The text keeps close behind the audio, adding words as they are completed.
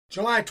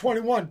July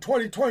 21,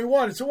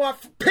 2021. It's the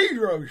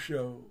Pedro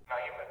Show.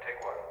 Naima,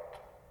 take one.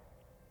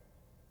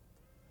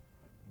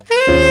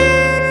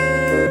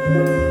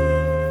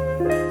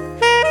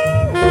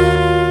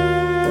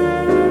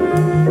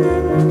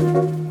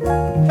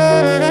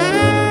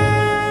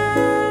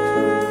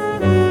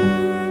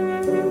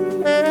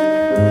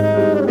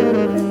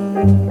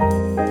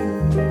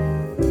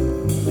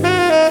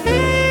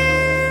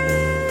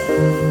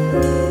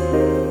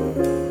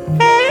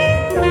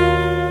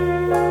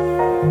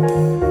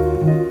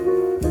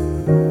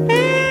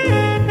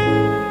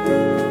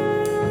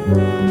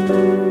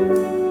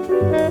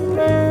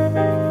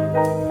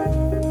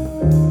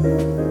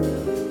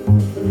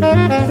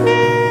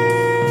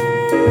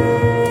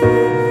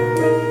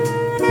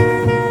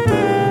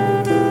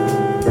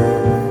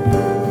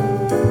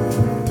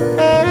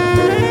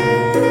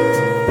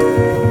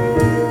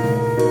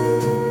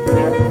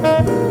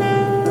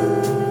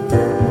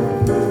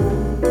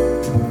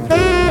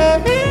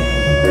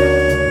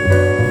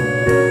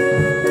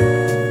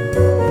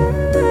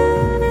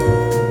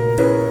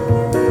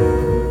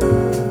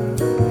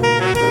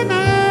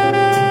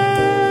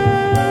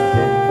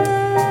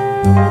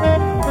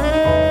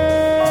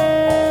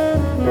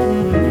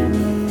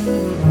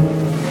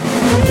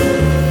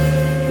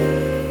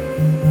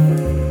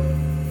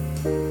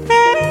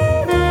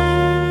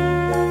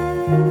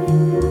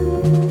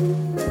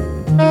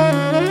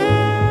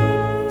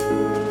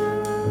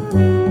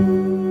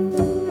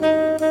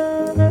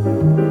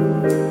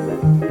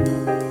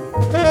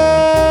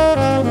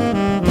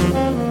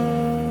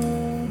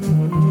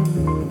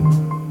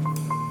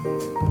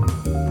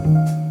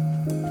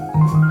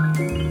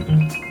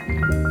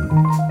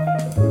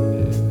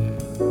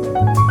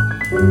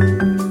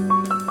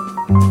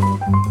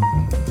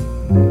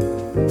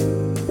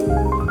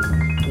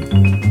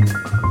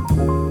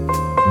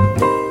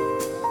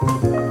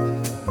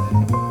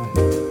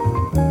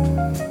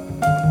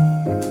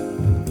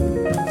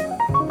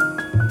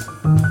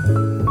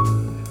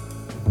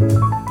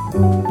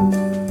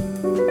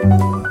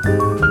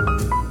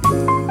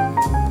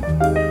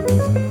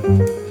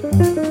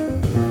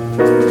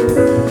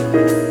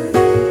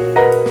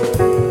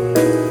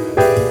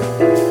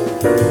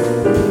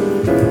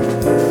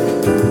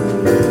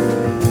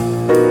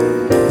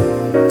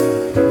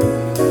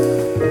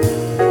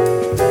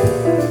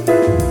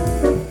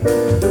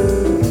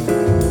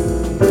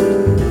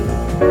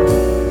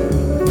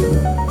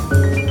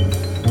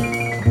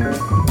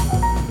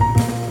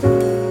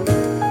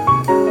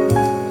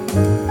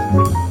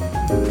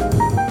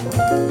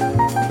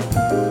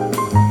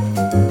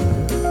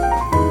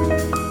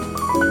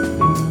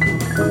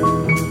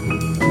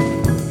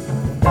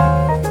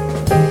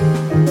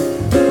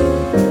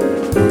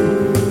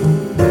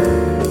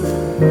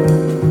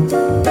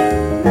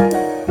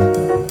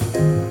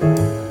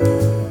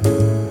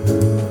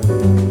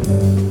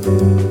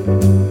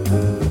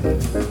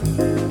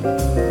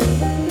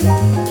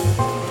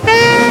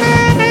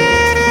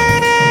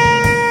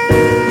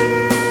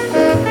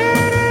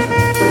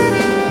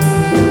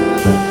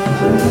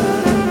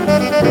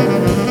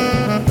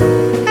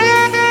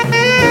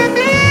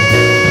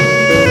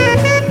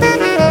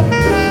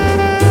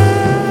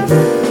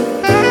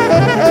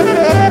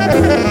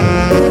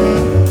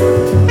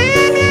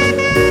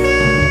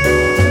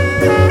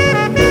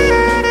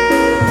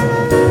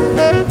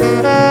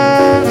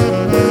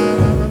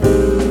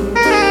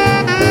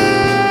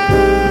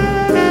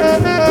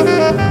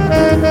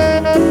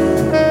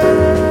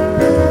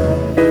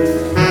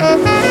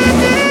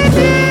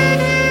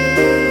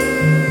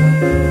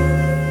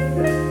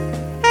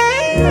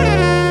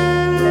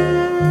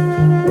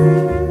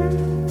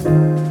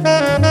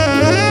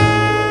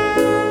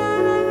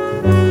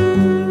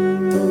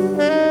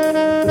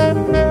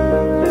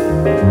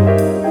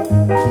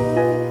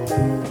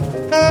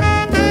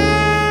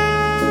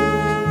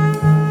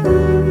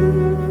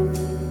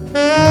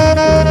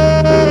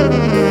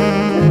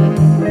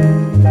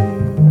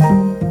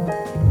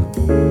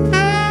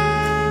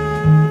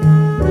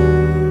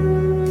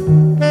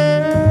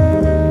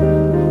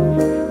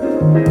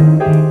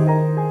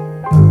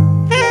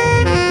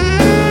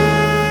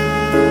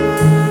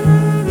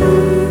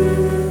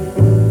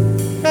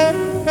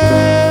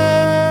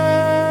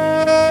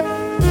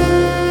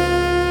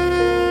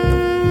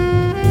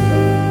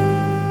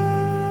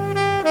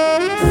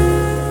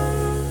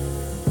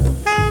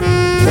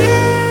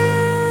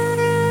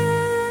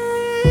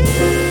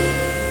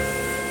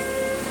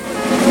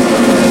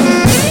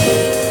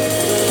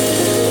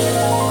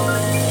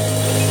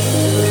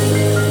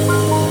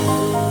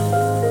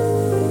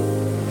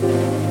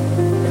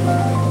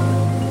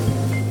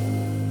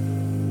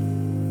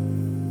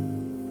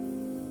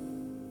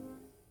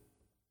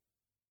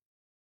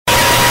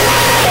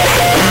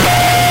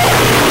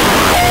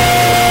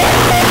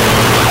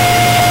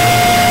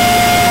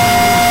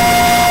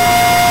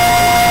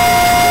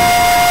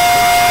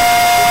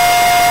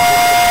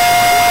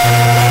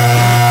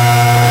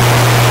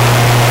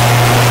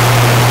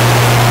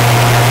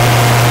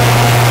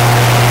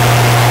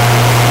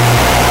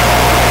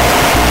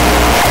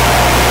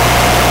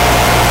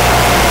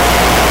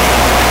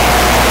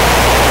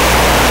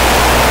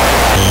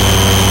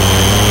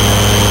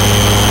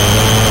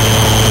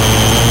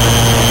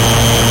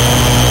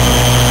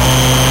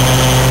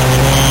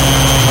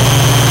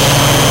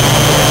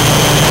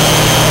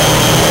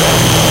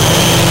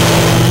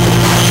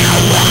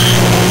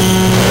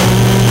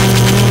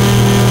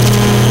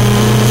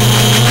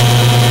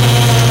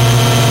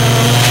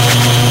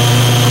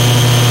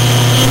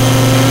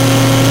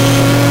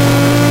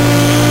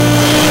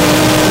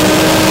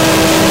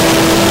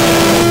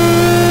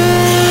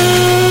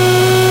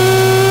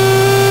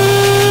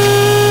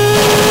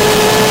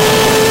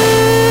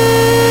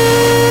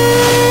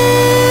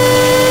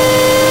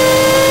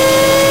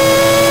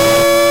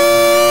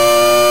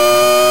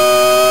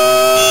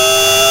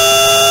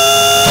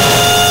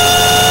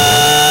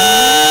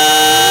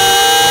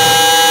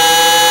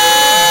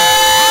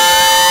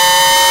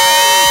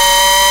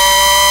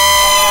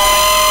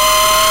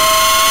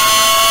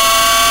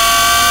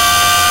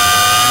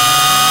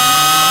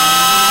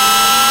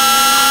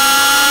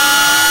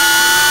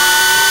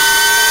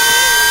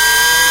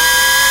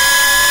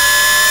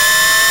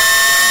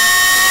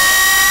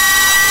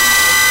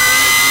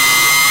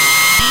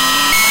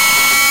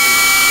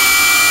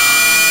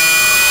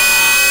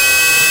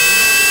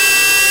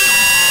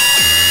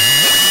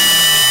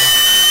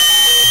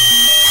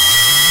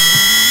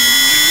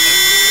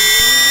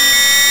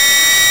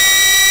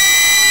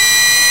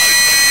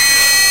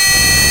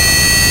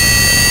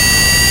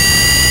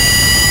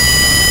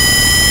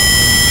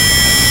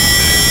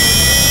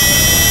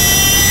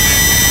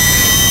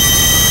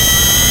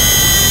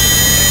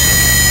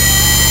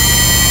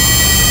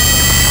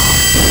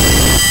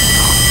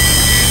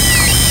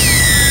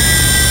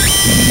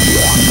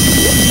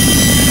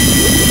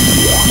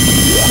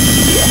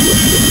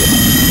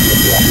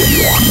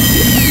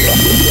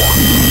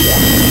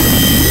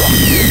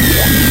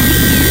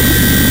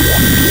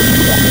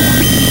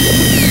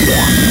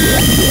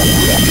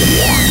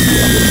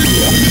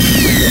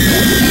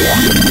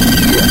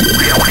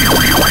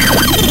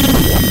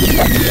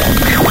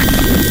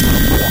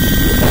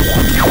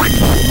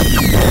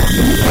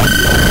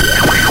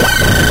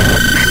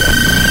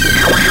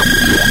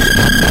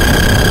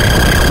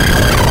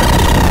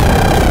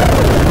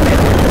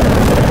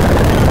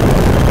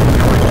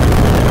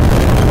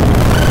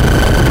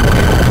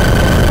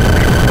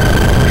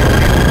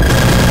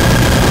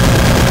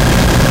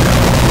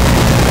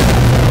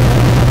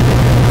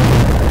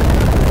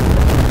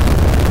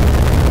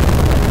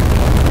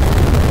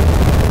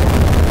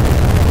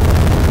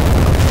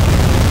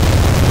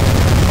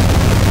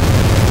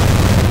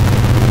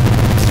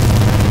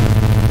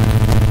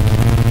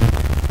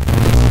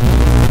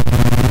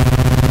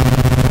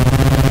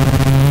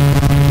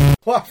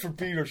 Watt from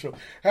Pedro Show.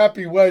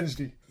 Happy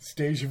Wednesday. It's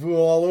deja vu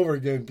all over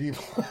again,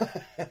 people.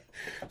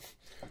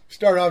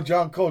 Start out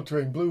John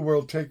Coltrane, Blue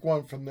World, take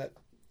one from that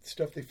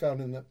stuff they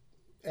found in the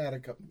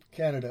attic up in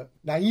Canada.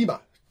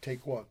 Naima,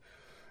 take one.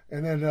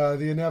 And then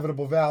The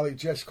Inevitable Valley,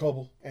 Jess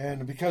Coble.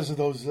 And because of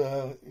those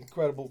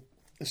incredible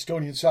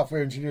Estonian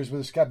software engineers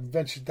with us, Captain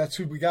Venture, that's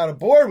who we got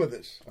aboard with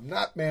us. I'm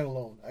not man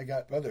alone. I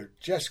got brother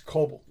Jess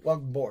Coble.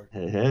 Welcome aboard.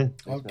 Hey.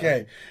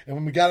 Okay.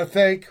 And we got to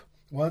thank,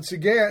 once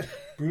again,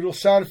 Brutal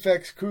Sound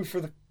Effects crew for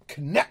the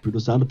connect.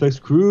 Brutal Sound Effects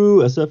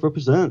crew, SF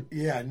represent.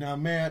 Yeah, now,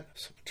 man,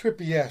 some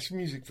trippy-ass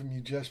music from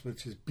you, Jess,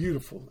 which is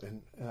beautiful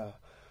and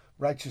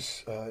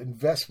righteous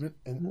investment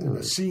in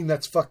a scene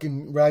that's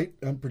fucking right,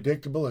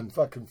 unpredictable, and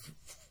fucking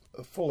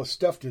full of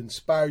stuff to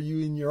inspire you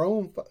in your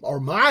own or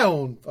my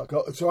own.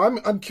 So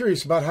I'm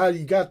curious about how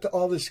you got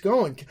all this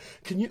going.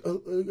 Can you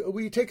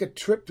will you take a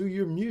trip through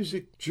your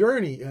music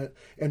journey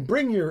and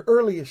bring your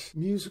earliest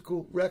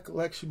musical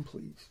recollection,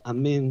 please? I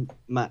mean,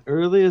 my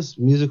earliest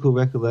musical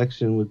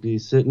recollection would be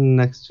sitting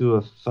next to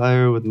a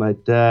fire with my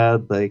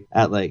dad, like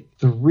at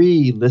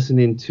 3,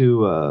 listening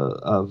to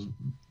a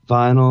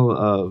vinyl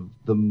of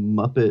the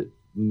Muppet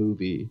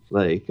movie,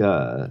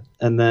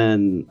 and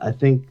then I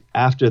think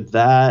after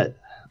that.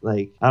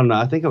 I don't know,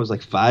 I think I was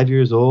 5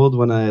 years old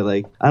when I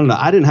don't know,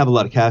 I didn't have a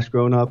lot of cash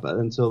growing up,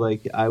 and so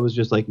I was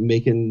just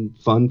making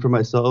fun for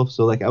myself.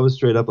 So I was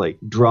straight up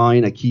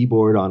drawing a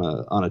keyboard on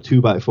a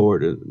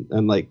 2x4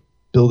 and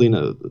building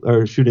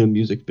or shooting a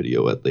music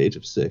video at the age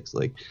of 6,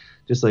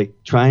 just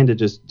trying to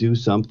just do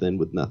something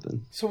with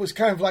nothing. So it was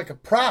kind of like a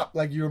prop,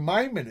 like you were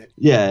miming it.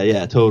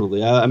 Yeah,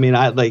 totally.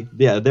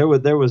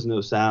 There was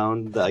no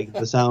sound.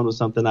 The sound was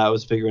something I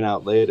was figuring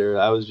out later.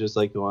 I was just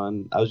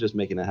I was just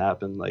making it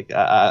happen.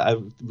 I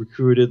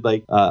recruited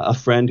a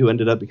friend who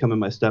ended up becoming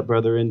my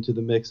stepbrother into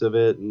the mix of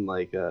it, and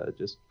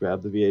just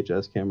grabbed the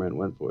VHS camera and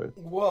went for it.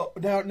 Well,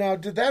 now,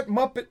 did that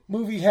Muppet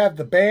movie have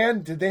the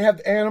band? Did they have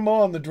the animal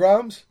on the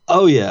drums?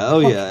 Oh yeah.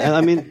 And I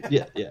mean,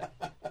 yeah.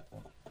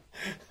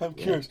 I'm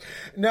curious.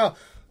 Now,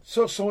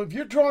 so if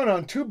you're drawing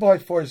on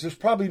 2x4s, there's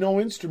probably no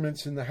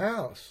instruments in the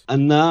house.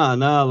 No.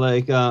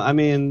 I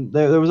mean,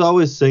 there was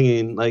always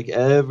singing.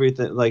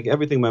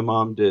 Everything my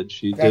mom did,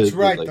 she did. That's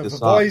right. With, the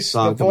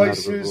song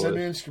voice is an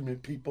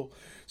instrument, people.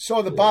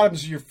 So the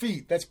bottoms of your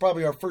feet. That's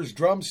probably our first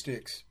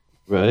drumsticks.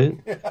 Right.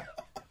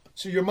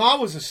 So your mom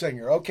was a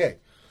singer. Okay.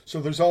 So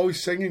there's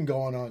always singing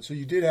going on. So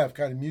you did have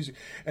kind of music.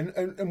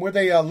 And were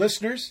they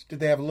listeners? Did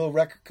they have a little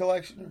record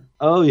collection?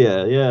 Oh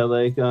yeah.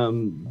 A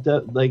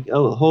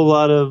whole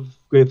lot of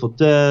Grateful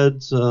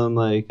Dead, some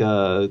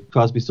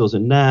Crosby, Stills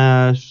and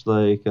Nash,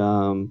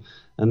 and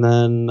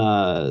then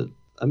I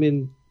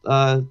mean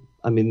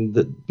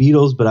the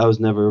Beatles, but I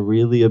was never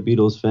really a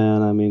Beatles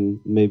fan. I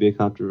mean, maybe a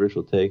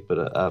controversial take,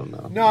 but I don't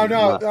know. No,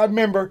 I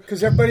remember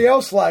because everybody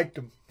else liked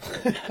them.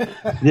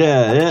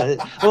 Yeah.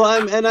 Well,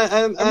 I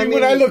mean,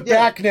 when I look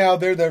back now,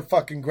 they're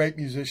fucking great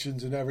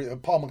musicians and everything.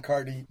 Paul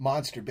McCartney,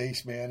 monster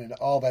bass man, and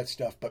all that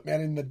stuff. But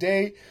man, in the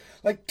day,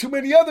 too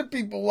many other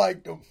people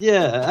liked them.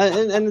 Yeah,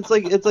 and it's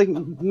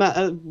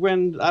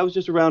when I was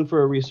just around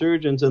for a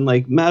resurgence, and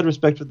mad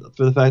respect for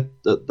the fact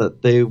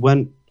that they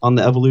went on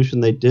the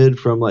evolution they did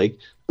from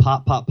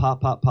pop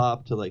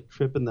to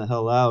tripping the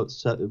hell out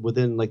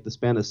within the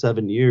span of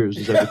 7 years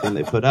is everything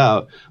they put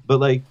out. But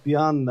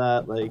beyond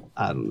that,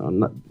 I don't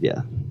know.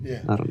 I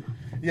don't know.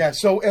 Yeah.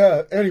 So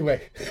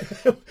anyway,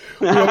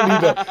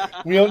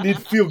 we don't need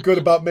to feel good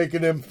about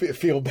making them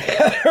feel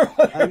bad.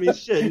 I mean,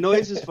 shit.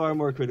 Noise is far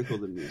more critical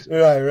than music.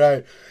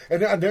 Right.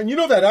 And you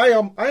know that I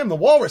am the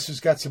Walrus has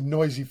got some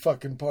noisy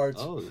fucking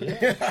parts. Oh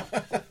yeah.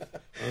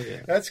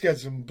 That's got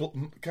some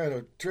kind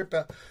of trip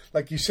out.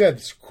 Like you said,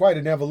 it's quite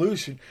an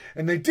evolution.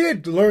 And they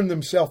did learn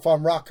themselves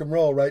on rock and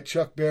roll, right?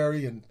 Chuck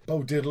Berry and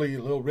Bo Diddley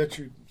and Little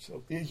Richard.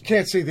 So you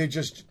can't say they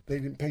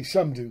didn't pay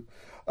some due.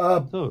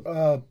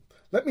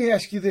 Let me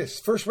ask you this.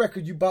 First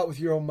record you bought with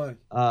your own money?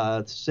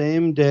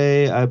 Same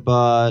day I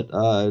bought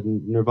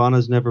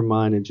Nirvana's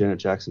Nevermind and Janet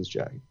Jackson's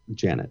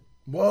Janet.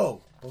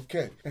 Whoa.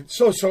 Okay. And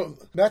so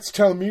that's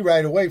telling me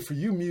right away, for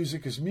you,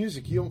 music is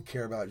music. You don't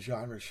care about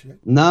genre shit.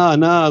 No. I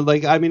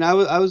mean, I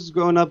was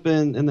growing up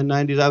in the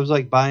 90s. I was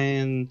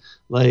buying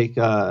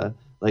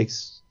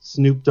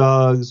Snoop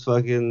Dogg's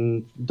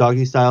fucking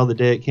Doggy Style the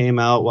day it came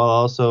out, while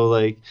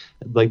also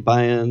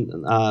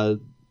buying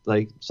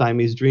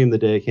Siamese Dream the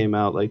day it came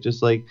out.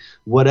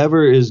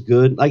 Whatever is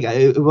good.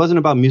 It wasn't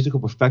about musical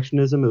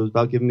perfectionism. It was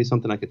about giving me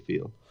something I could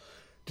feel.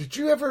 Did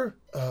you ever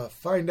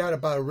find out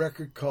about a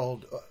record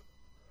called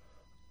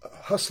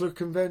Hustler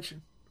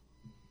Convention?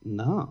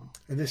 No.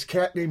 And this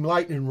cat named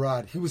Lightning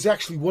Rod, he was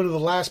actually one of the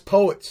last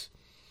poets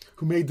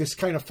who made this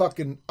kind of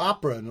fucking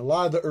opera. And a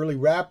lot of the early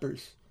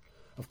rappers,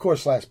 of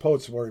course, last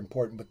poets were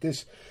important, but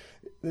this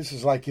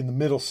is in the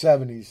middle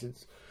 70s.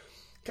 It's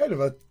kind of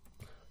a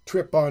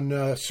trip on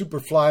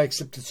Superfly,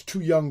 except it's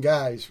two young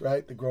guys,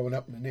 right? They're growing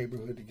up in the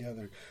neighborhood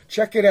together.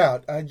 Check it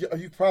out.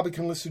 You probably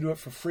can listen to it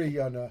for free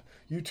on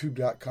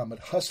YouTube.com at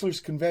Hustlers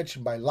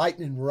Convention by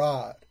Lightning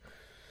Rod.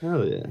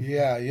 Oh,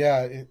 yeah.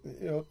 Yeah. It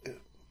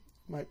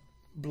might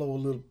blow a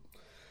little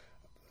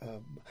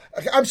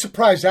I'm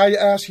surprised. I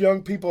ask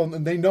young people,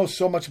 and they know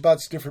so much about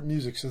different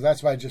music, so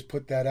that's why I just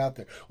put that out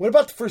there. What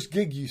about the first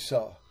gig you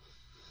saw?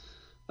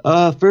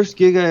 First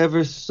gig I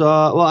ever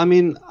saw. Well, I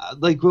mean,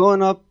 like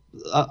growing up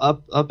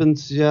in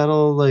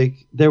Seattle,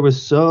 like there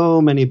was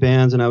so many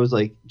bands, and I was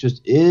like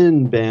just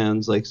in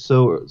bands like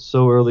so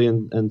early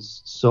and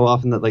so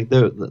often that like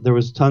there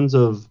was tons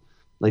of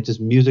like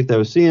just music that I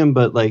was seeing,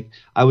 but like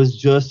I was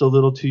just a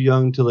little too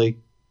young to like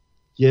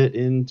get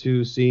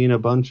into seeing a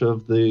bunch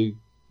of the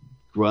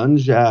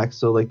grunge acts.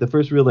 So like the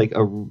first real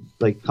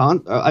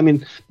I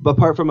mean,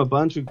 apart from a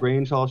bunch of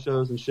Grange Hall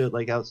shows and shit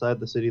like outside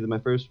the city, my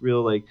first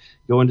real like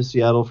going to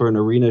Seattle for an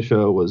arena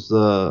show was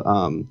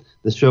the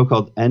show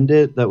called End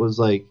It. That was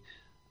like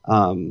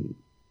who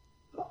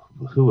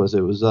was it?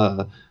 It was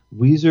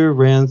Weezer,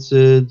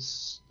 Rancid,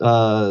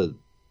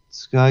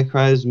 Sky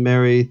Cries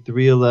Mary,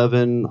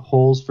 311,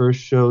 Hole's first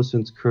show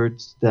since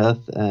Kurt's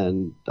death,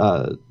 and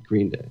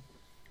Green Day.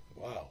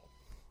 Wow.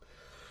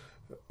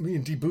 Me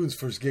and D. Boone's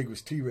first gig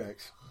was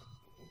T-Rex.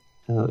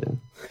 Hell yeah.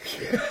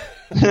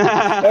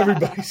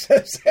 Everybody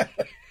says that.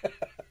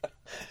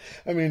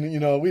 I mean,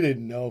 you know, we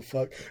didn't know.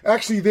 Fuck.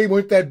 Actually, they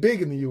weren't that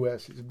big in the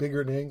U.S. It's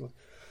bigger in England.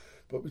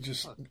 But we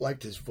just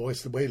liked his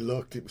voice, the way he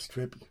looked. It was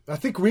trippy. I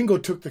think Ringo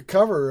took the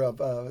cover of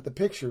the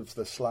picture of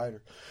the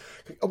Slider.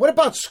 What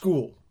about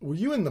school? Were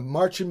you in the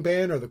marching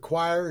band or the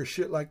choir or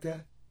shit like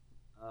that?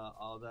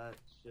 All that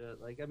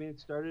shit. Like, I mean, it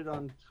started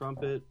on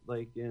trumpet,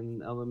 like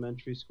in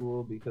elementary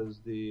school, because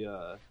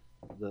the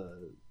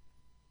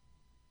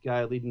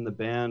guy leading the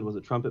band was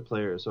a trumpet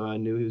player, so I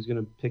knew he was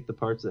gonna pick the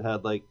parts that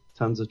had like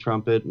tons of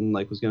trumpet and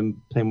like was gonna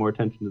pay more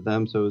attention to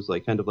them. So it was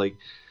like kind of like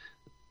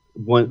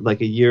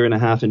a year and a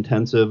half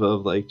intensive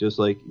of like just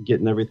like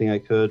getting everything I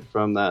could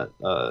from that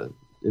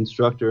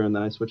instructor, and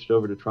then I switched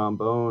over to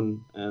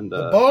trombone and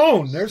the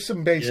bone. There's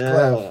some bass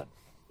clef.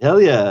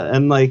 Hell yeah,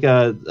 and like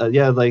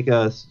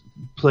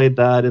played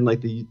that in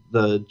like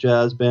the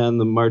jazz band,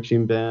 the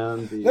marching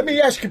band. Let me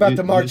ask you about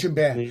the marching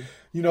band.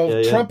 You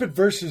know, trumpet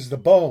versus the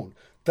bone.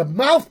 The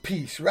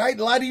mouthpiece, right?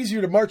 A lot easier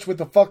to march with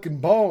the fucking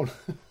bone.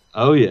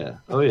 Oh yeah.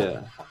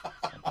 Like,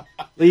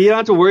 you don't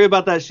have to worry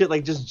about that shit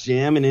like just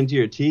jamming into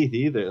your teeth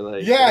either.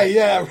 Like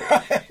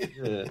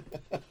right.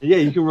 Yeah,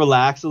 you can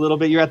relax a little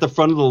bit. You're at the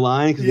front of the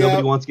line because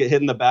nobody wants to get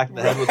hit in the back of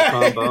the head with a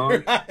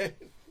trombone. Right.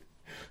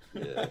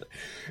 Yeah.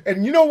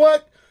 And you know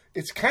what?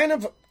 It's kind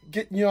of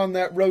getting you on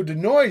that road to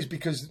noise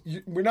because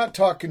we're not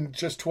talking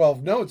just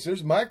 12 notes.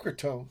 There's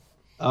microtone.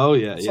 Oh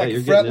yeah, it's yeah. like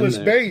You're fretless getting in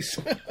there. bass.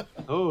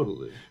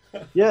 Totally.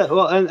 Yeah,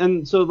 well,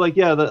 and so like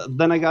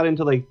then I got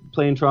into like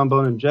playing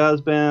trombone in jazz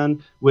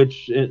band,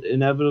 which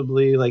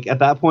inevitably like at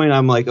that point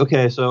I'm like,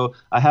 okay, so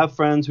I have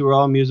friends who are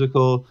all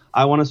musical.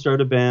 I want to start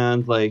a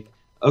band. Like,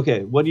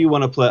 okay, what do you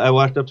want to play? I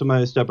walked up to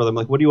my stepbrother. I'm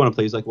like, what do you want to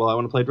play? He's like, well, I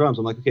want to play drums.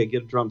 I'm like, okay,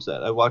 get a drum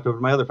set. I walked over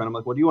to my other friend. I'm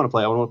like, what do you want to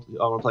play? I want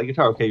to play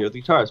guitar. Okay, you're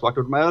the guitarist. Walked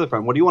over to my other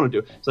friend. What do you want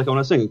to do? He's like, I want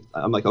to sing.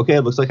 I'm like, okay,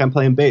 it looks like I'm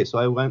playing bass. So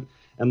I went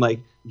and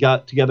like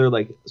got together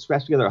like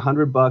scratched together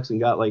 $100 and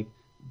got like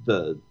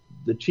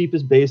the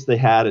cheapest bass they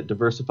had at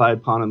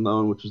Diversified Pawn and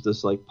Loan, which was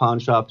this like pawn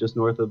shop just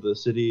north of the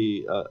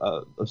city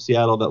of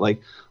Seattle that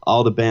like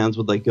all the bands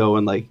would like go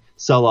and like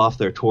sell off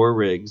their tour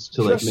rigs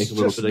to like make a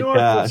little bit of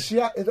cash.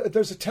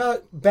 There's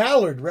a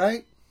Ballard,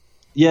 right?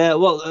 Yeah,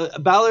 well,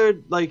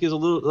 Ballard like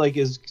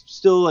is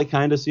still like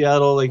kind of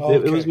Seattle. Like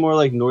it was more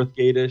like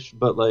Northgate-ish,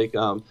 but like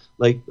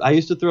I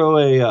used to throw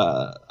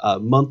a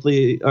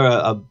monthly or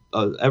a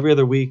every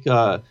other week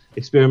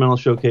experimental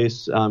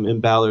showcase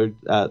in Ballard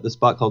at the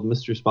spot called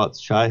Mr. Spot's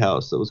Chai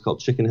House that was called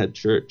Chickenhead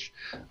Church.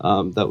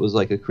 That was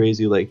like a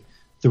crazy like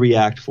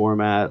 3-act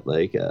format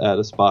like at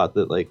a spot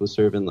that like was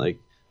serving like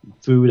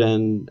food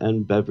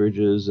and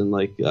beverages, and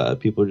like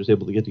people are just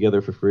able to get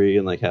together for free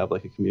and like have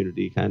like a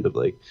community kind of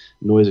like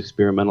noise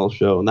experimental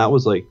show. And that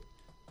was like,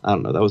 I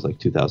don't know, that was like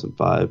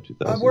 2005,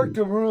 2006. I worked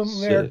a room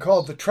there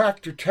called the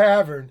Tractor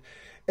Tavern,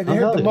 and they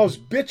had the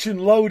most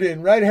bitchin' load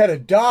in, right? It had a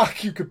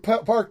dock. You could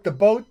park the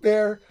boat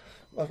there.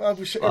 I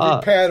wish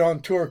every pad on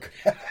tour could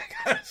have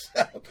that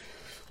sound.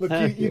 Look,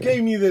 you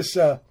gave me this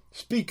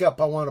speak up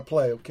I want to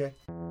play, okay?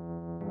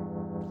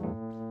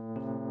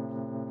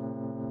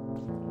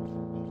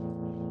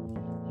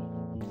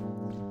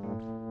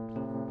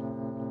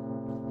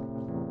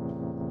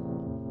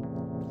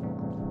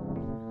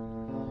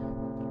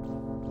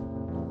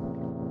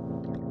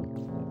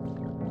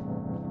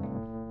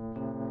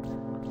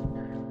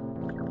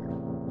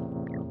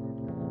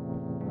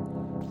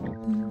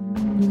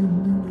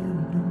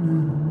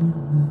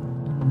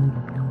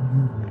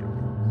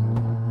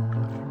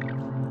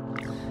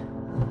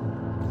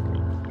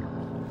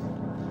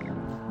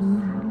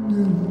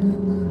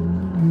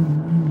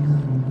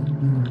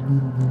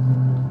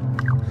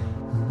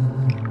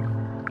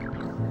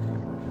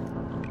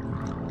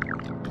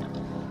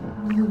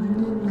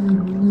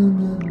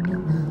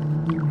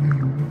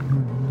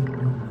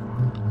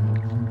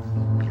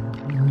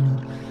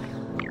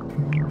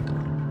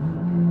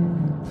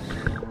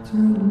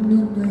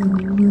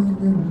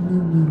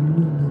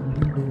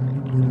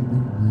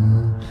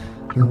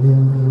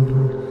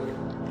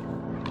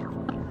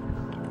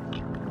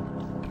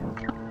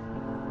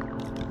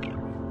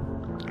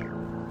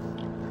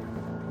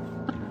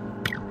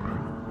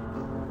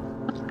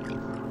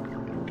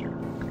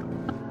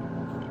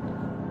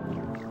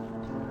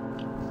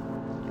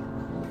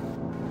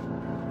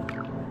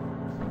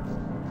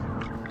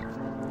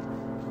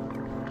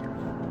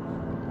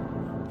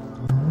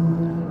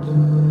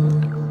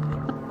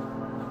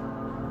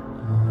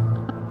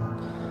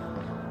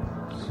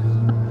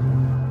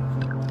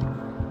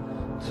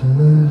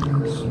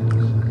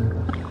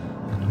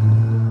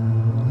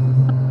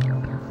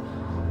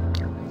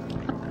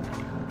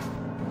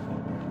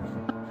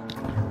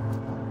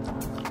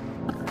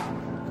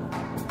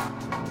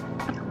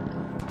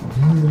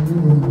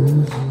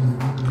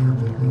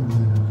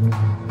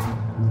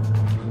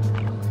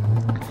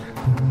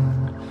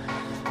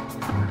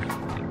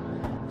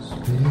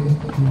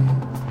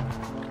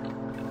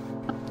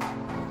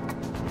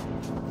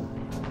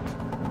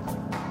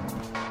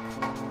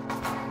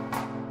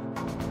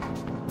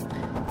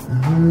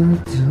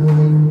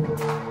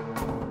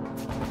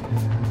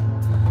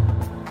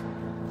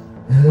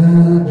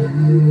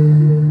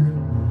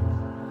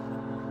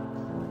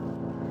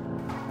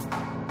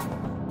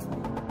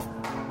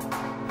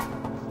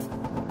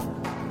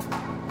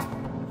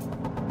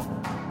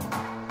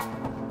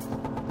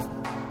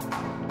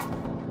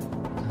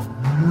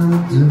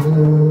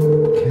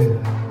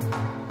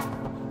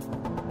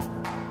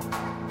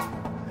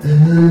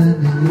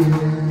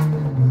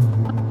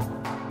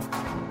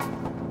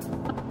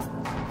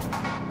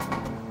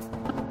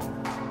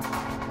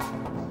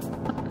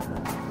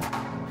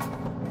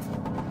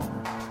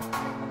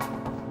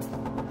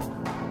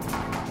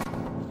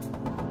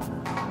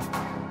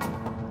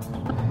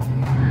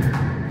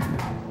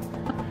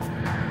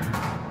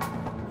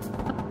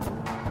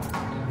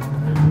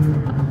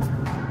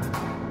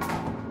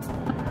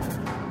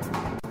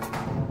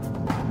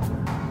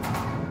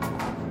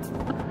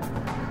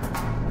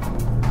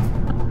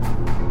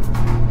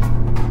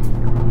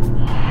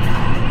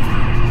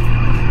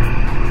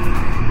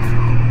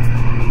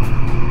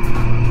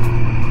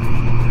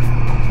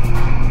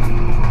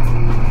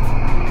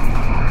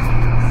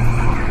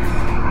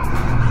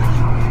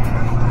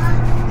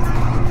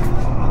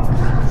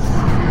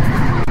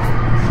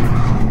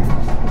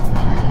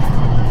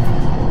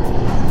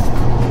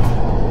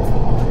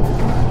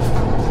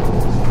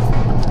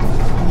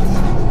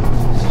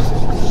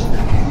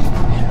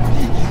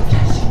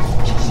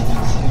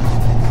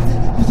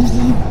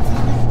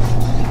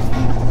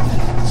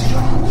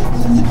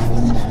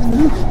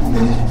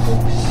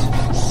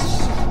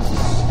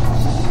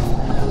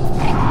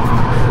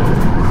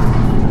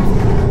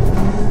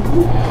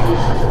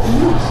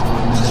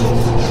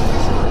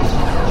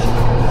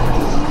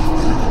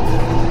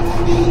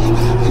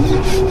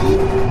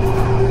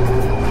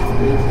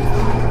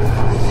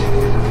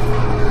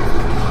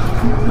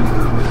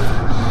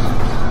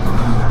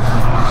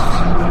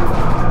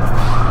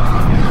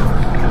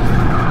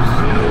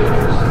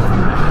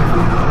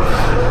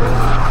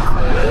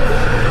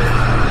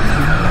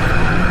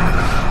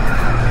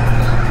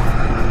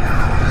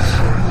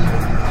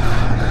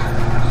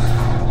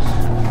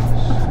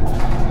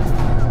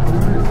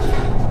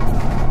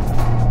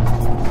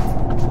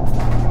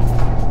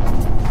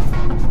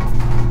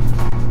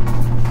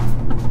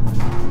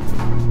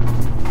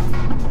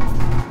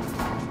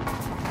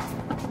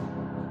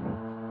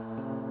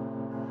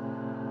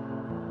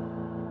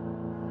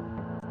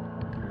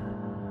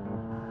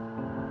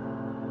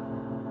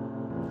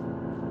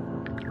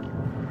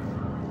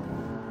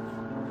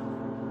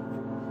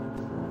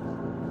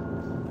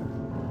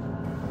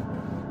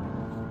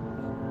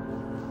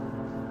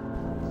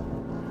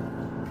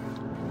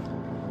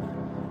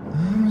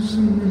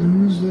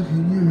 Someone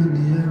looking you in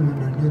the eye when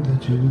I knew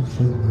that you would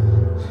follow.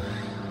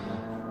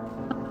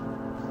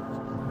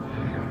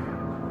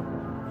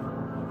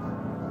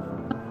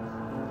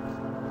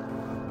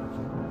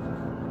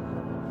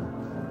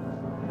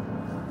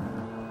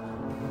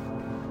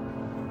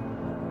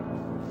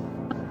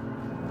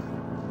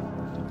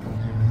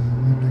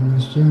 When I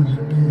was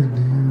standing near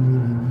the end,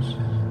 when I was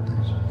saying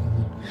that you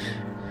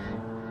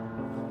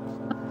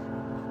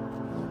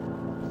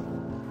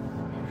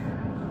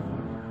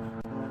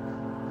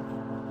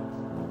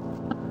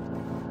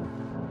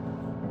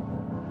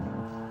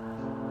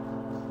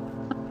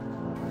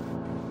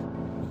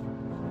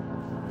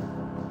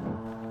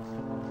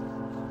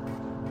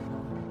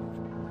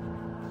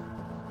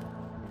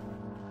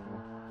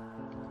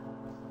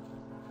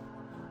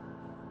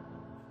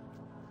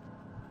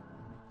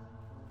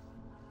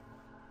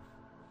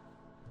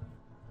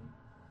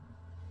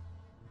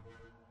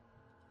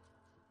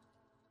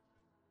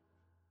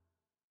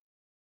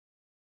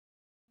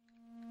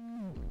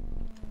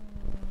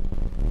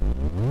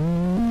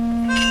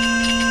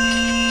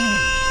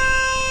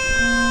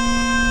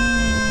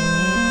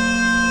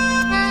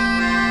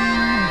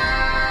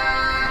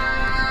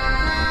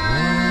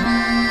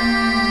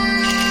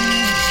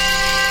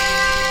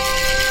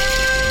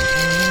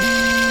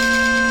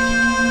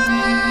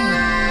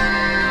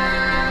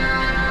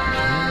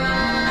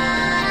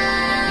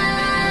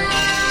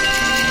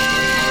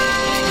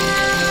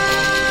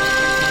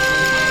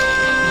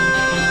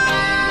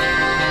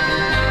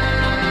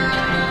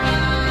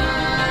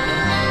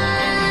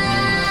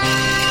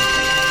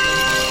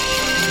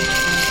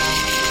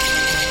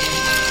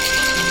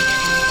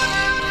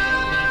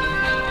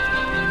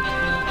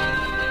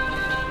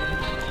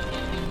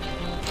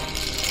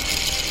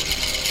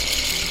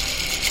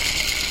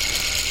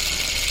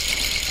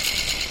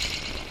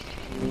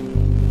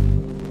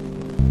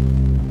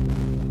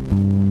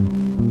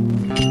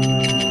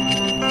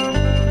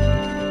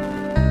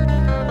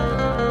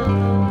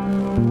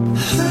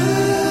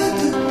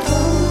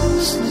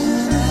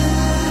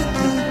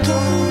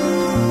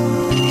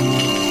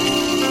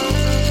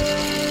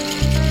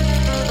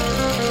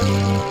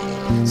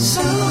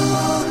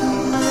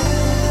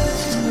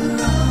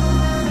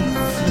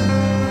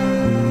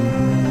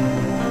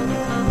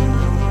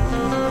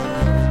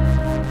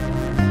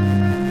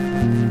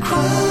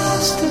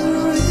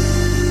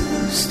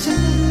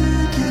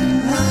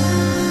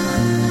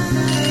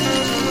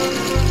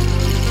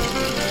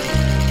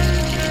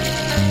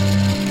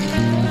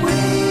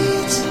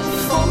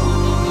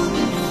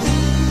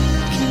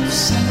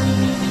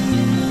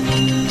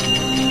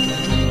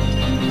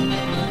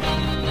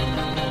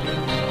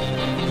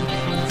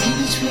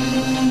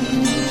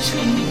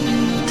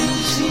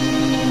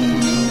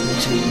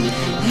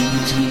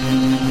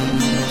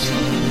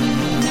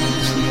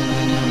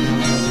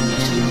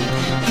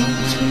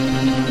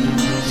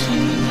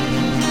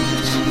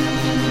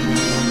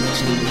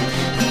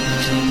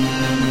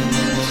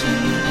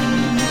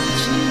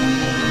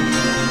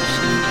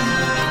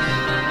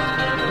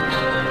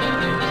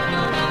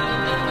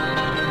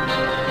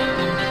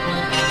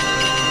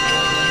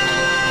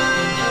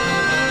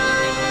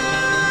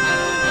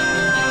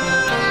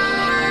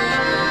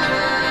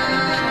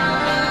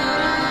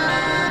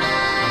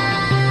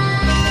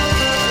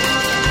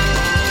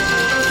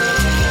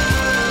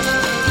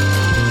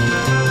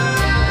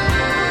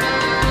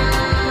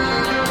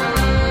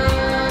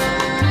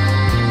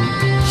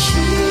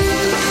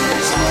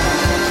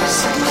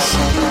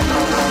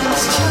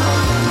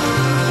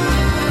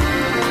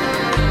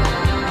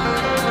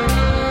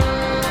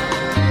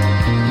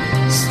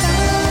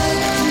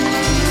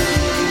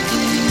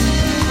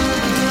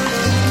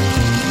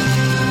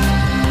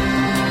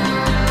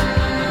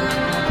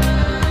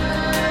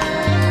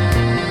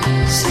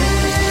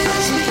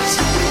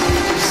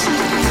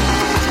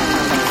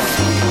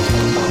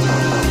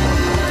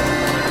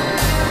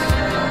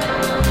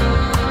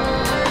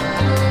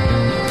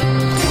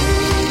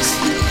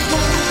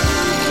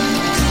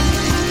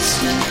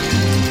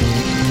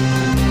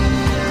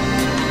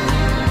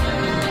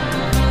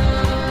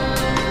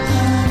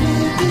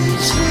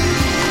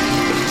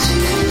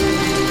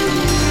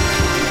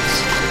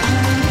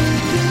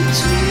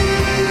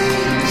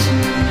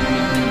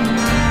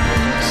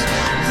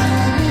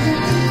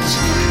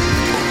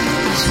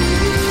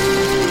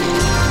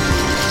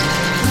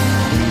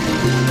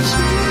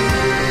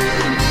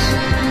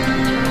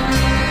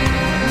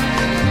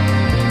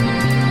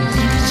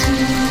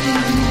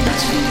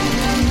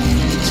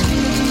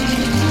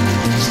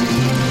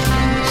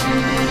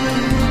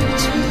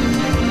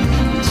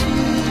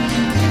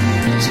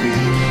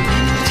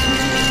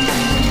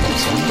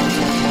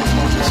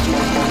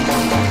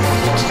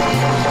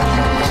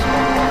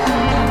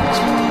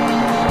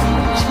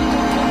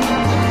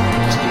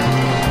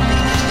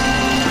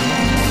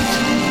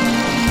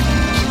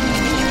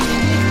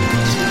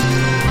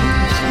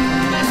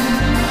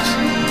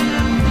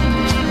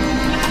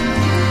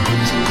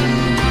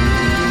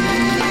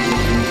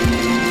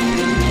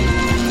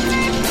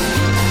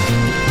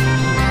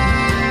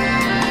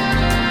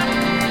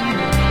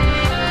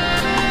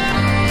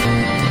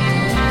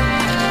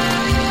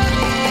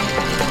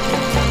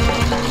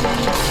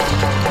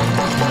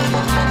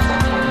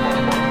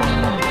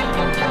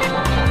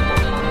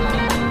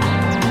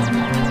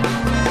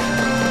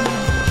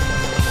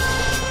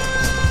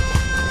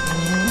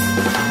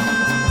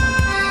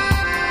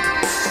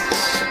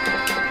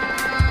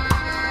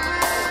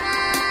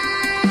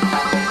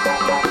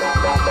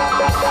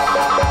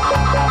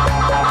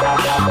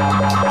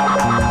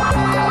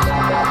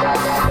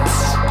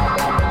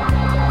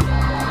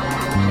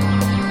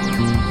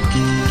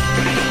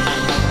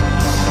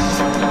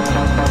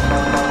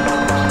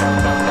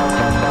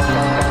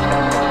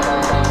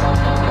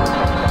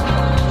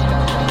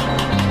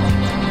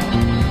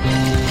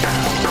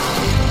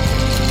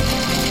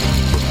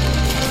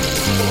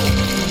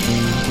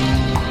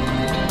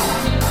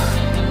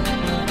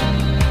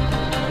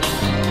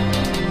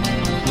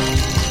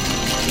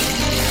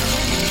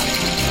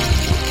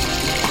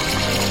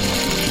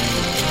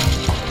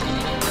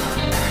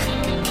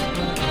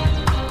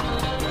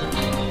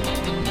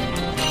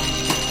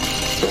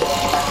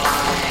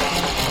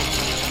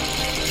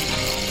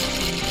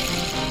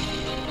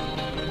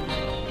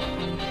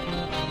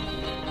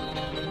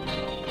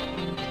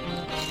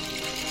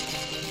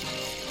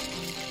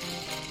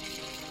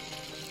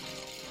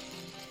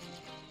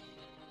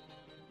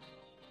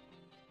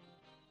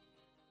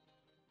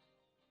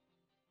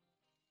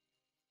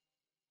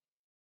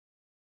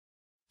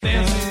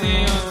Fancy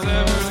neon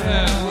severed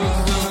head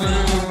looks so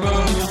good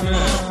above your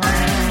head.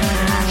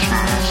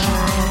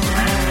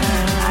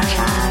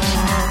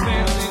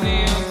 Fancy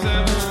neon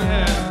severed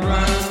head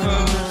right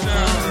above the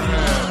shower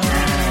head.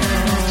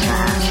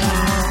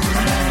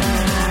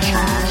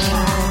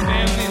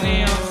 Fancy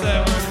neon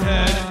severed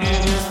head in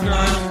your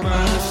skirt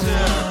by the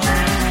shed.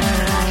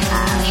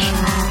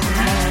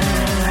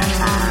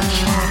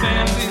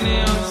 Fancy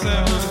neon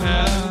severed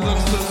head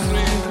looks so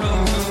sweet and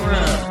colors and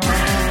red.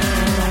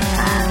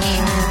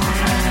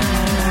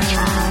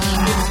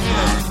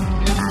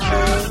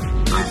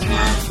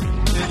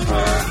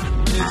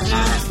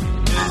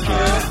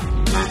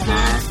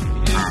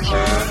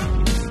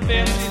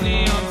 Fancy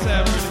neon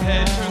severed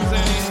head turns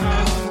any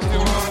house into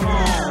a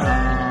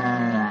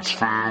home. It's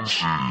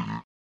fancy.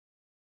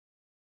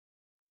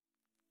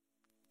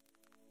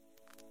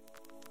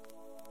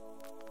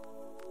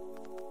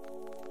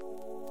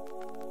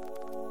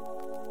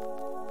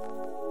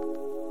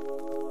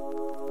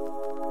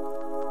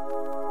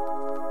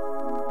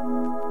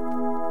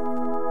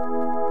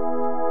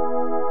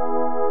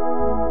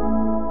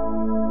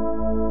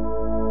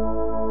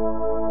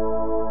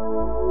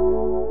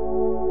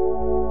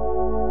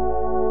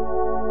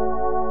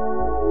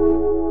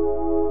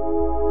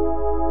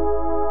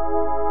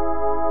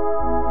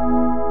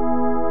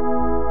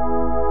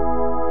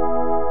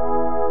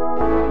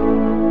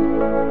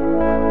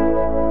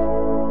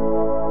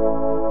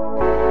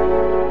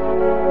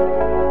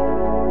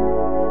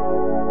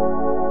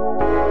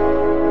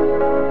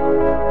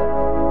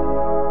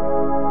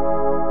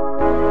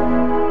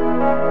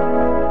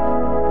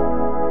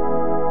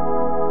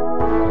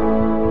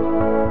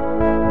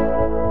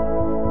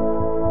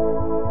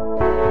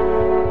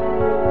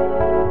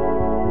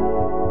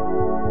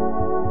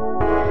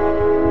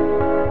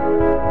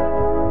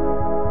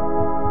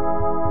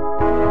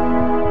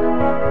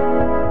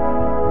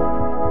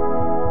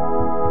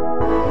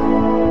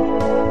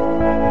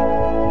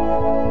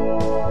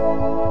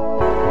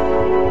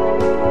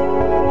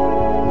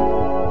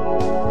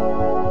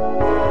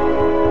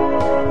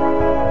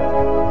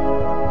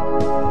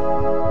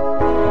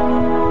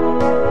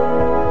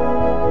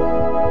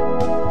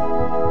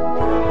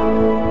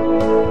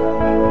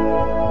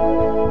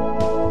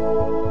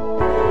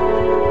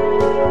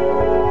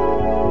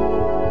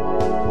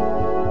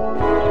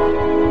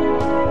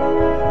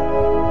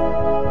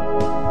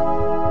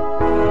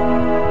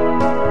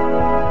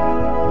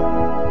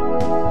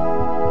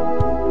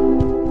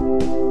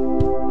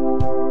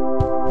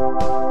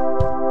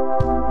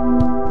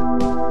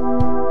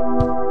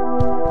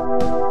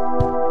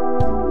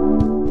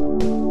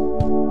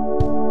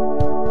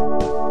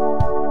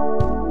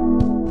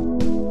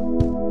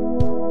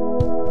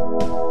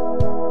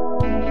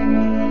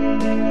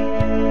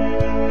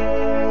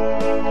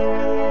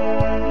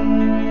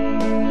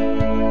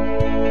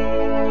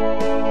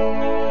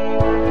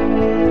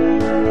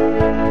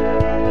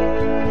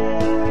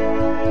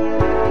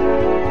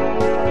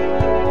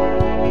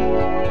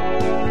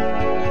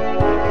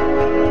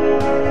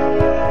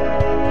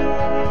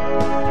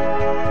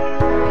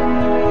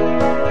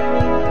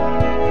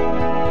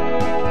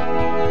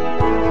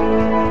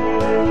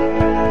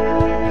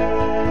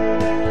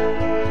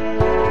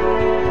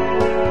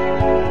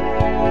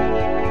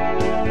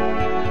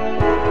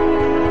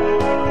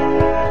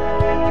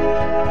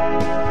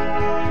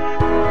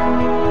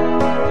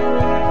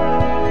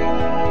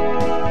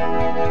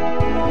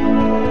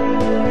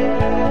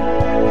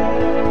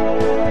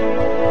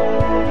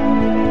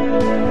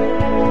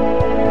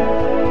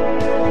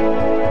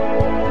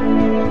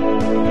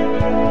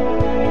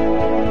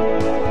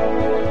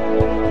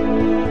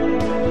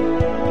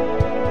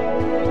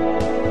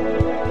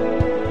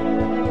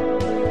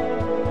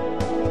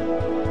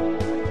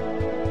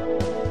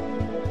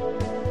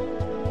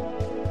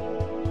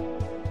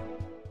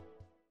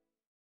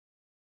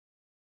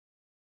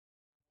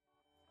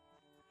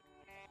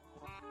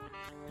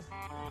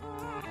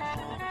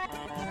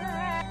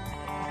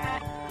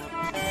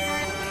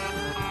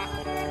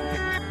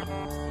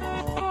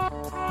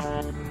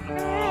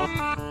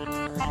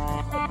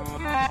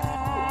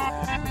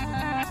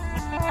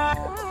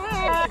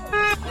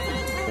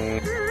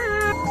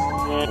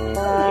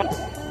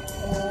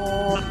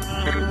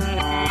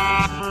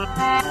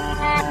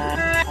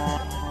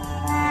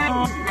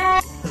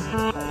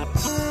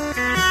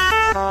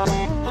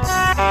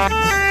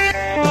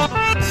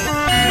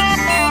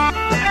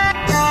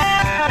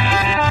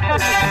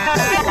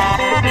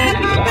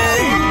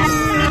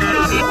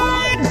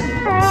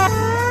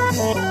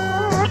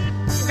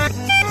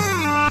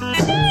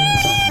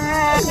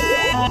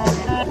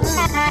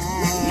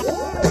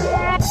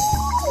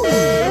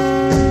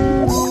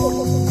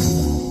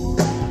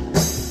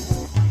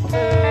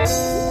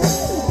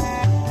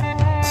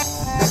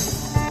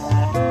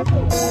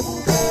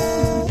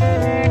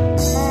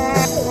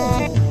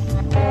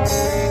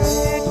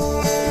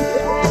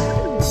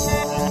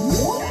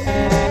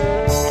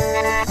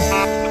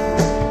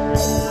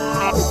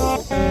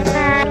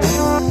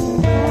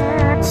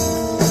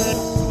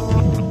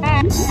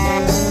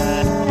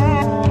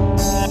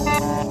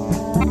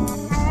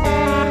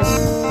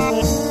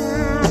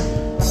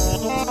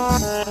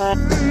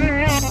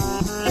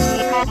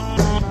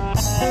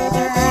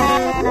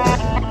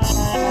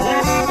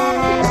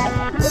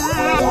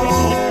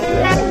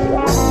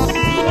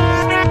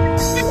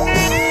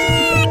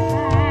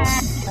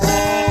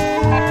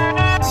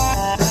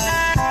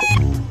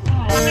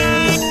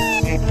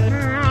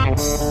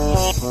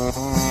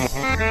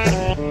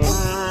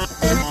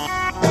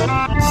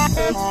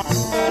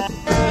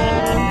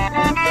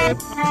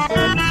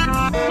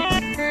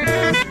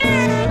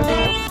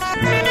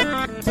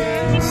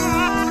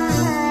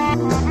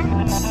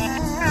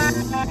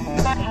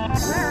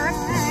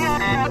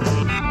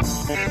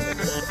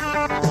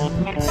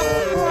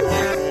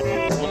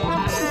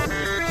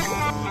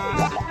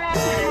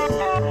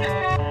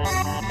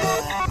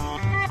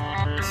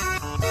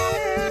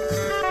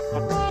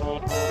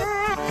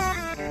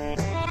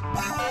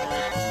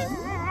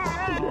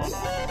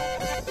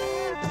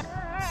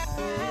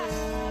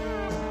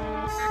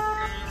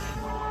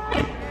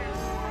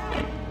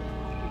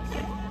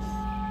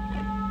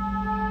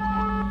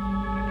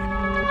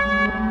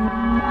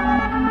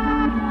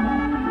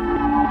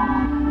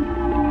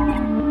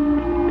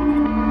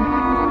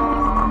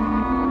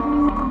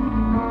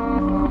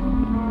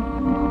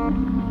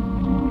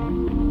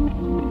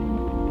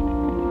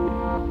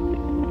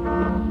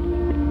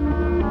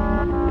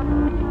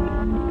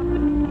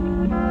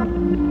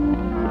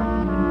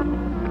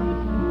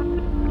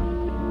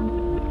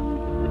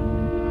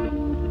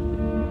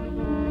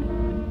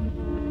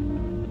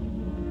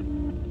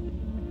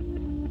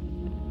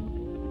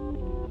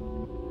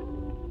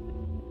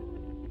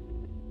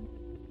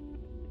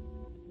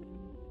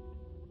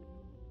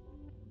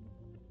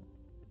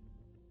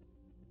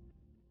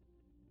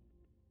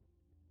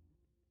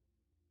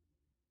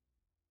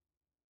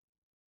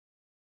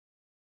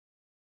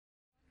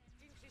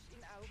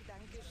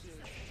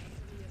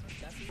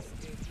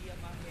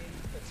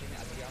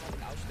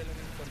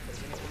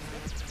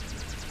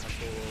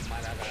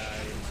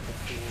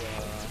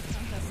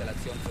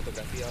 Sektion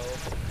Fotografie auch.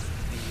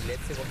 Die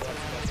letzte Woche war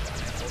zum Beispiel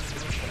eine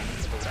Ausstellung von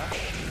einem Fotograf,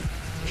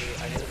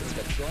 eine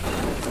Dokumentation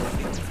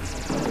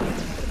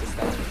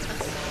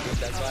und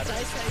das war Da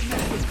ist ja immer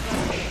viel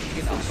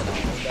genau, und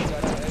das war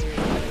eine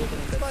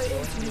Dokumentation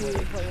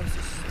bei uns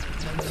ist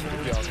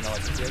manchmal. ja genau,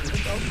 also sehr gut.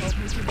 Und auch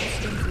mit dem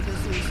Muslim oder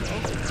so ist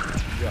auch.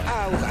 Ja.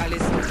 Auch alles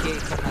okay,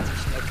 kann man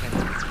nicht meckern.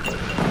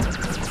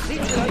 Es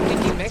sind Leute,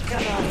 die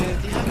meckern, aber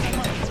Die haben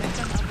immer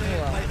meckern, aber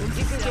Ja. bei uns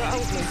Die ist sind ja ja auch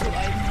nicht nicht so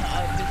ein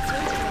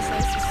Bezirk. Das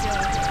heißt, es ist ja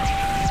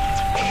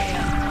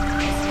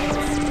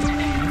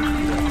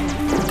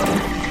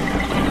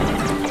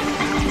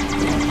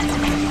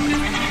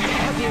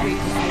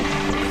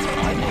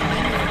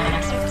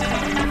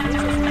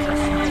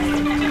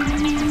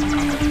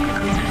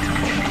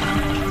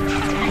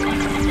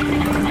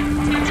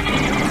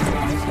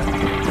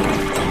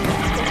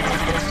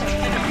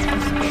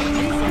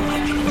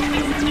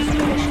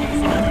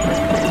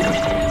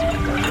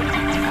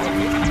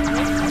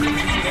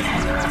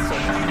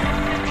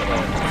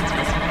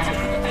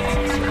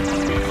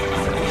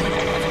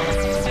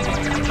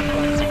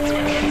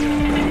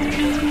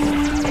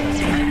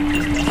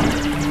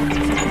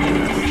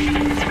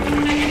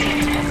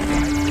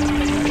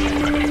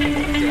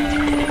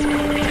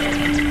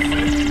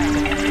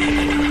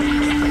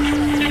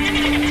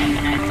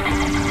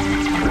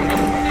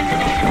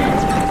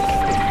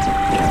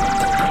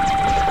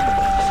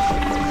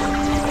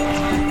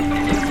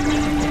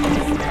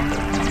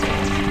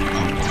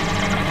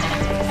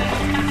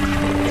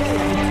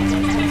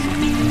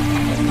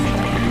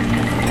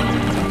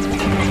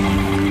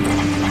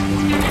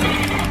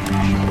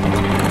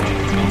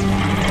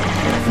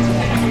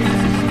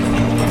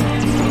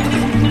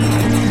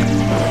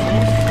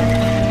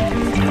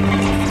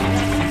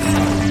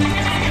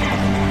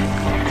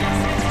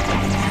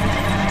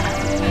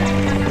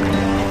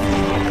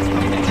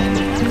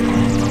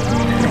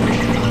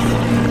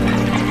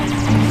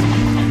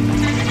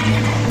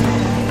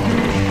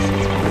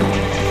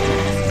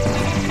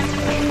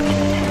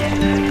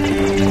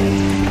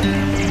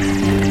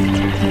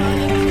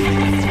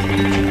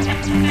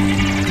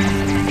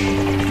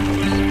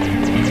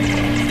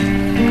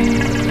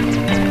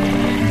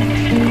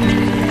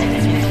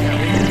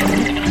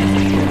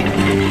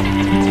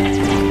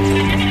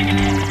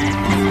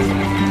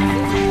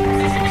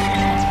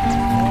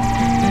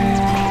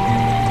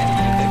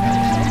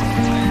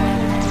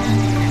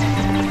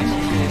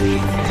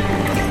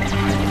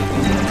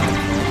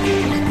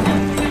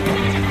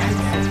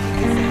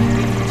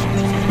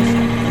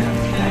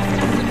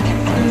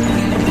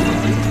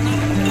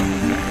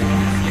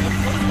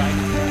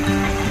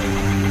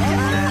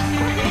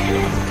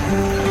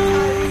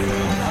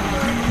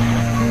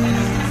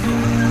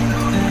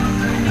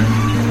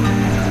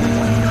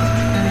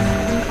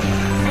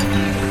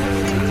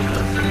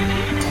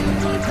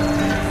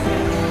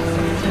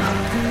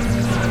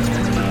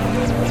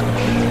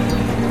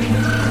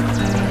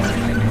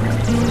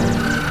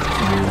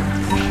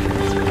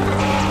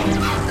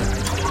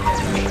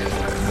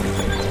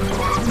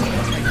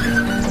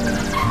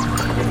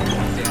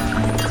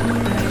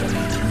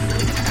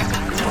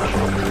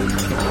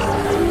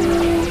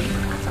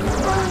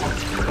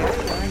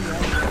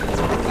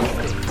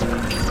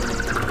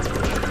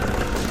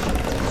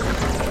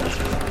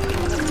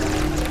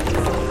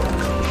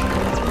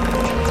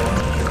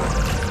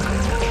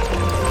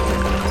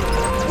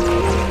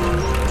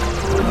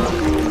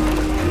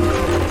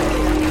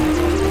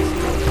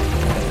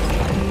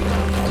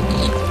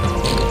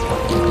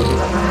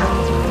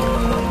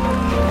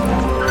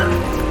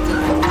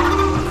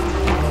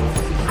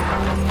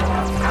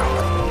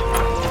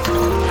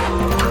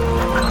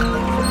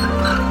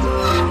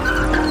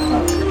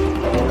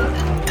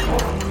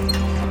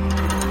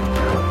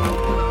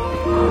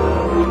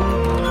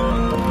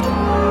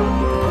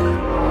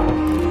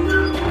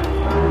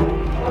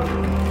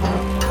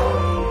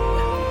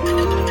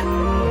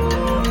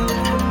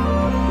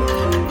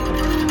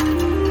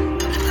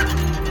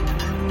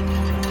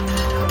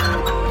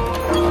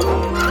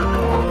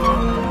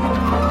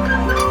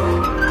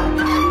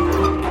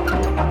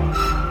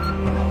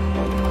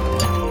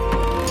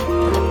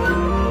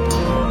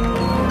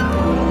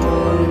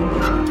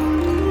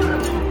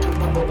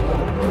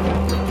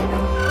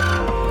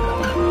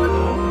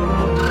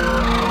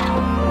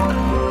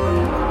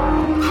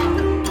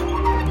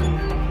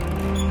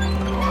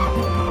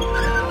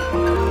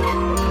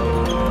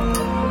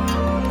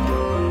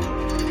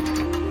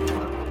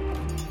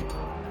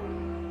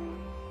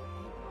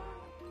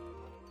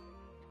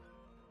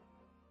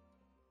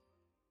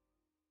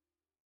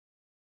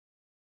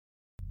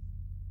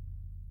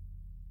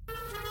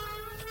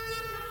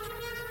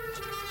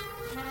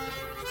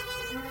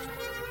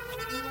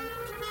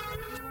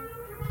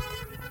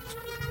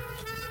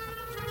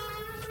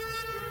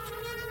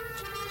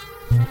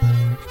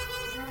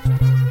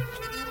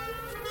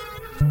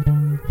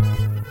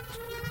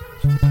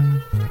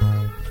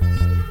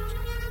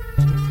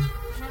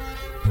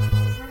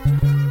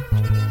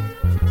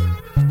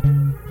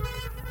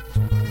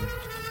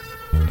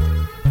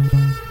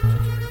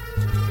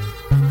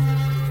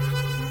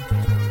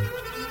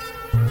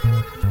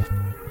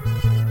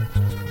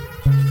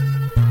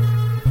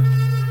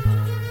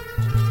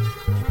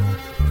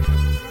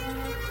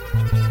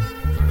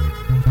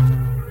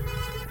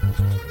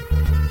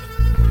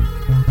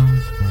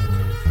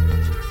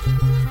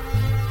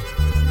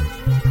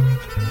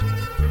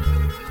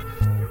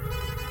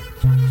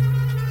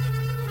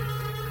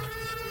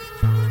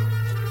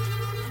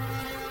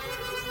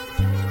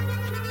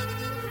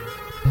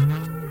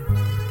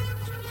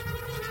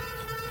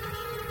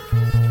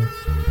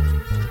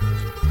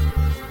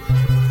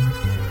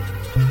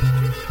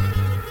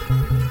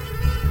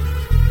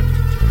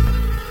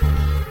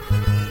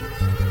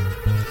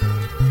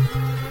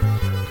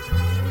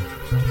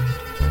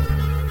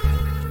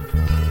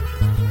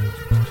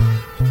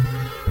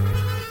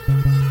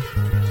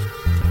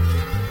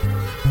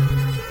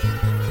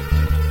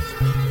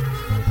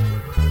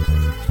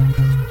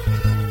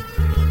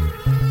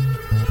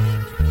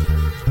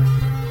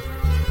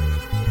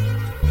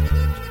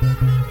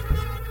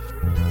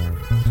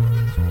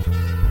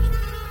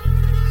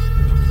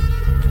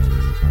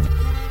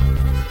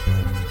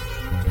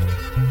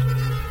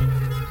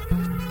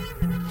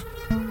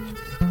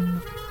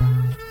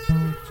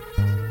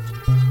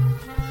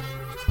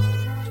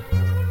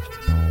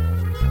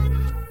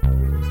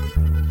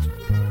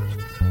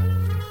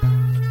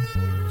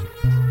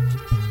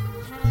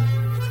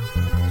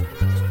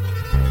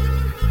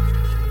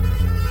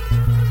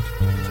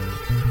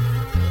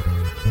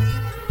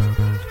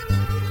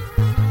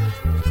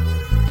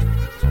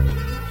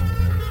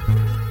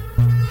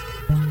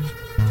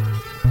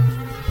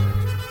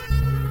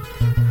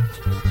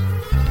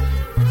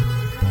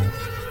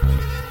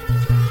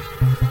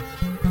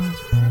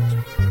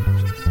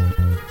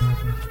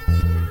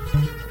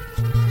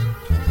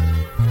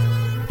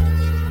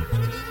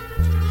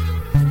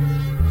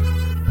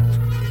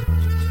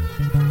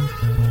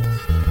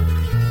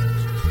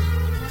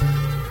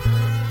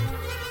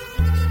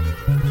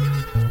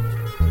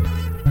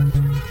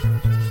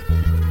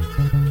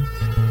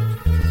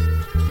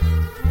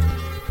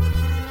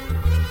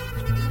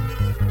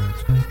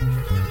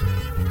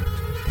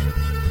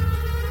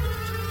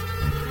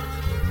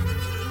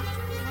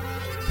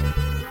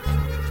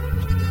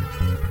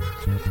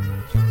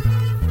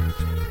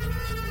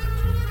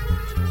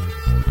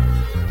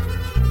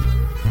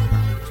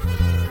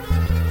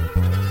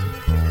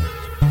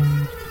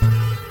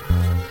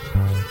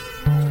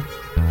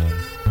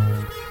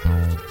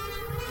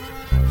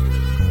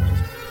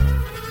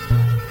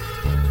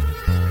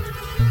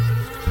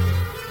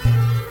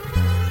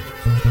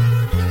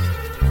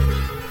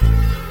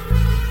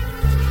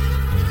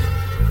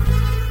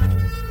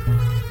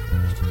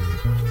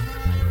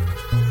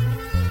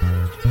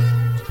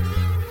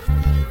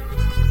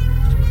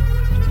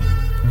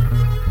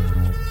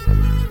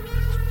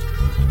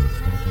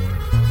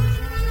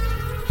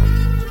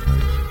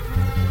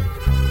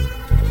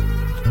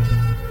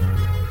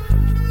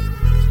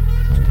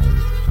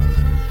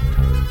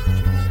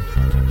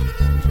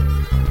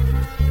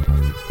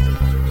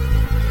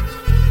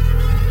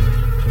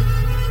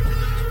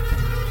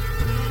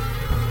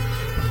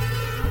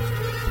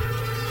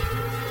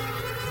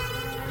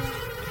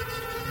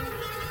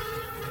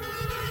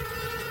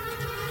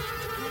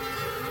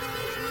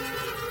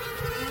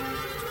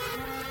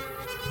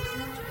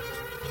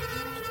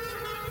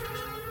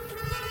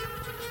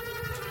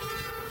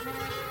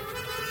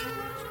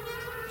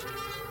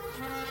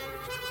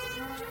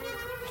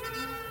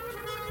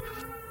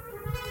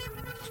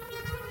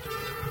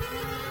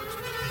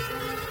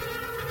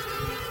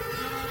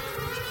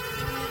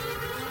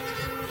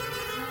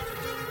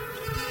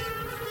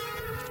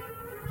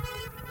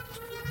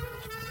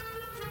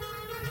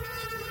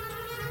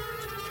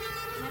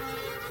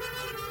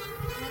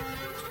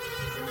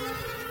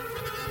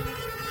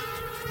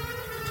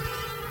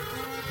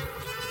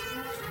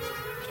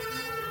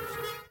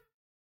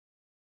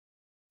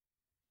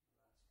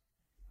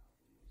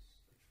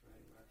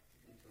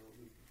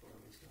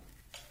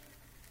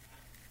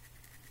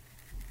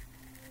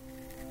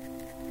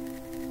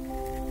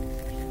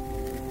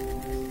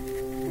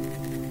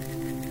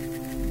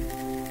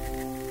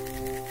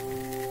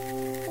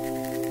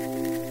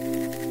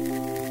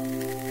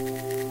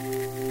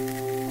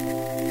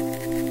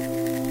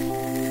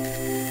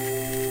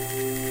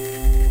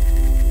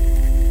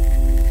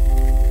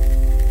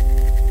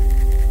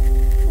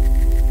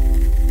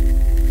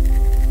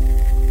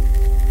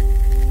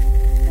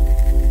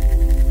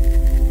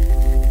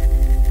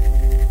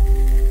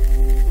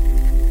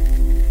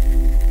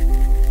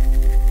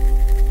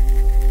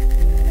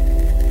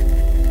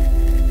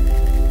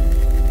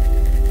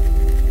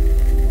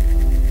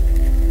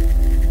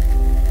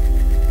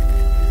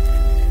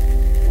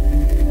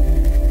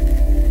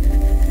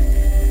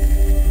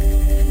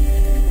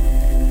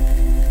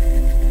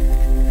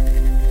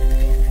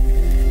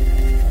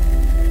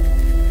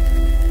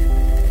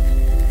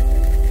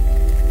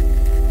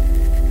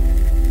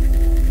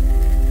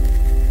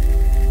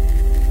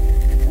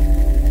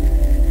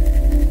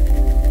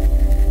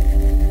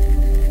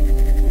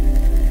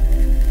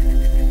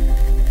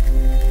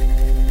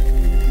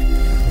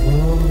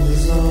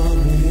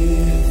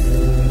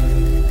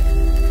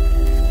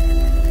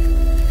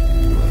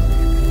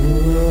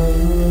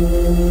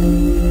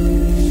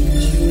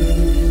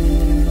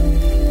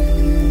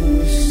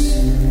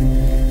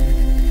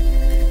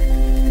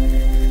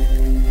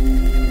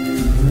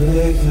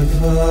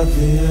of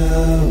the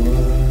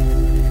hour.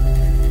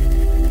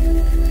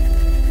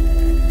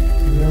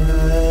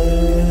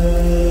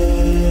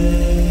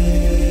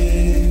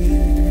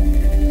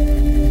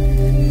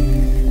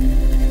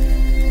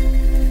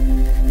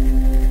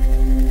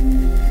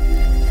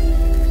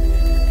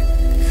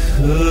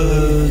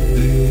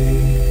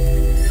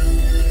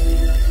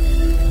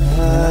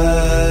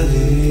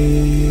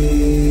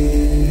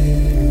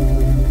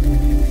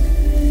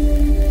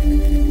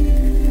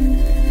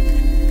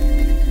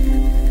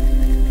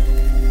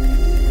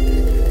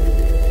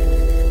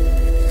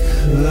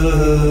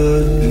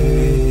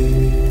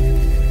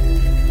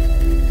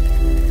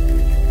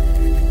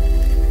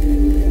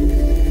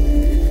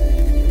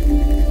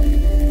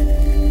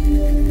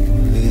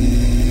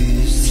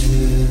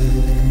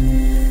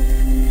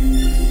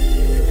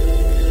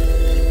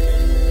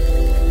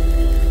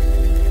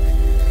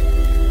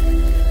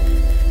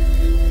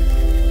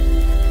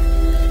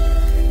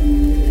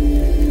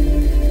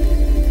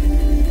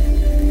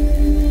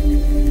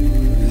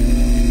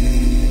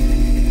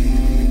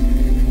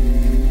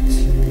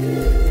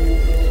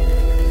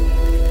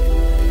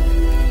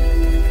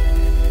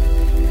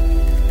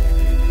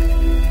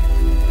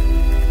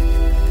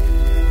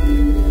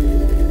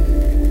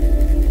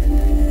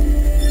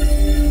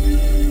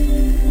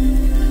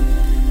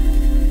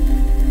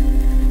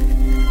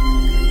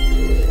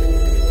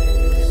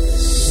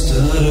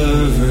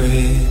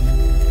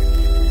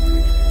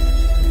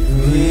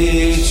 Could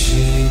be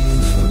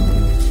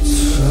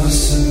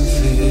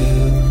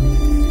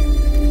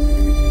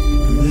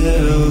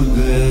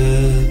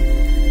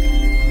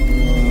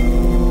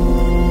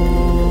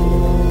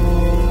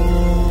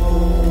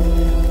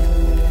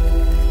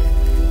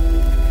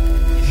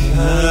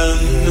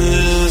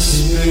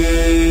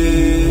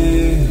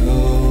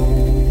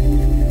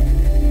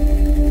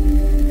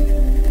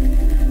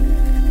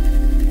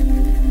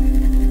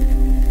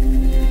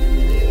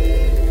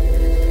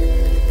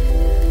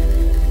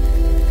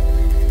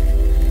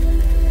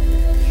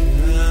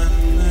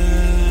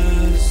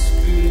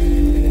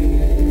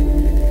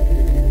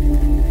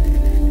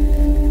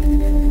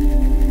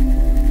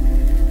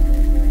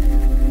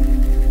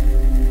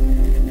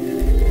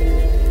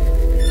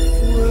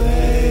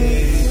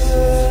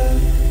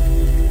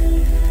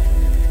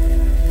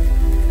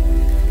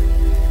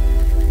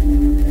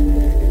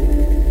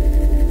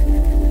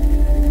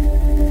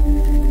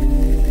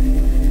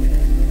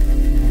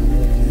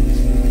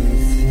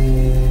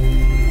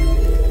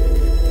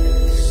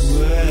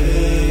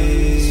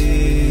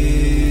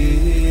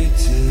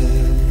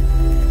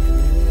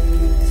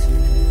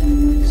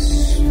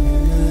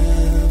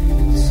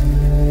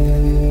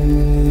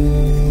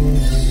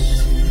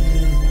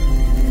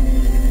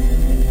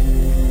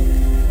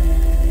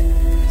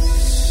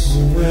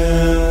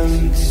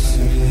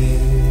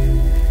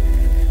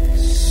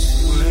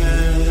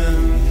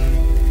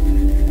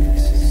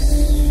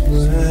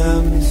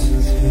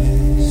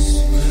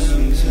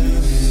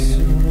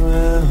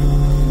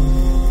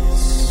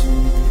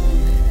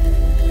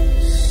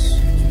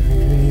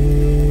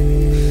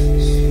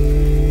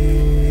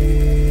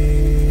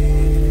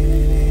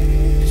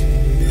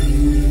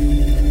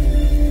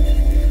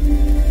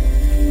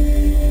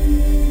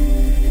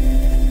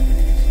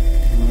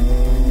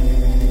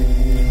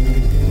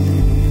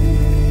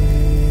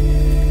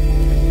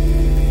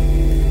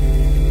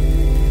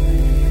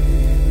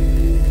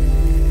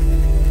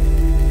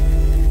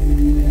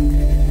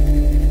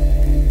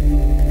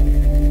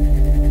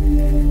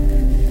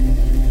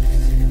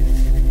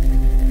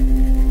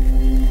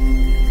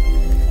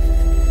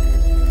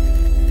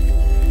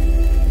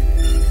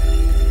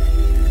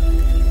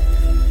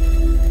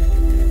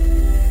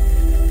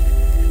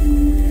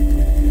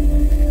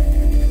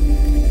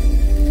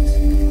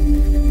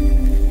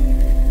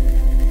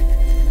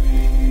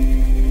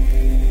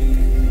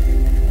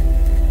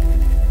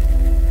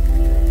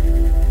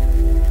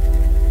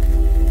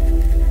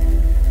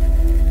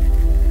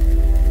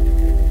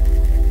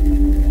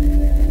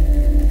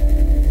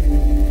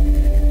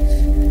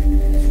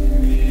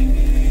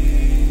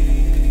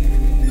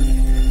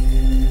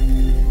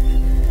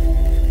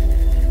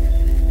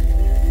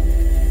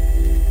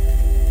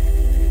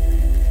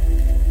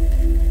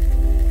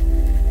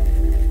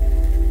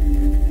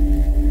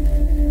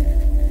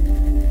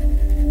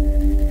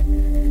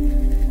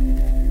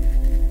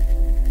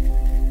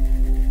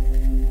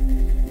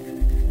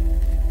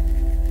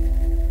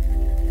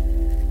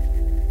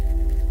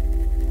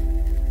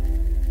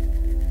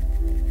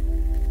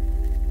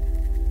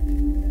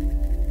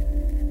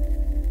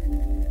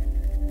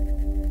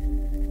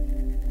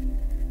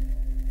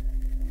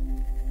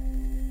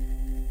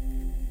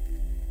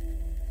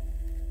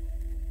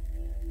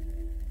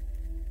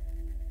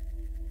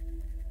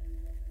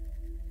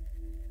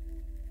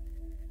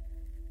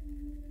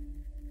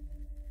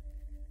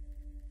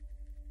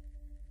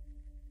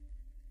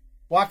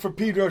Walk for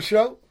Pedro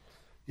Show.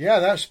 Yeah,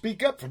 that was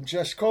Speak Up from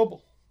Jess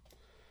Coble.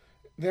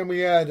 Then we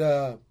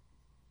had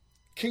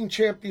King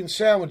Champion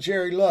Sound with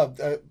Jerry Love,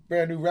 a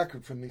brand new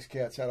record from these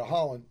cats out of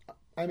Holland.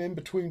 I'm in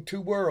between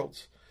two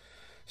worlds.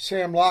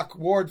 Sam Locke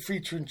Ward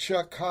featuring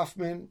Chuck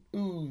Hoffman.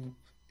 Ooh,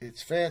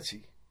 It's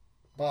fancy.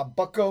 Bob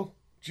Bucko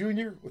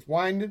Jr. with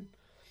Windin.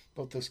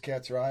 Both those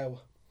cats are Iowa.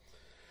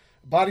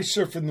 Body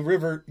surfing the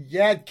river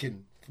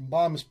Yadkin from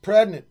bomis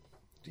prendin,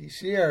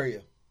 D.C.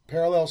 area.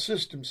 Parallel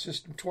System,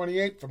 System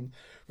 28 from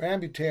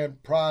Rambutan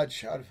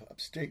Proj out of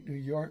upstate New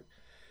York.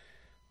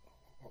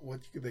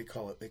 What do they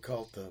call it? They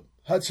call it the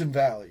Hudson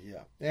Valley,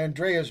 yeah.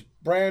 Andreas,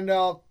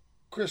 Brandal,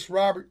 Chris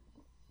Robert,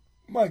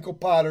 Michael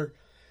Potter,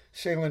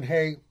 Ceylan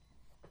Hay,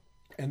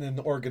 and then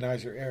the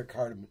organizer, Eric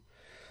Hardiman.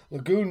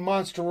 Lagoon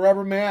Monster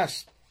Rubber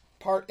Mass,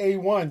 Part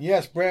A1.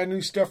 Yes, brand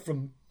new stuff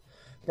from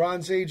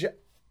Bronze Age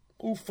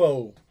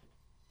UFO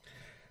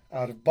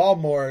out of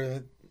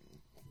Baltimore.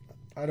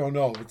 I don't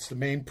know if it's the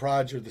main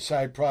proj or the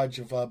side proj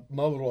of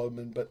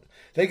Modelman, but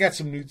they got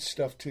some new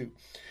stuff too.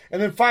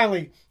 And then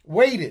finally,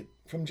 Waited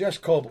from Jess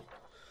Coble.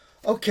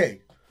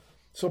 Okay,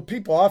 so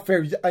people off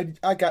air,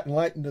 I got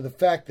enlightened to the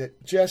fact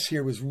that Jess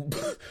here was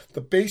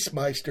the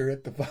bassmeister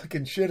at the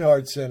fucking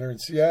Shithard Center in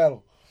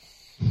Seattle.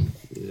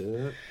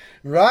 Yeah.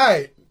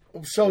 Right.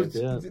 So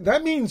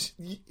that means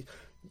you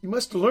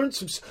must have learned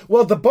some.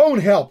 Well, the bone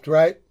helped,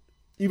 right?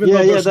 Even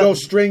though there's no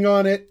string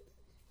on it.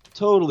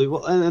 Totally.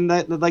 Well, and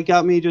that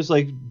got me just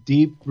like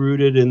deep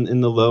rooted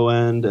in the low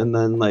end, and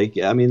then like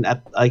I mean,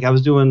 I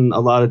was doing a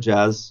lot of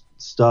jazz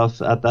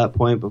stuff at that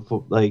point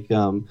before,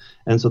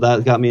 and so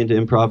that got me into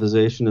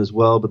improvisation as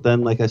well. But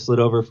then like I slid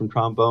over from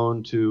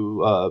trombone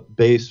to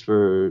bass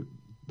for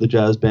the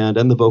jazz band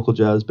and the vocal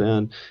jazz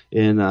band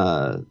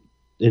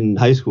in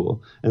high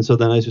school, and so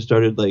then I just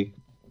started like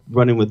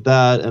running with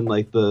that, and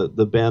like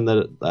the band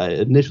that I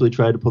initially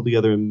tried to pull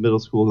together in middle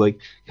school, like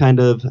kind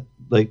of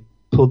like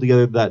pulled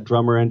together. That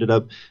drummer ended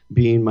up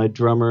being my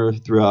drummer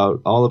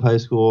throughout all of high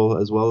school,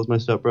 as well as my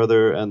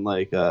stepbrother, and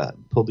like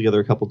pulled together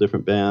a couple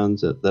different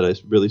bands that I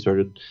really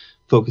started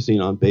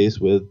focusing on bass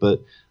with.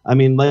 But I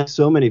mean, like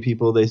so many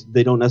people,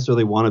 they don't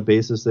necessarily want a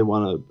bassist, they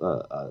want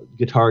a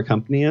guitar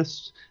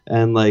accompanist,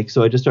 and like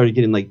so I just started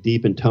getting like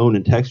deep in tone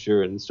and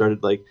texture, and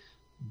started like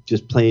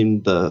just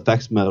playing the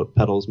effects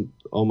pedals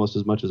almost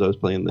as much as I was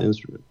playing the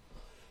instrument.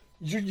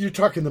 You're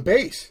talking the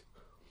bass.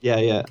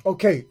 Yeah.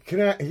 Okay,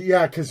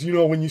 because you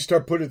know when you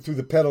start putting it through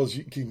the pedals,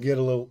 you can get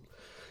you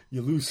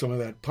lose some of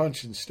that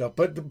punch and stuff.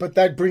 But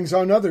that brings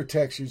on other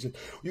textures.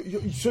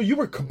 So you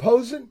were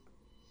composing?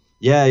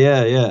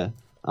 Yeah.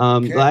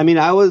 Okay. I mean,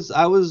 at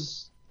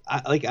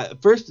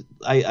first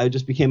I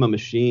just became a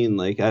machine.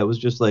 Like I was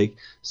just like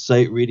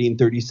sight reading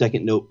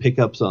 30-second note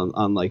pickups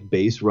on like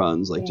bass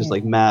runs, like just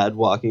like mad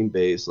walking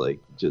bass, like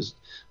just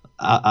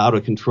out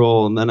of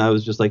control. And then I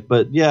was just like,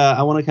 but yeah,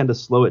 I want to kind of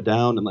slow it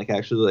down and like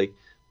actually like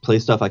play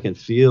stuff I can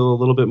feel a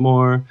little bit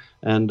more.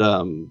 And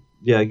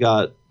I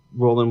got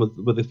rolling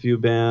with a few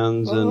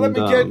bands. Well, and let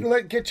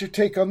me get your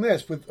take on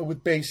this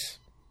with bass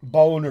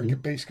bone or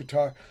bass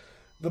guitar.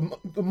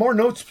 The more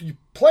notes you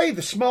play,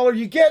 the smaller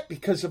you get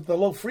because of the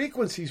low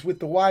frequencies with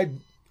the wide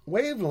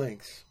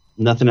wavelengths.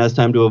 Nothing has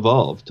time to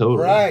evolve.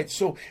 Totally. Right.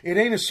 So it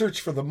ain't a search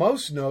for the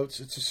most notes.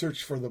 It's a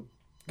search for the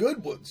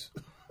good ones.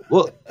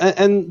 Well,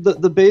 and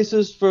the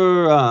bassist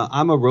for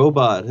I'm a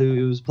Robot,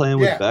 who was playing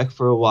with Beck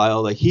for a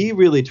while, like he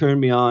really turned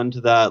me on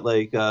to that.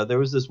 Like there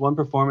was this one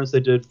performance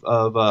they did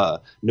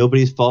of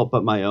Nobody's Fault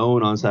But My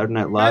Own on Saturday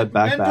Night Live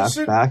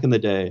back in the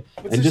day.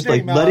 What's and just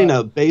name? Like letting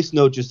a bass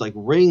note just like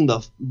ring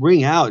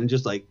out and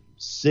just like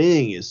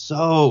sing is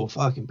so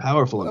fucking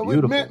powerful and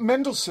beautiful.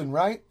 Mendelssohn,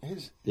 right?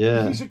 He's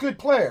a good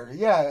player.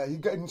 Yeah,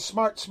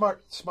 smart.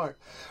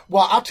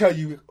 Well, I'll tell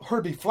you,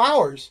 Herbie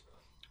Flowers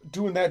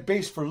doing that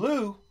bass for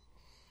Lou.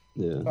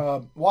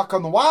 Yeah. Walk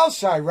on the Wild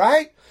Side,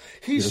 right?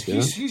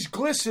 He's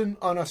glisten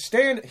on a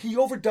stand. He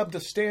overdubbed a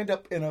stand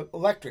up in an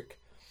electric,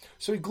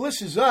 so he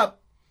glisses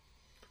up,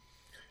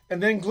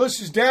 and then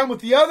glisses down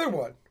with the other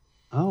one.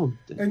 Oh,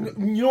 damn.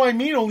 And you know what I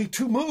mean? Only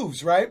two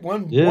moves, right?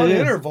 One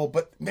interval,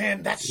 but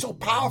man, that's so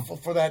powerful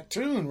for that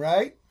tune,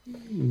 right?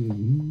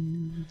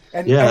 Mm-hmm.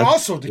 And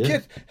also to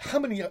get how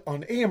many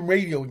on AM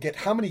radio and get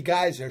how many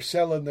guys are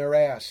selling their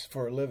ass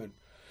for a living.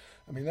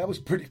 I mean, that was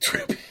pretty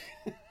trippy.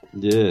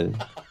 Yeah.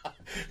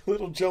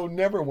 Little Joe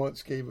never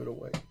once gave it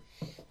away.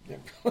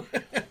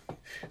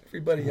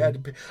 Everybody had to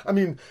pay. I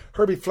mean,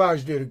 Herbie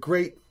Flowers did a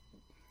great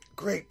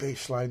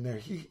bass line there.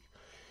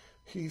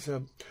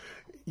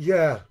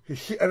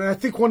 And I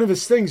think one of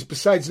his things,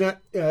 besides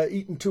not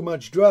eating too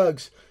much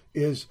drugs,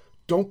 is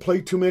don't play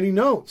too many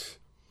notes.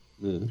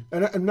 Yeah.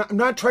 And I'm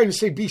not trying to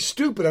say be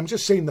stupid. I'm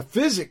just saying the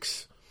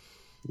physics.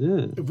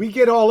 Yeah. If we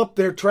get all up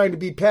there trying to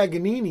be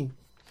Paganini,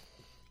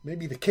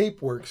 maybe the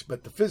cape works,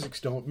 but the physics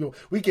don't.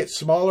 We get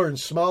smaller and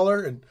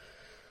smaller, and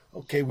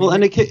okay.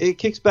 And it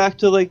kicks back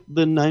to like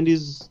the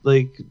 '90s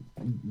like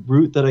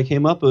route that I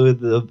came up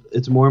with.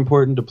 It's more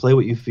important to play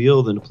what you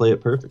feel than to play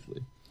it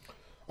perfectly.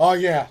 Oh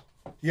yeah.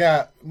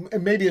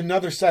 And maybe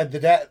another side to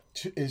that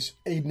is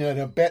aiding and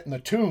abetting the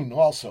tune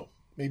also.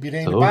 Maybe it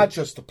ain't about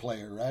just the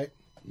player, right?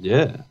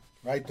 Yeah.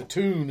 Right, the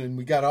tune, and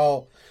we got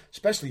all,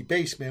 especially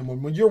bass, man.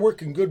 When you're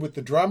working good with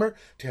the drummer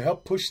to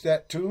help push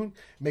that tune,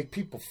 make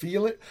people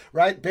feel it,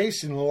 right?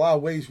 Bass, in a lot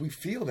of ways, we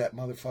feel that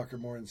motherfucker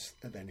more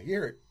than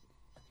hear it.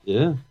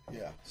 Yeah.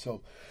 Yeah.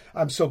 So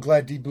I'm so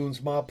glad D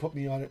Boone's mom put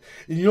me on it.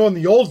 And in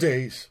the old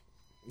days,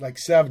 like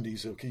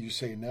 70s, okay, you're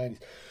saying 90s,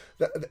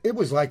 it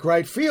was like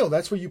right field.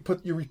 That's where you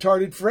put your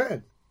retarded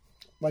friend.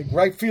 Like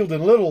right field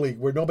in Little League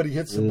where nobody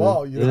hits the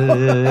ball,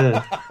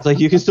 Yeah. It's like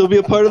you can still be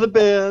a part of the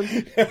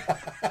band.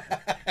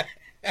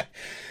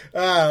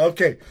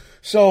 Okay.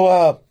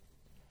 So,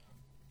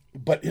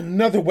 but in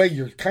another way,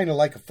 you're kind of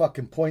like a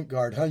fucking point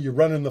guard, huh? You're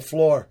running the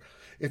floor.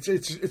 It's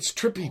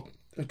trippy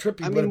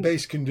what a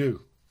bass can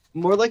do.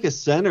 More like a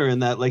center in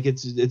that, like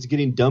it's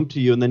getting dumped to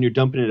you, and then you're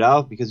dumping it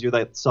out because you're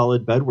that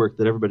solid bedwork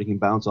that everybody can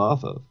bounce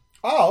off of.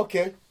 Oh,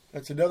 okay.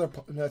 That's another.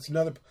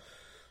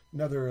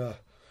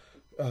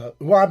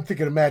 Well, I'm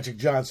thinking of Magic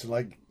Johnson.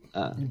 Like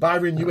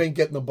Byron, you ain't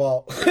getting the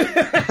ball.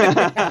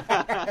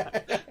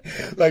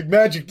 Like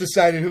Magic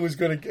decided who was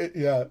going to get.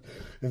 Yeah,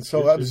 and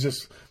so that was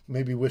just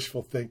maybe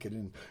wishful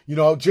thinking.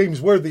 And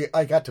James Worthy,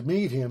 I got to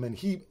meet him, and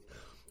he's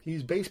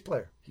a bass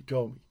player. He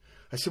told me.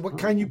 I said, "What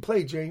kind you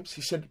play, James?"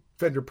 He said,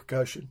 "Fender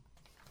percussion."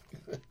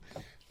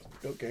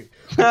 Okay.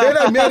 But then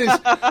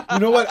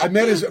I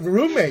met his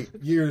roommate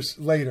years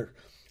later.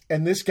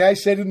 And this guy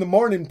said in the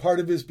morning,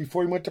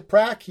 before he went to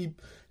prac, he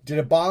did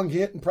a bong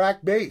hit and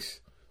prac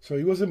bass. So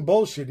he wasn't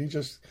bullshit. He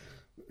just,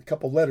 a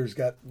couple letters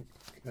got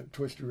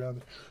twisted around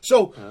it.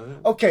 So,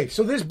 okay.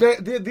 So these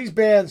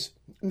bands,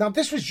 now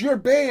this was your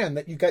band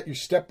that you got your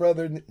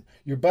stepbrother and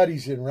your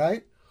buddies in,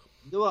 right?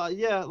 Well,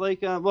 yeah.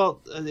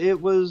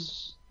 It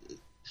was,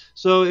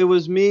 so it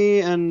was me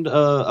and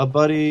a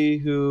buddy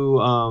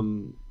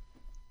who,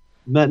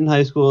 met in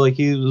high school. Like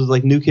he was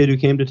like new kid who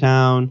came to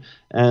town,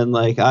 and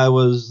like I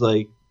was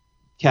like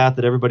cat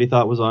that everybody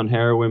thought was on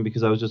heroin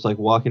because I was just like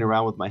walking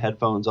around with my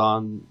headphones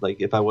on,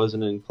 like if I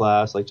wasn't in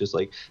class, like just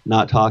like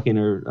not talking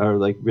or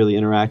like really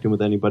interacting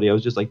with anybody. I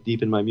was just like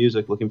deep in my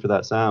music looking for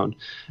that sound.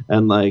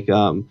 And like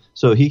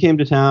so he came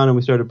to town and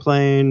we started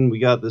playing. We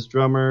got this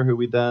drummer who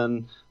we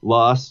then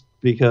lost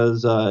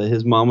because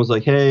his mom was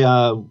like, hey,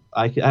 I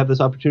have this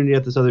opportunity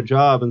at this other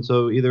job, and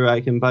so either I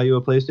can buy you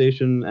a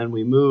PlayStation and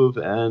we move,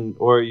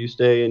 or you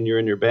stay and you're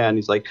in your band.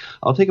 He's like,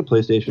 I'll take a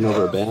PlayStation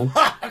over a band.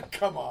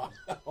 Come on.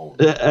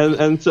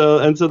 And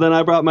so then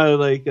I brought my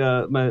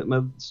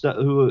my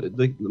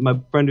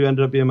friend who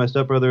ended up being my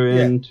stepbrother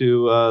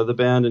into the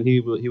band, and he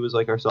was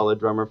like our solid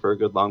drummer for a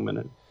good long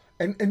minute.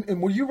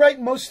 And were you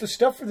writing most of the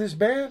stuff for this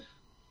band?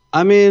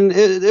 I mean,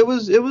 it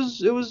was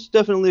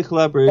definitely a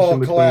collaboration. Oh,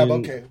 collab.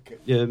 Okay.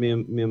 Yeah, me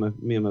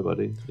and my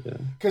buddy. Yeah.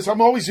 Because I'm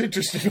always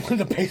interested in when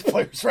the bass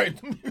players write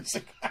the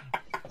music.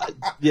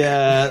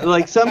 Yeah,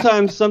 like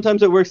sometimes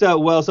it works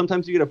out well.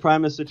 Sometimes you get a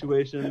Primus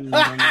situation.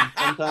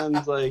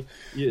 Sometimes like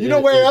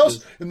where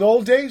else in the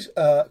old days,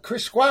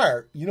 Chris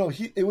Squire.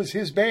 It was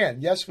his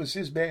band. Yes, was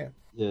his band.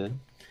 Yeah.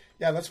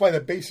 Yeah, that's why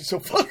the bass is so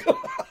fucking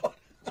loud.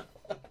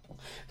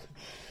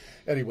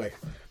 Anyway.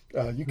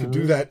 You could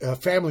do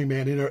that Family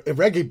Man in a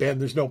reggae band.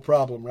 There's no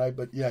problem, right?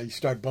 But yeah, you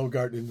start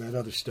Bogarting and that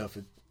other stuff.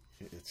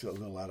 It's a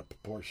little out of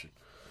proportion.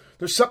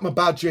 There's something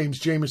about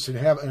James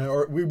Jamerson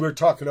or we were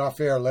talking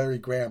off air, Larry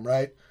Graham,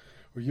 right?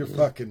 Where you're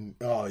fucking,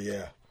 oh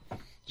yeah.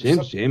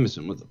 James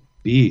Jamerson was a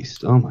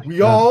beast. Oh my God.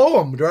 We all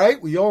owe him,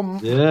 right? We owe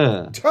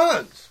him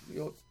tons. We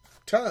owe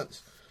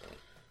tons,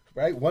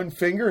 right? 1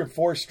 finger and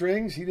 4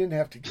 strings. He didn't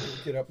have to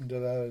get up and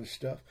do that other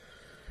stuff.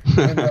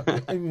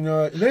 And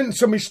then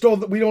somebody stole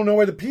that. We don't know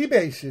where the P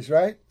bass is,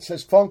 right? It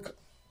says funk.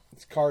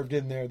 It's carved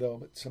in there though,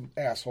 but some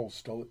asshole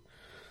stole it.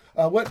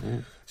 What?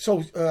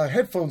 So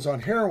headphones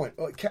on heroin.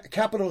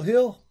 Capitol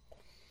Hill.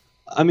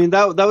 I mean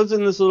that was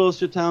in this little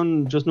shit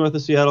town just north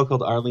of Seattle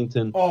called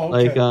Arlington. Oh,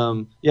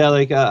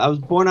 okay. I was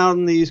born out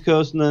on the East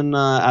Coast, and then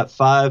at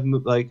 5,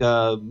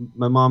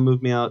 my mom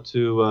moved me out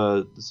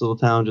to this little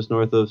town just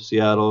north of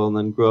Seattle, and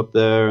then grew up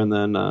there, and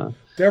then.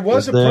 There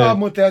was a problem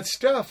with that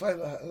stuff. I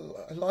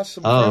lost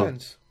some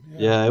friends.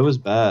 Yeah, it was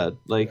bad.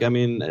 I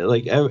mean,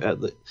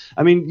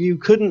 you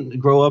couldn't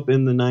grow up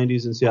in the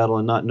 90s in Seattle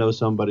and not know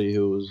somebody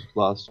who was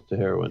lost to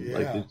heroin.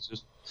 Yeah. It's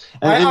just.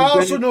 I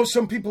also know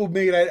some people who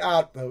made it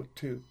out though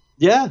too.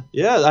 Yeah.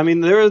 I mean,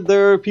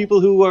 there are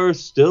people who are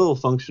still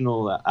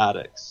functional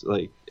addicts,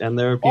 and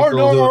there are people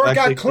who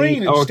got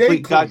clean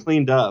and got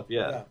cleaned up.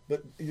 Yeah.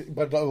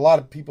 But a lot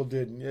of people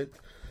didn't.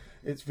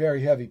 It's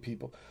very heavy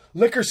people.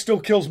 Liquor still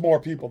kills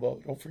more people,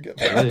 though. Don't forget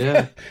that.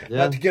 Yeah.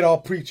 Not to get all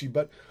preachy,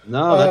 but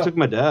no, that took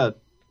my dad.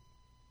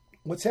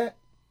 What's that?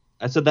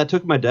 I said that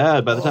took my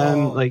dad. By the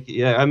time,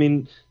 I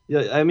mean,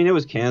 it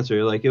was cancer.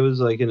 It was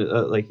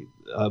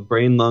a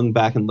brain, lung,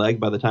 back, and leg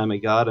by the time I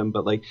got him.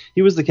 But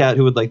he was the cat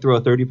who would throw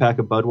a 30-pack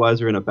of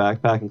Budweiser in a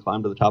backpack and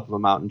climb to the top of a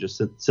mountain, and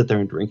just sit there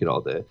and drink it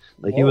all day.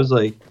 He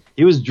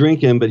was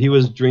drinking, but he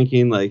was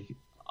drinking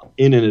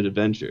in an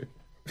adventure.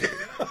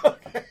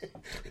 Okay.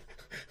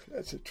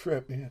 That's a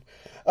trip, man.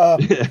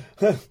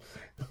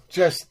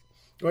 Just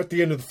we're at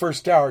the end of the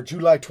first hour,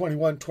 July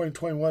 21,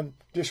 2021.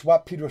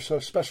 Dishwap Pedro Show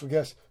special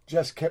guest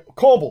Jess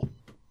Coble.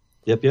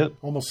 Yep.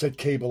 Almost said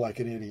cable like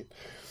an idiot.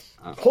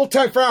 Hold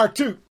tight for hour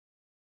 2.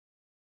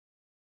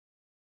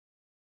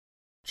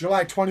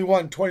 July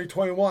 21,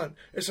 2021.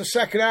 It's the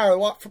second hour of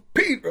What for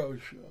Pedro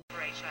Show. For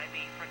HIV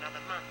for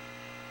another month.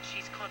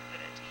 She's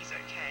confident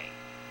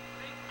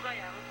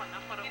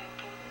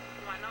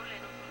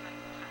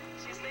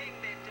She's saying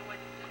that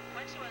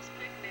when she was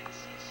pregnant,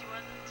 she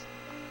wasn't.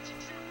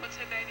 What's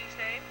her baby's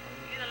name?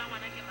 The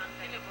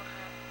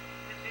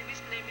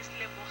baby's name is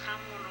Leboga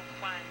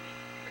Molokwane.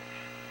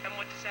 And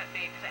what does that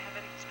mean? Does that have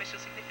a special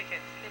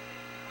significance?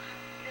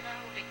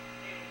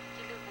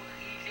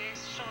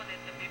 Sure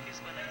that the baby's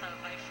gonna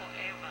survive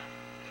forever.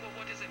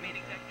 What does it mean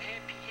exactly?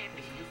 Happy.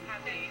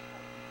 Happy.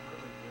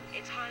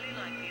 It's highly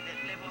likely that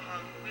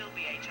Lebohang will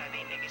be HIV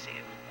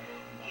negative.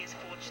 He is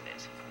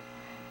fortunate.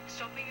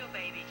 Stopping your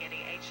baby getting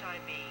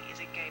HIV is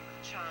a game of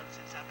chance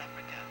in South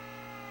Africa,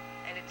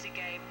 and it's a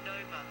game no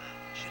mother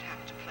should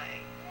have to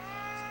play.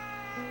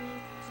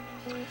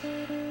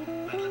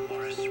 Madeline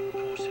Morris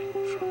reporting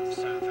from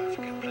South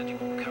Africa. Plenty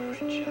more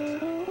coverage of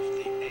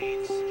the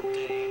AIDS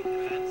Day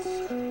events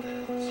and the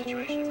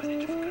situation in many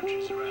different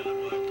countries around the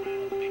world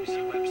on the BBC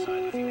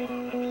website. If you are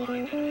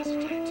online, don't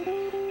hesitate to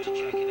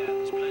check it out.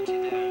 There's plenty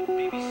there.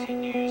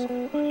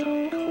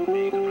 bbcnews.com.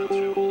 You can run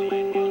through all the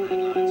main world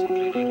headlines,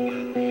 including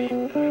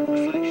a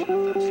reflection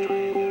of that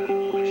story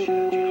which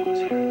Julia was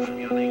hearing from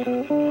Yannick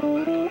a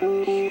while back, the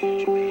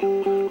huge appeal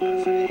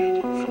for aid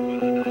from the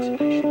United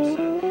Nations.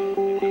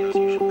 As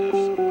usual, go for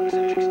some more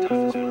eccentric stuff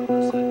as well.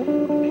 There's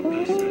a big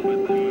piece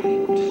about the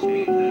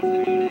dispute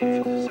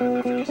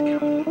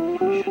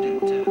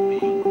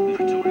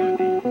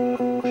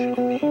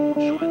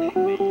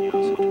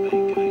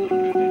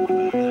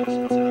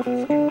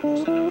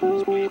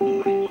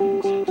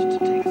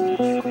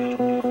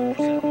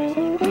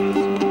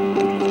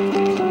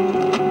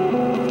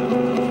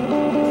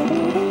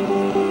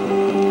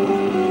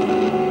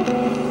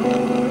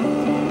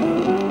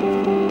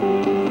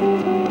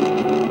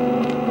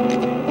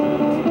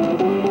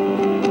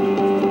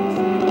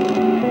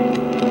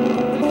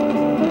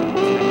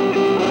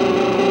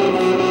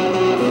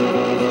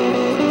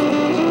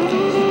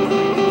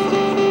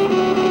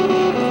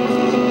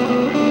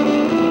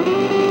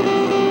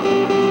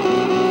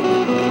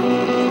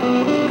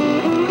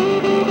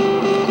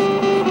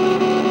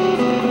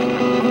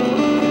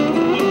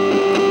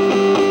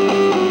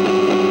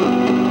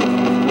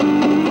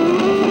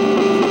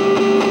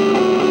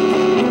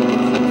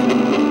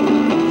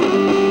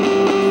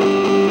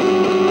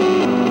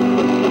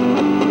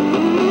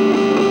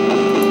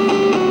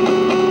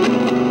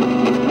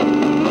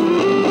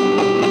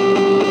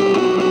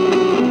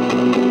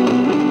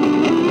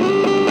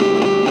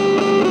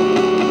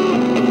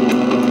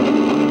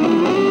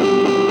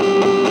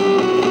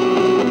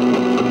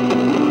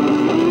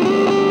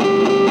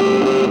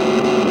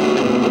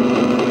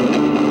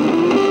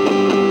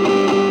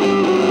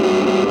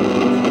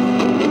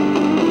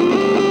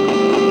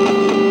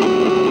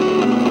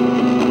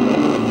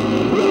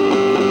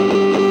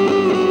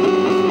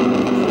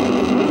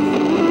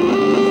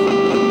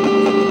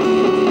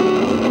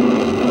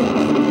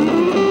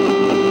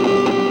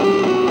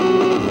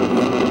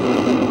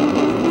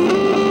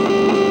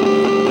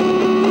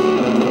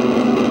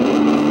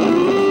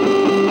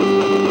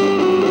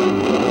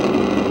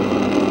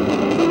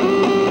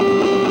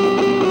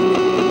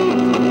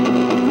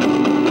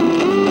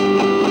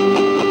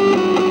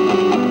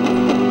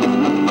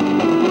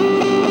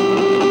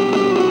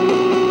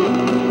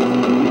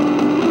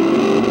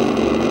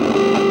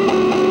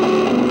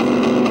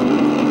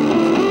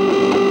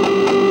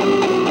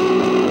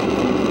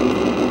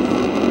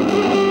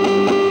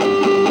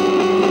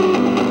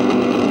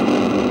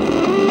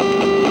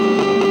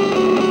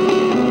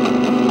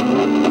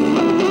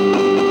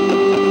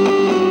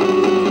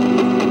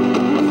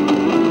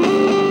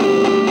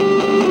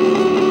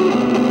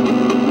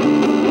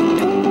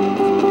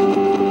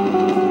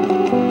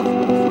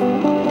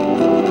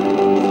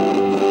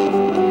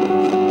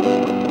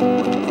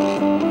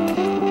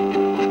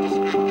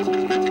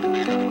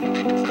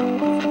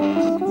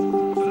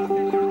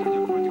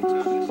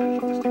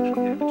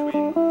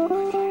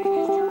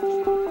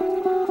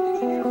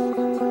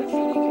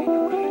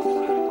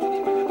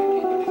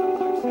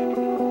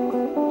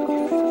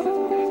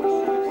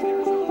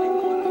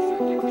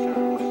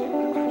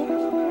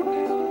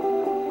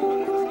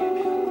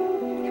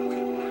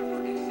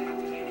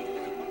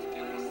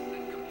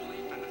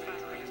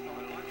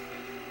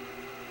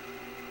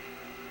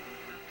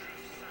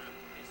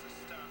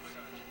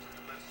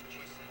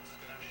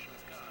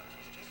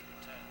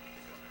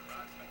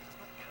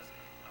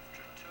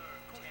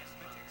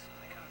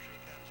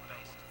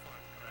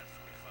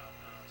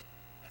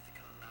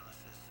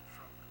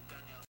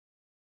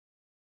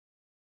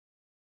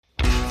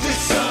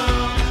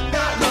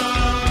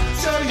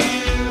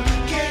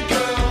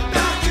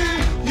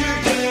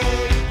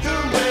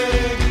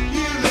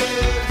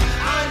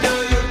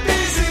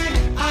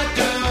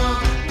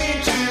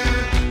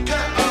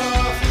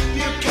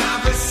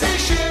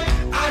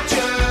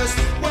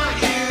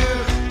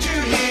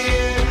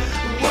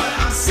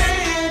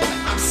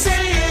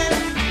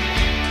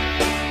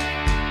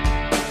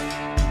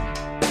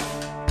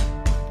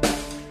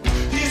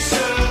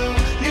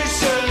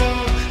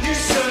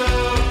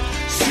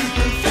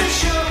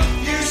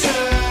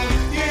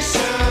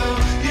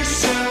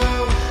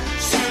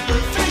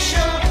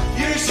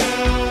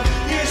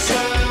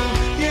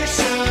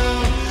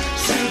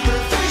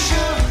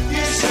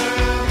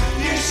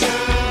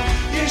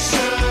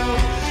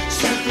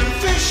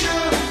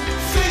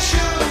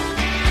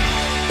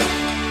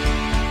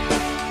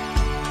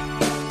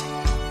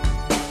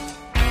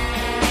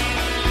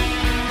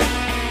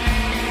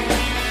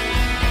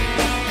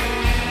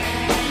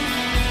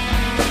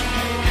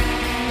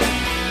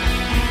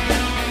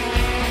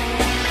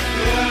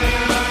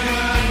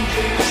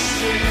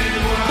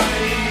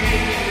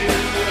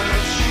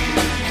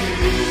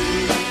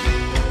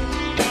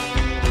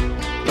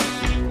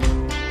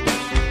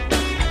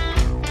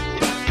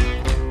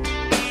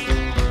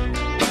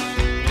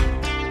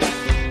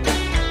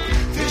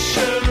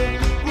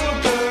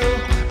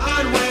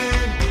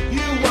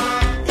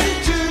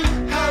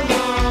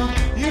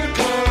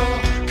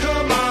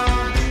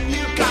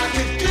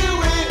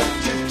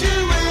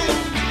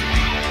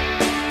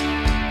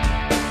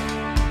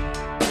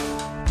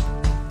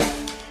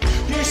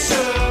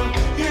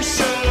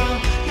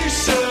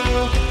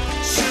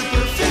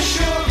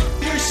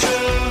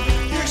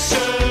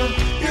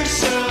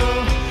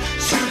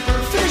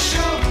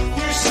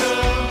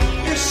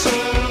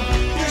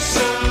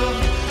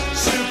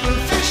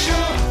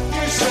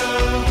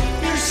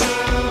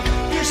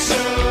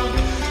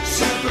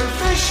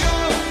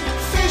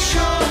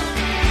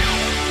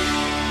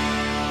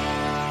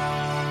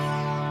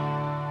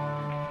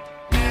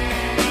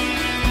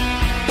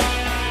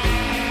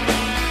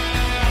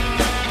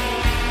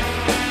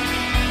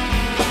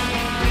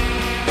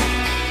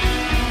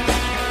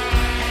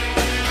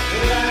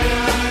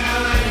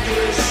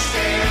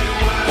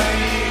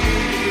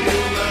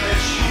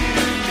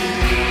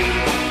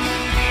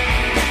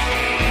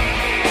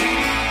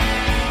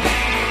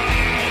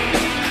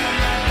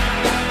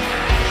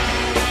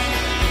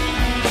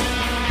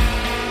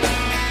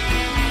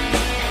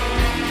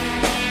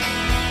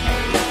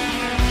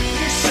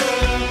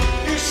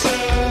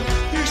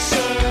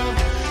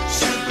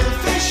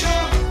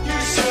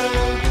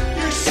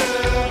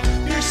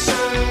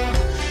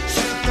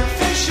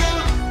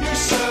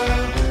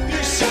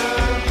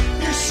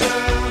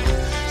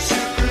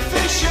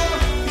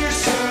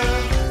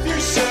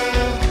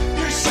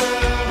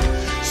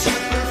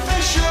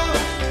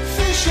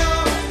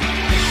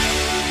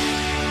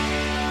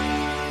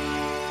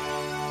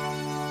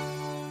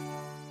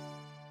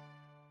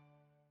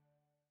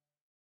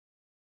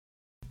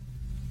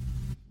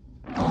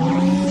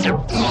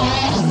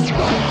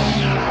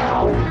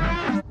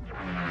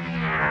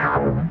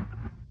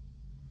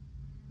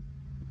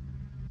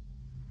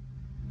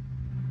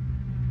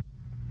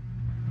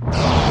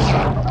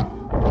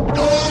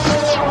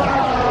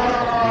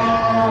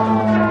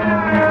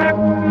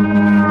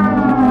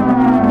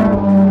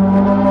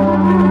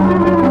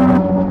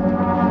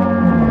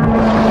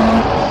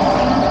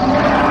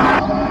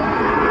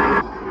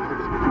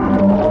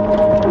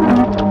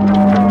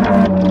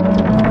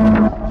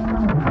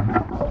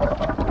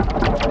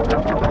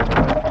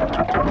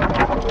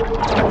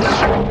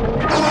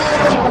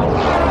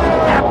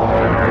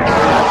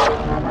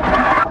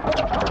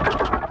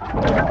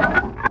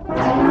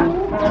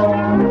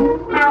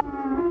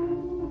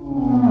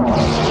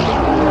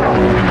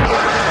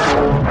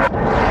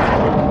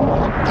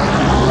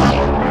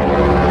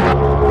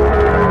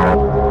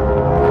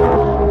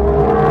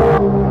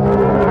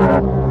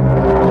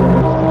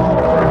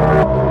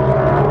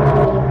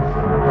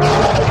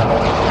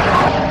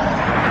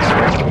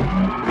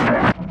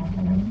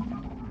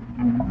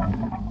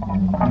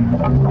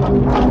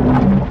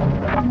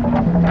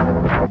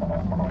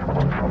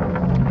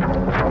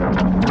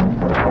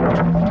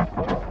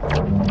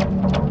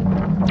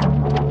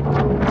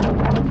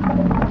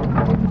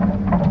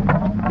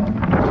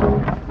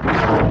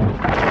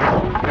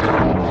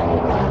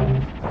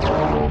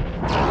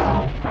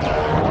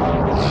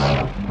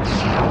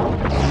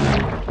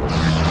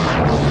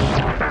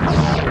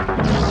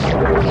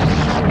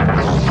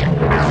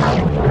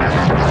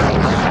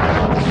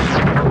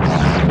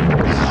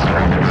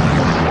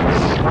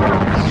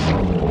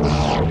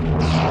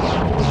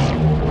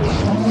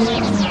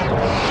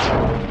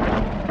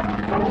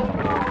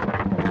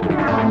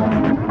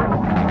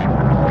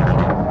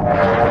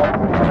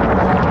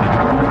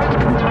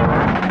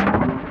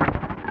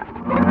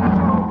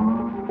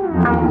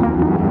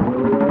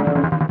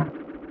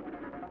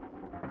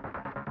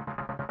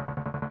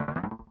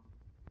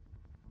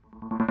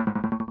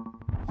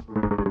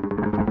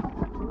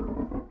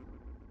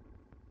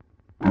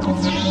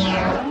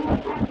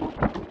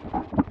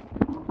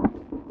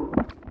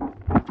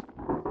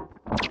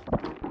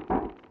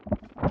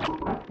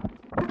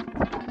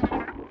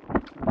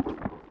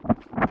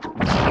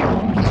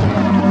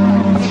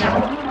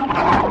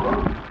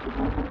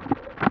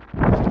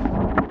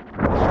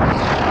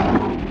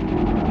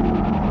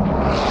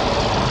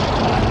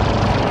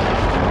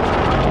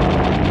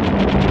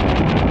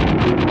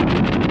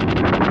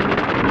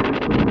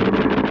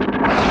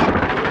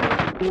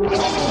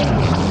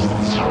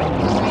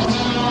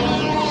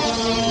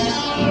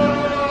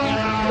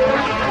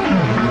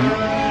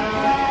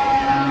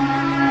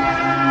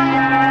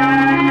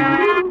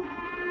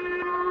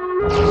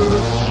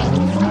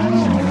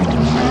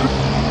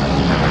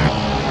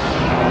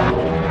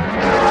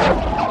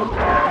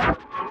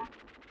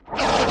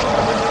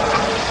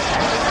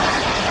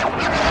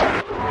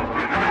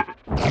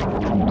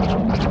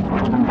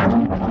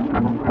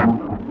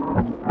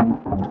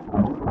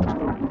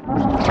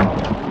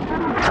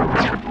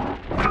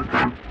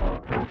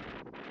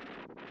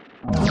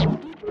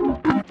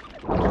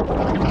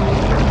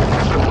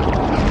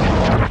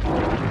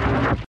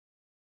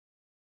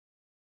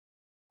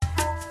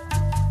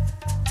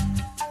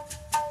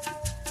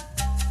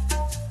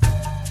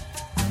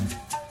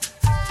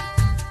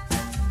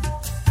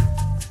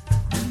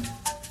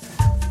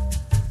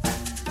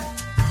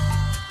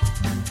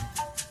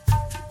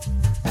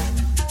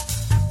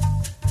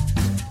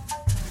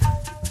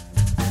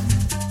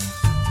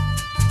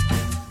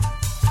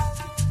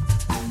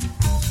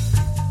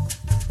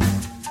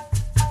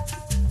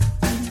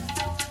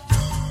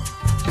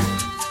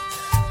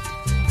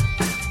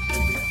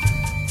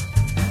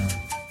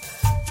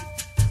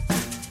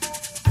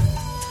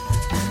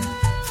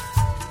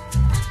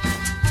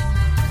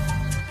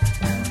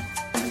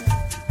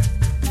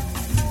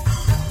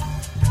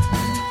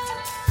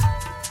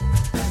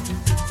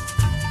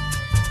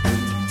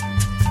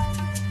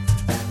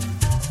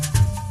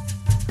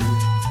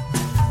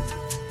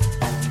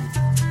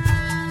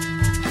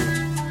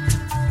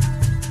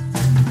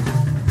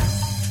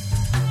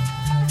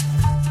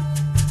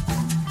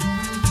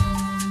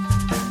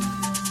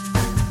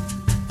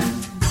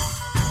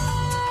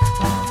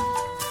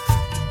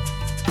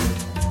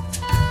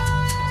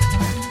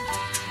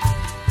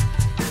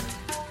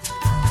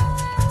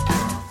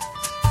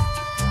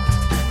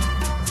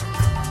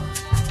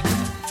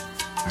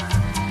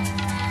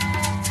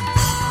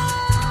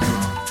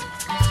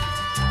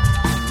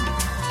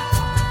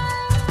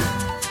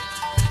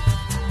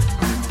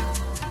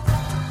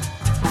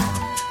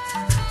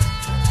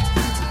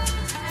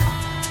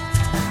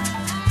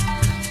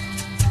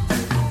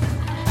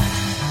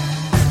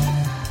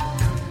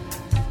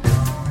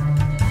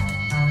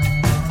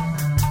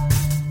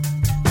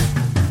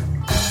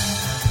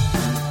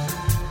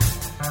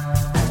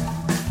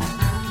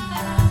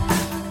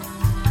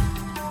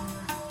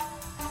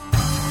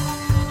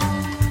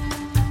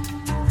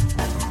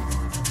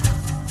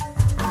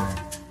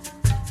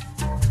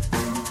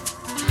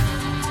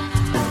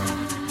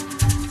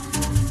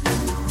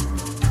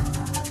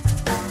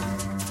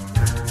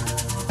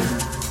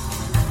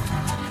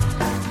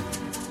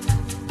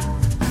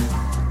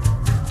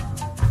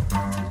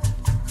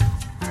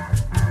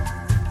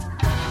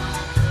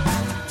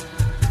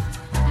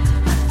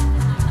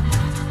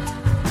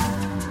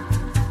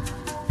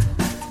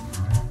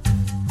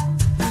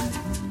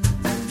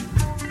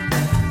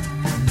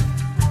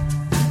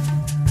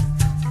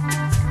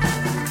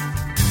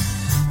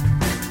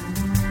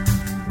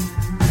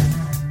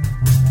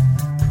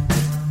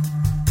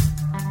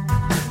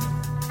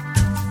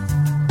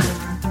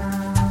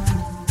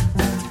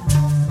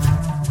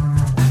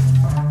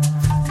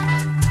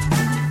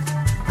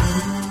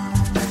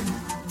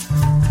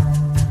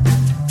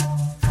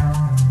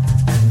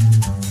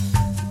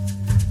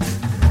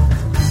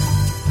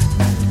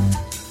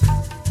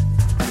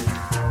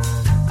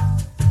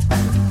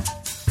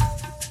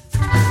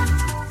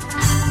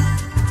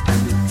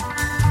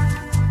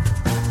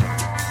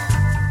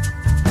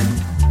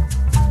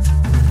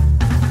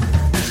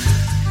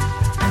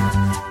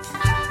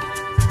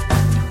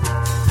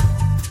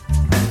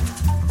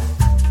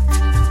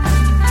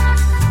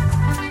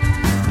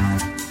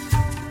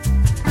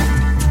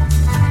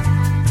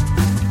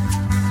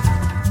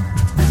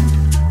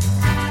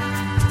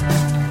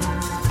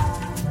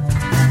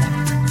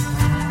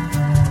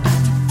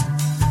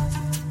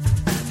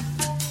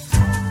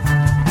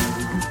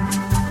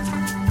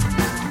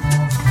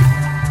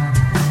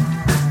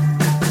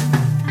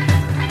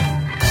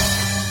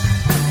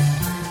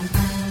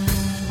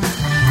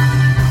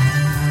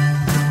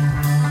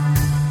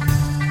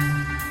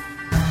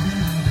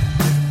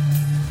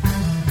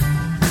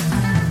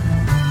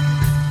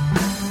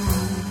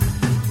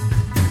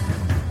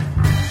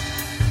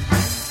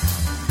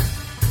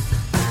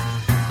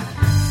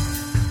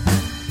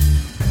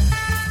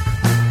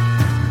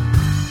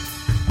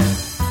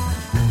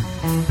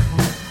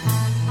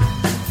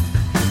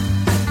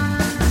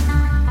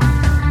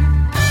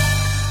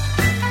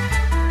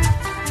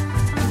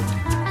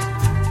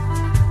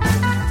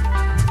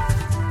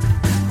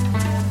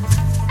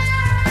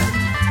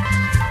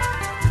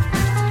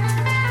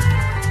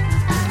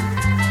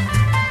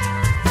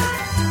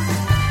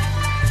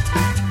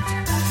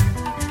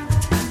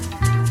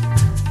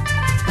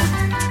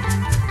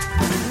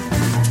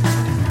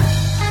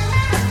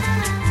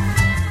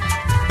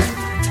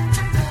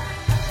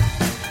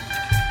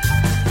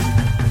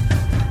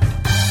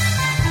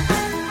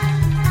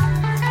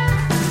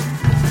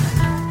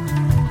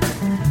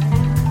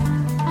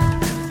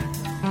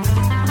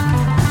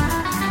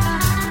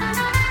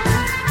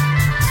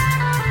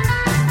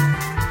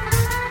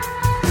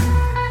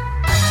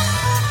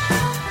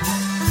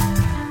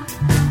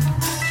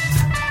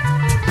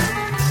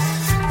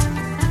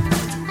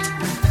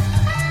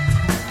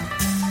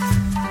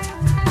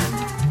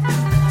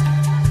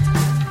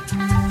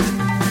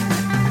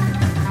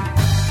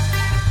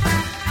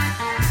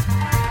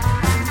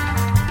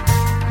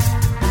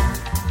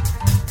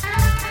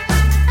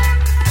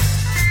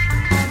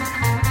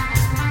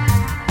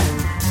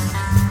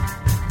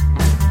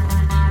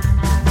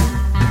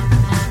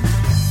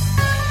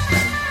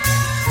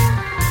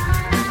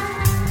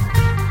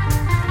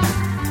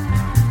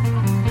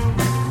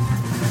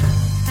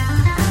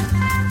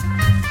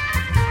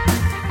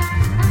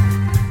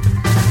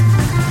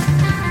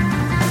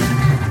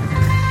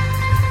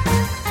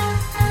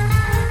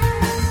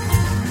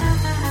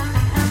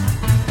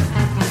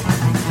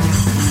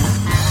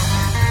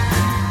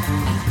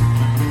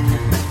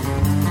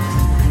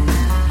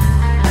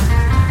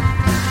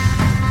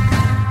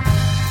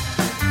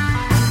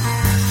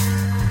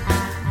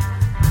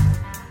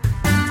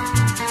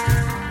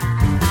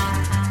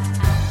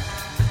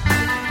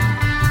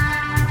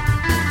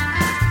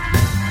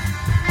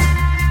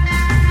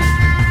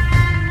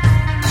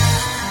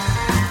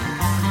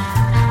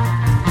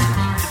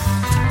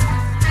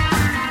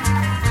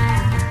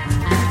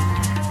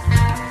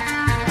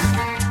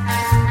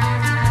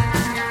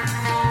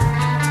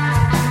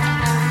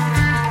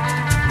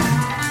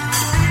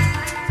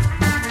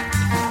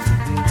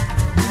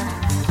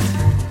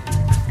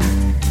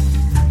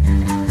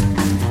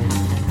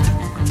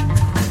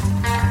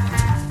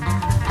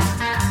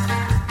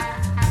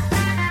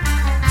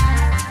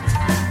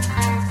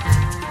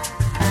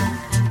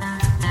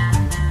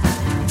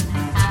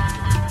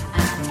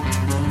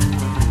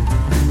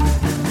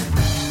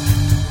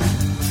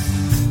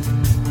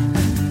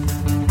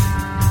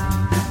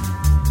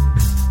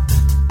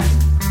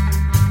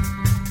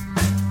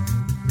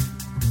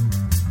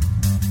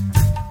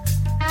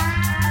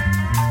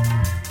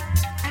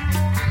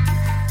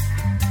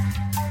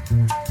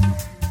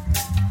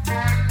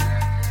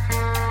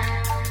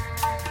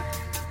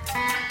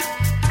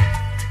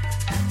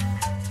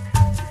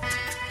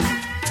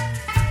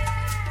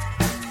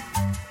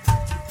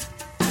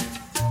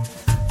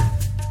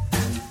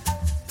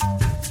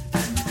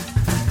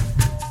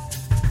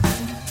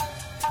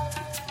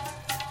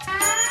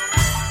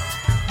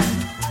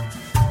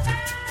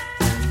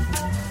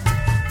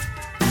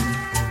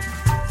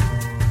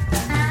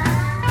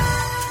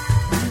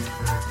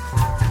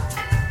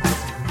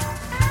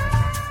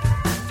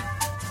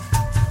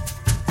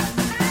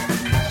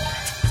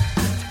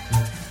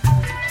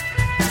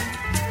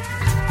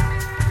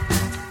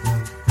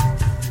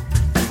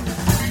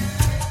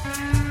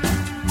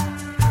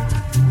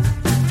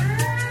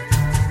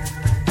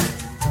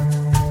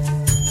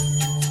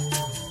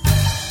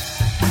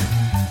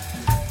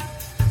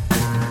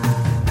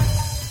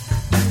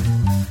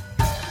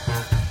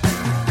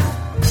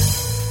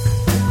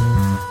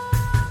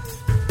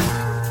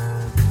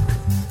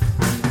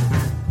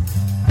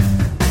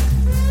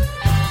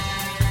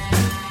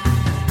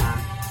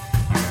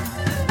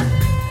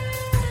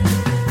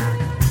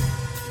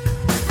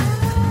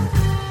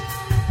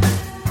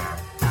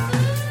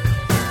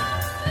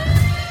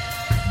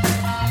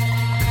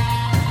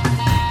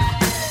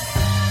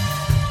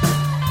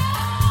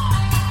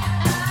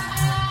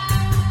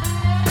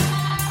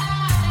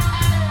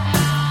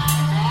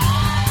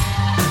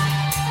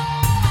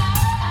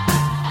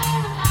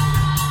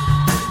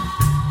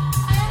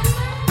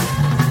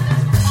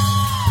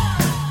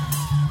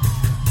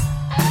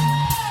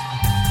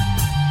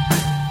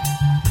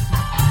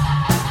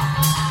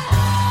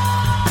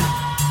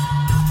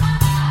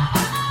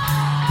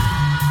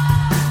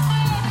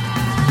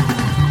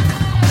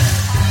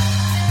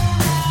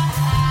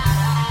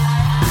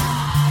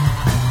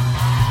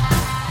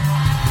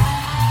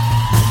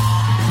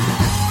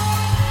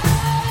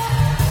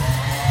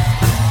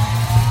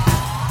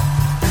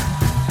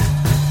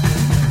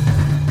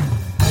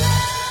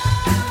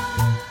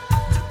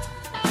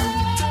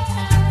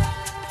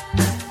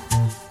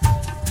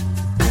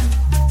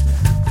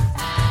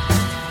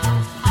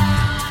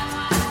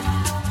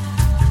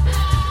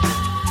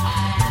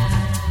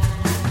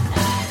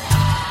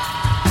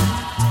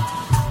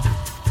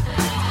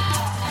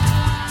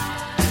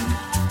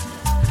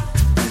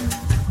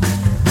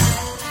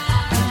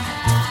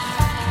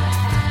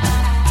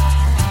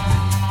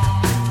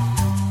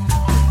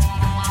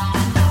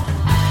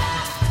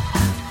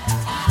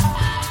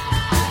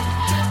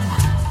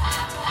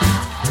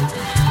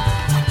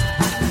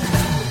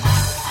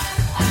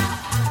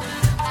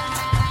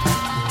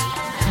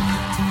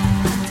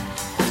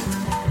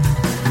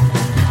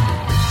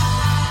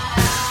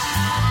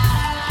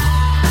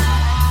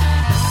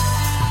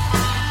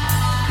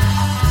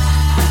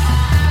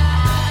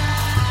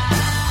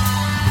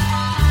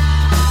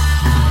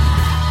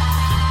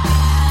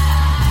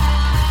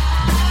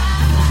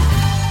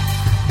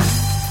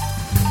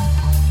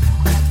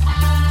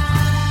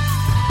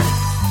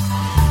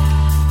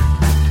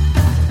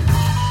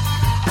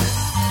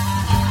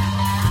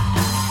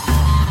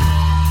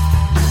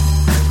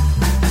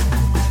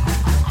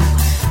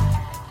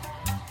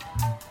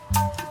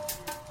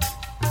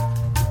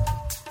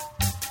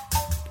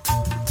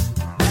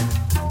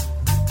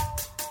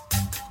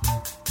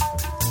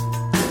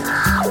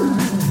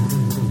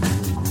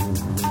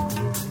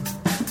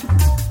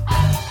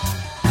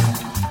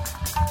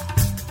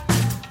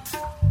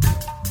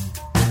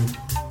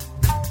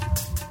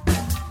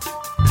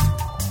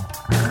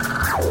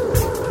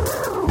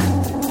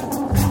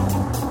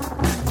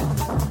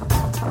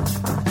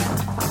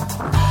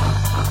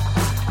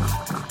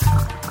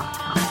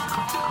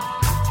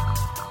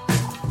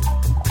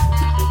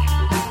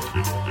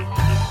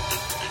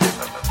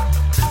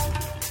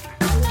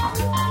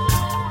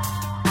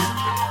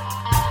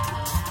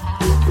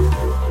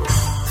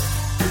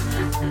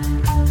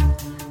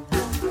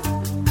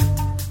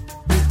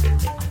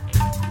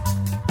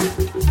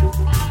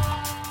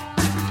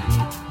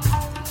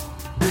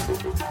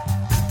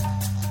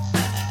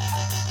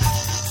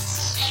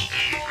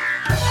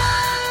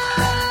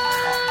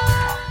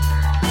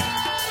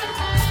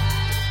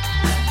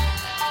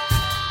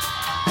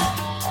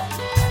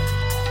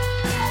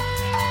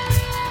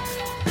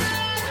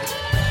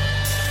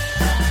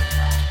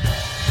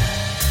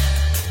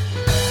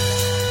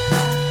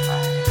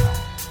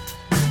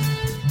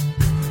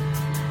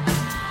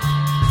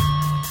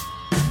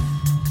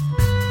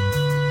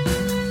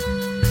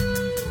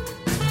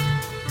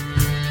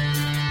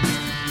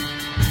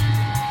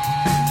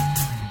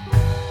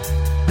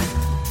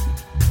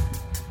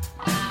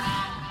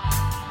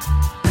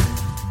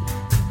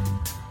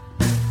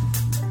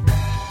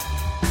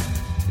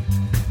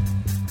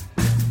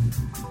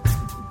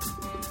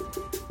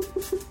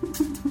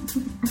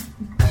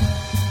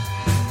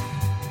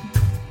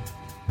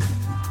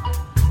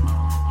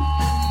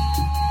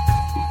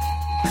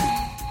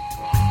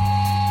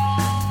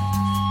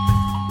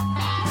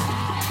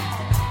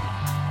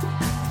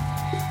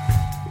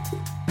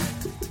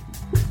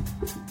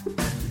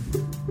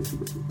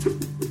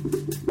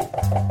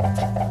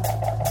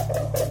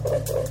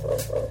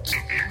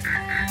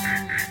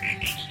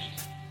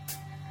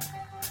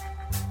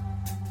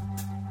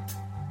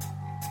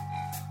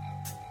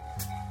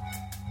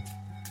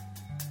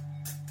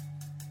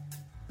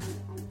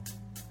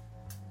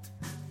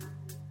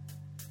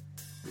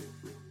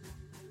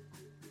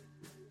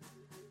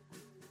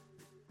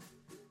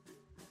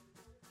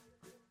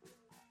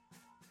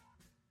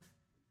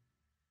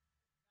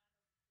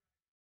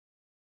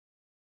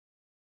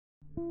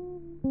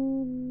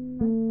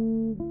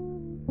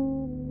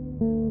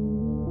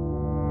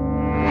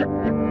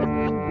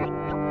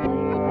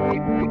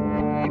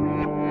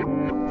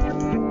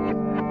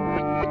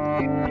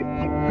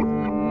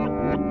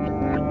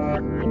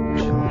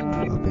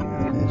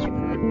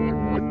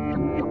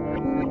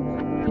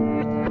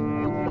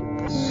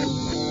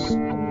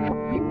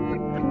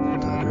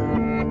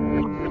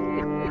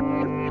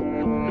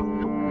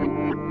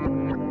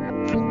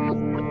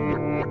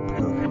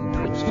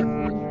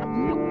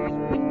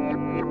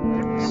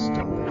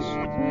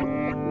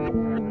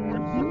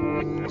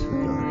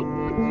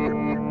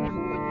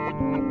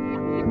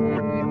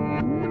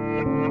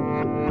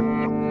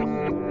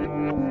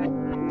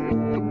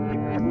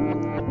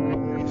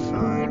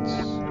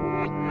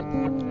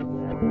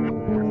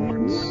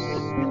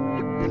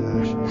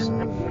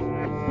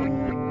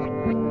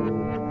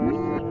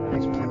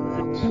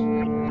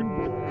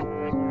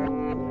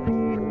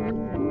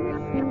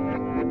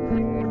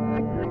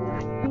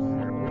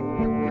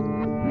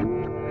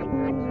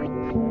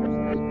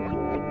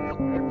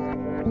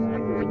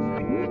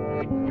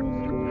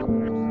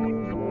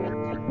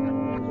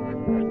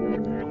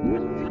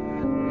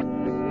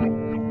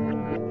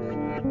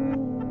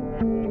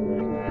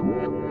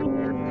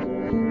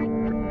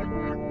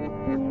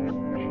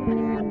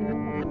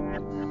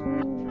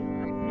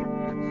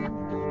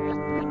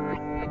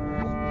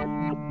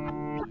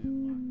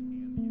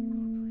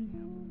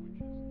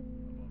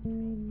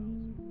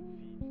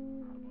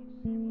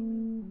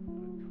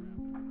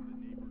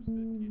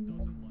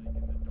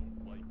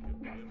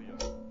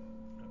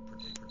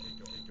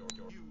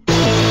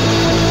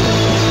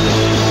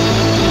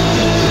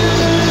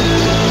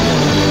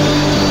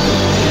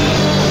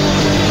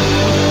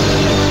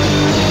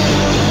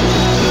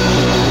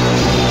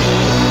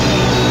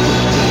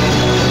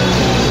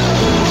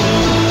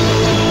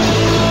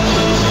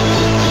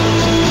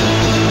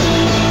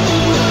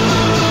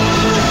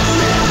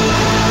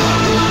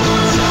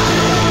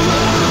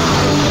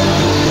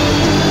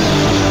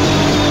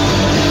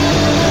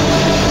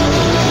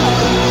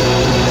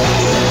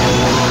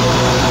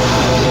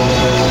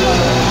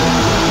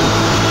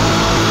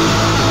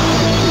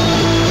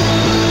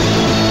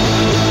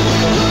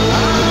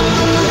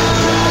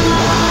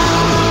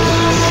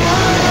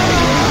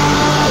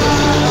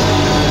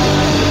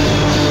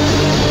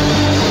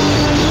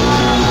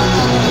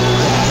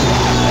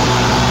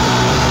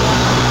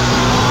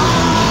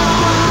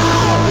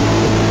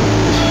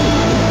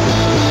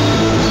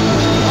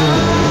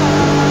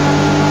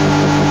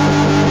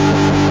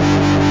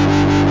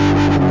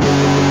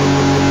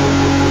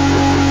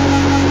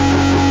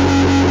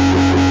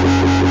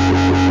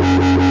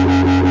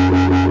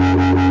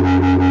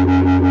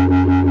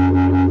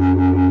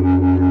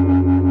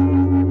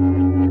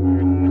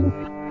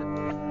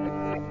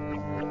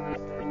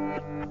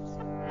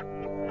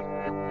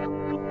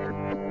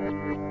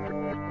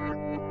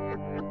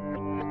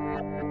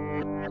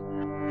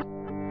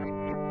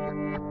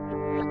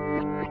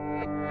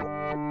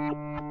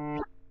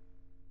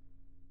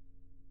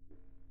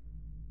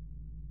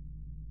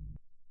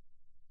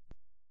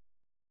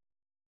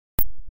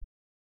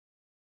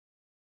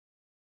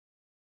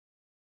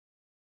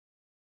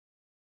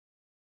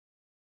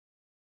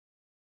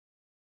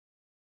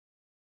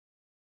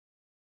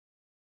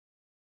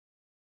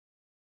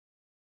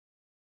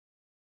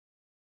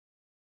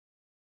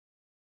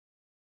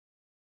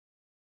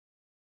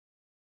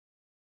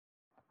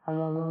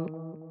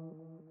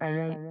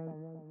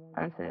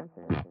I'm safe.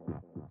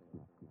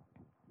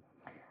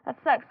 That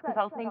sucks because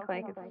I'll think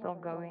like it's still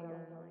going and then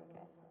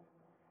like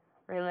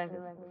I realize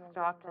it's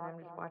stopped and I'm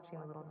just watching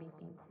a little beep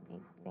beep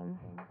beep thing.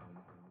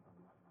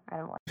 I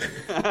don't like.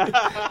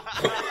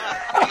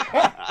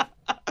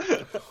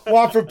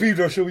 Well, for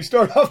Pedro, shall we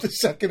start off the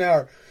second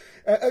hour?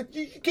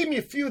 You gave me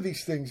a few of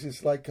these things.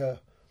 It's like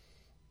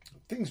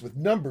things with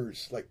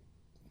numbers, like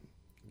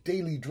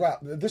daily drop.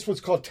 This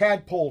one's called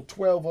Tadpole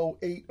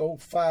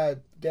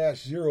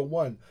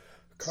 120805-01.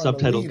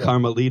 Subtitled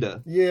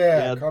Carmilita.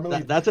 Yeah,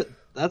 Carmilita.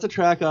 That's a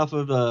track off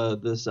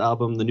of this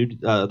album, the new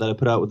that I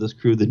put out with this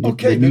crew, the new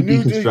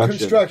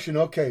deconstruction.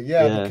 Okay,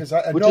 yeah, because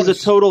I which noticed... is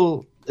a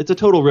total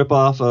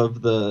ripoff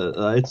of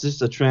the. It's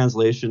just a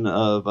translation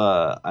of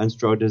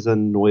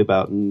Einstrodisen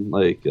Neubauten,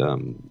 like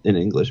in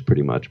English,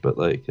 pretty much. But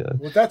like,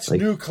 well, that's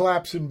like, new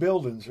collapsing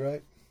buildings,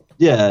 right?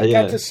 Yeah, I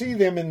got to see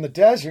them in the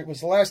desert. It was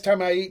the last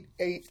time I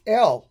ate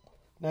L,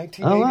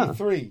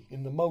 1983,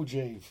 in the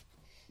Mojave.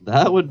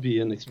 That would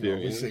be an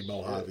experience. We say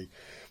Mojave.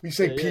 We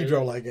say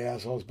Pedro like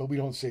assholes, but we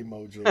don't say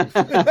Mojave.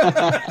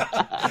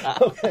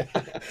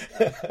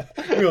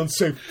 We don't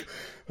say,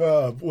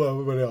 well,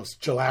 what else?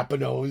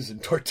 Jalapenos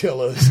and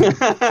tortillas.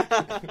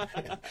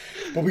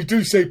 But we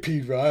do say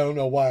Pedro. I don't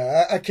know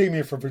why. I came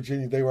here from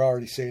Virginia. They were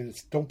already saying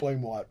it. Don't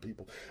blame white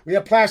people. We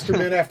have Plaster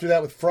Men after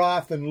that with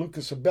Froth and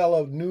Lucas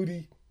Abela,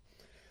 Noodie.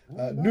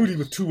 Noodie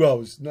with two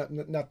O's, not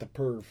the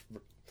perv.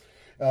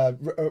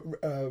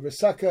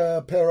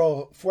 Resaca,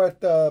 peau,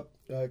 fuerte,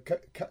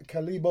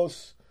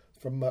 kalibos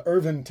from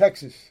Irving,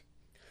 Texas,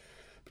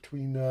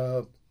 between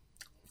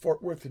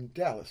Fort Worth and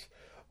Dallas.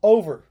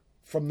 Over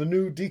from the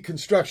new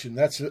Deconstruction.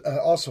 That's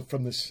also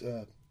from this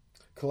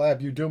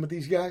collab you're doing with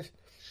these guys.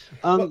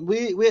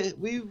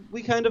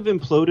 We kind of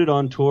imploded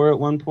on tour at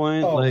one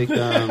point.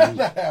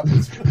 That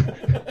happens.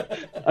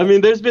 I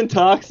mean, there's been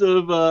talks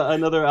of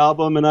another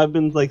album, and I've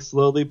been like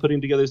slowly putting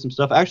together some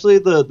stuff. Actually,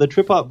 the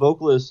trip hop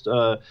vocalist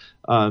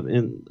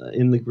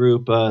in the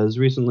group has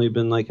recently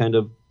been like kind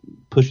of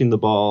pushing the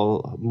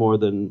ball more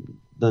than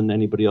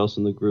anybody else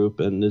in the group,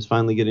 and is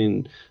finally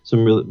getting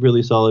some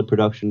really solid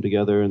production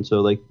together. And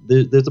so like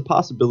there's a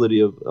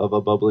possibility of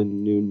a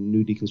bubbling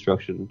new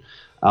Deconstruction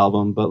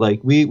album. But like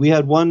we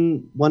had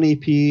one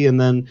EP, and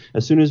then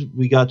as soon as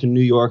we got to New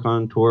York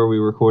on tour, we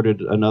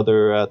recorded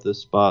another at this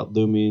spot,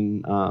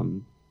 Looming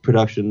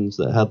Productions,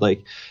 that had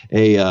like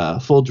a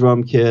full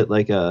drum kit,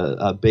 like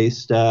a bass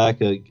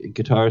stack, a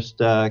guitar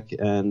stack,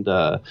 and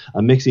a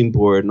mixing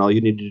board, and all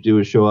you needed to do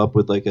was show up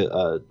with like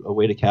a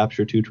way to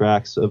capture 2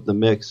 tracks of the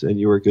mix, and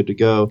you were good to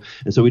go.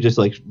 And so we just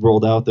like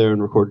rolled out there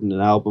and recorded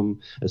an album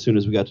as soon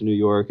as we got to New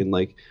York, and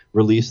like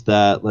released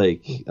that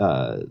like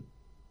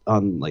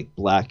on like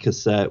black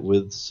cassette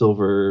with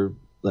silver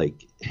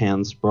like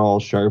hand sprawl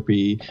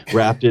Sharpie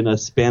wrapped in a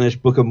Spanish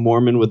Book of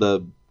Mormon with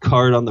a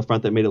card on the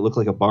front that made it look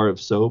like a bar of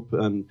soap.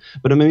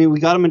 But I mean, we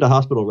got them into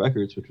Hospital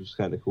Records, which was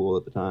kind of cool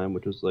at the time,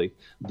 which was like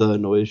the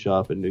noise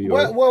shop in New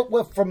York.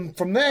 Well,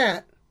 from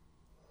that,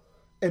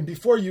 and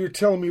before you were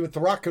telling me with the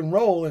rock and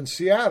roll in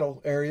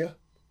Seattle area,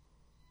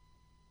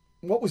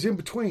 what was in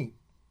between?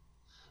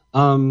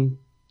 Probably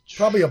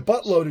a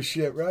buttload of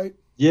shit, right?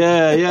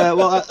 Yeah.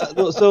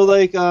 Well, so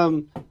like, I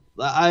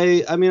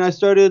mean, I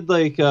started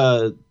like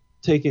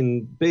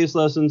taking bass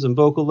lessons and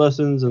vocal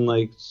lessons and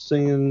like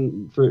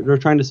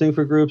trying to sing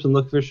for groups and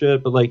look for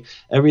shit, but like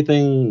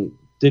everything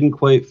didn't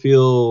quite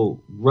feel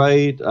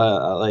right.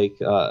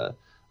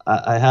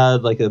 I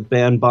had like a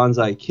band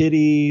Bonsai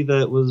Kitty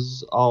that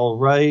was all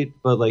right,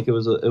 but like it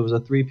was a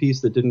 3-piece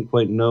that didn't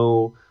quite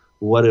know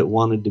what it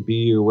wanted to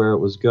be or where it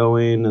was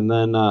going. And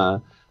then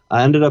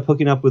I ended up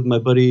hooking up with my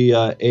buddy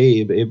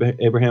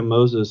Abraham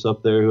Moses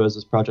up there, who has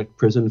this project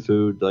Prison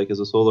Food, like as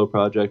a solo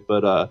project.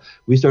 But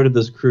we started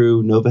this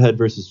crew, Novahead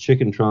versus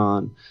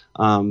Chickentron,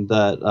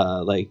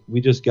 that like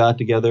we just got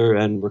together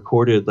and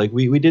recorded. Like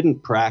we didn't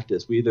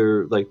practice. We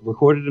either like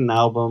recorded an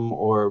album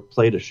or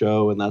played a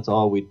show, and that's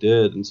all we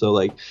did. And so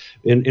like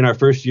in our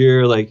first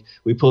year, like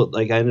we put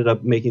like I ended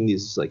up making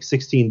these like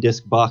 16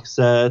 disc box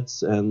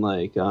sets, and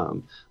like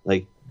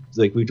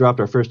we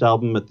dropped our first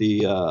album at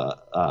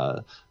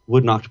the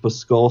Wooden Octopus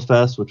Skull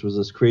Fest, which was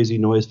this crazy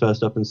noise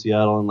fest up in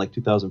Seattle in like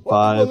 2005.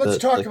 Well, let's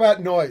talk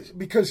about noise,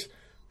 because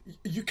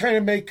you kind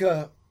of make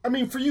I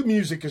mean, for you,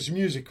 music is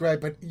music,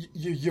 right? But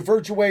you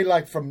verge away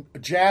like from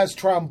jazz,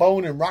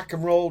 trombone, and rock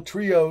and roll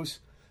trios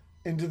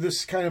into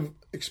this kind of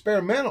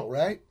experimental,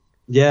 right?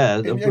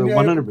 Yeah,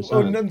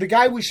 100%. And the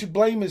guy we should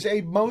blame is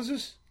Abe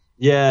Moses?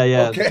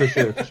 Yeah, okay.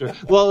 for sure.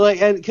 Well,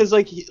 like, and because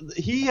like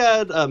he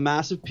had a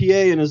massive PA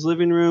in his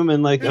living room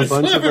and like a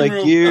bunch of like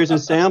gears and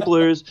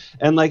samplers,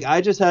 and like I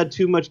just had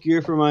too much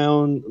gear for my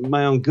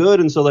own good,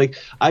 and so like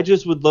I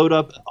just would load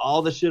up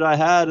all the shit I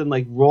had and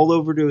like roll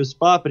over to his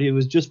spot, but he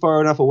was just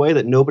far enough away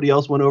that nobody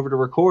else went over to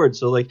record.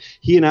 So like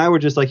he and I were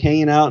just like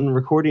hanging out and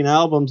recording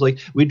albums. Like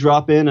we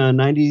drop in a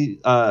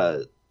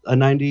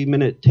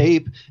 90-minute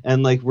tape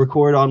and like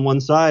record on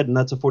one side, and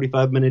that's a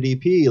 45-minute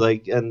EP.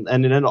 Like and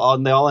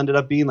they all ended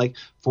up being like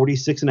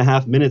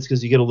 46.5 minutes,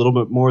 because you get a little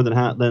bit more than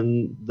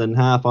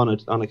half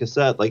on a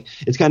cassette. Like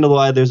it's kind of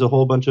why there's a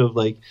whole bunch of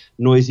like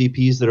noise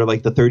EPs that are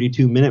like the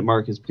 32-minute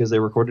mark, is because they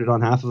recorded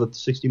on half of a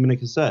 60-minute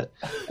cassette.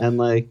 And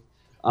like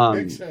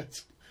makes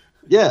sense.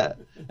 Yeah,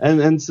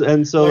 and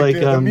so like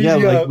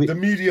the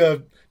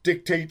media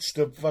dictates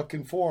the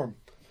fucking form.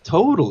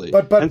 Totally.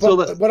 But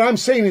what I'm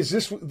saying is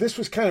this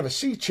was kind of a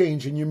sea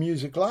change in your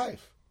music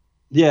life.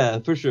 Yeah,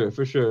 for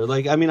sure.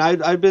 Like, I mean,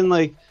 I've been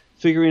like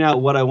figuring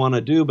out what I want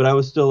to do, but I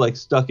was still like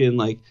stuck in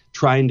like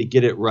trying to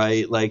get it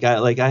right. Like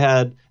I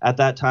had at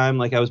that time,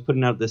 like I was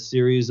putting out this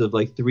series of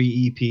like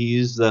 3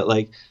 EPs that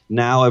like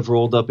now I've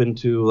rolled up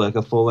into like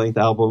a full length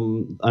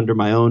album under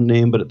my own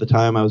name. But at the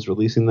time I was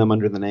releasing them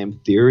under the name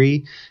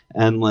Theory.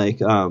 And like,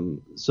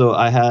 so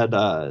I had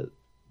I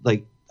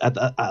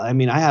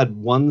had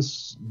one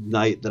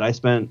night that I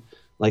spent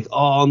like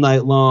all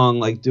night long,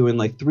 like doing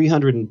like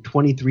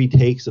 323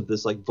 takes of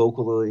this like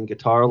vocal and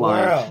guitar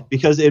line. Wow.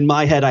 Because in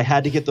my head, I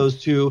had to get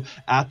those two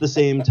at the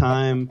same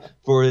time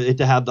for it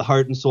to have the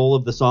heart and soul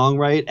of the song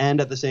right.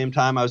 And at the same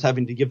time, I was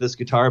having to give this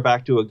guitar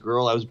back to a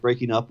girl I was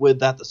breaking up with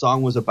that the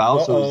song was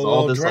about. So it was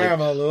all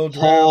this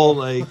whole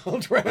like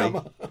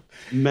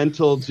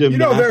mental gymnastics. You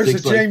know, there's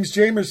a James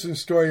Jamerson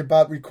story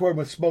about recording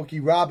with Smokey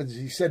Robbins.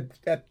 He said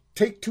at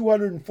take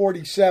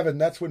 247,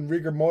 that's when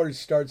rigor mortis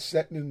starts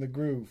setting in the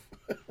groove.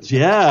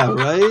 Yeah,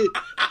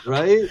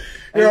 right.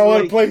 Here, I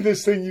want to play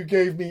this thing you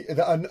gave me,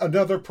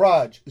 another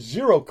proj,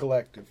 Zero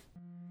Collective.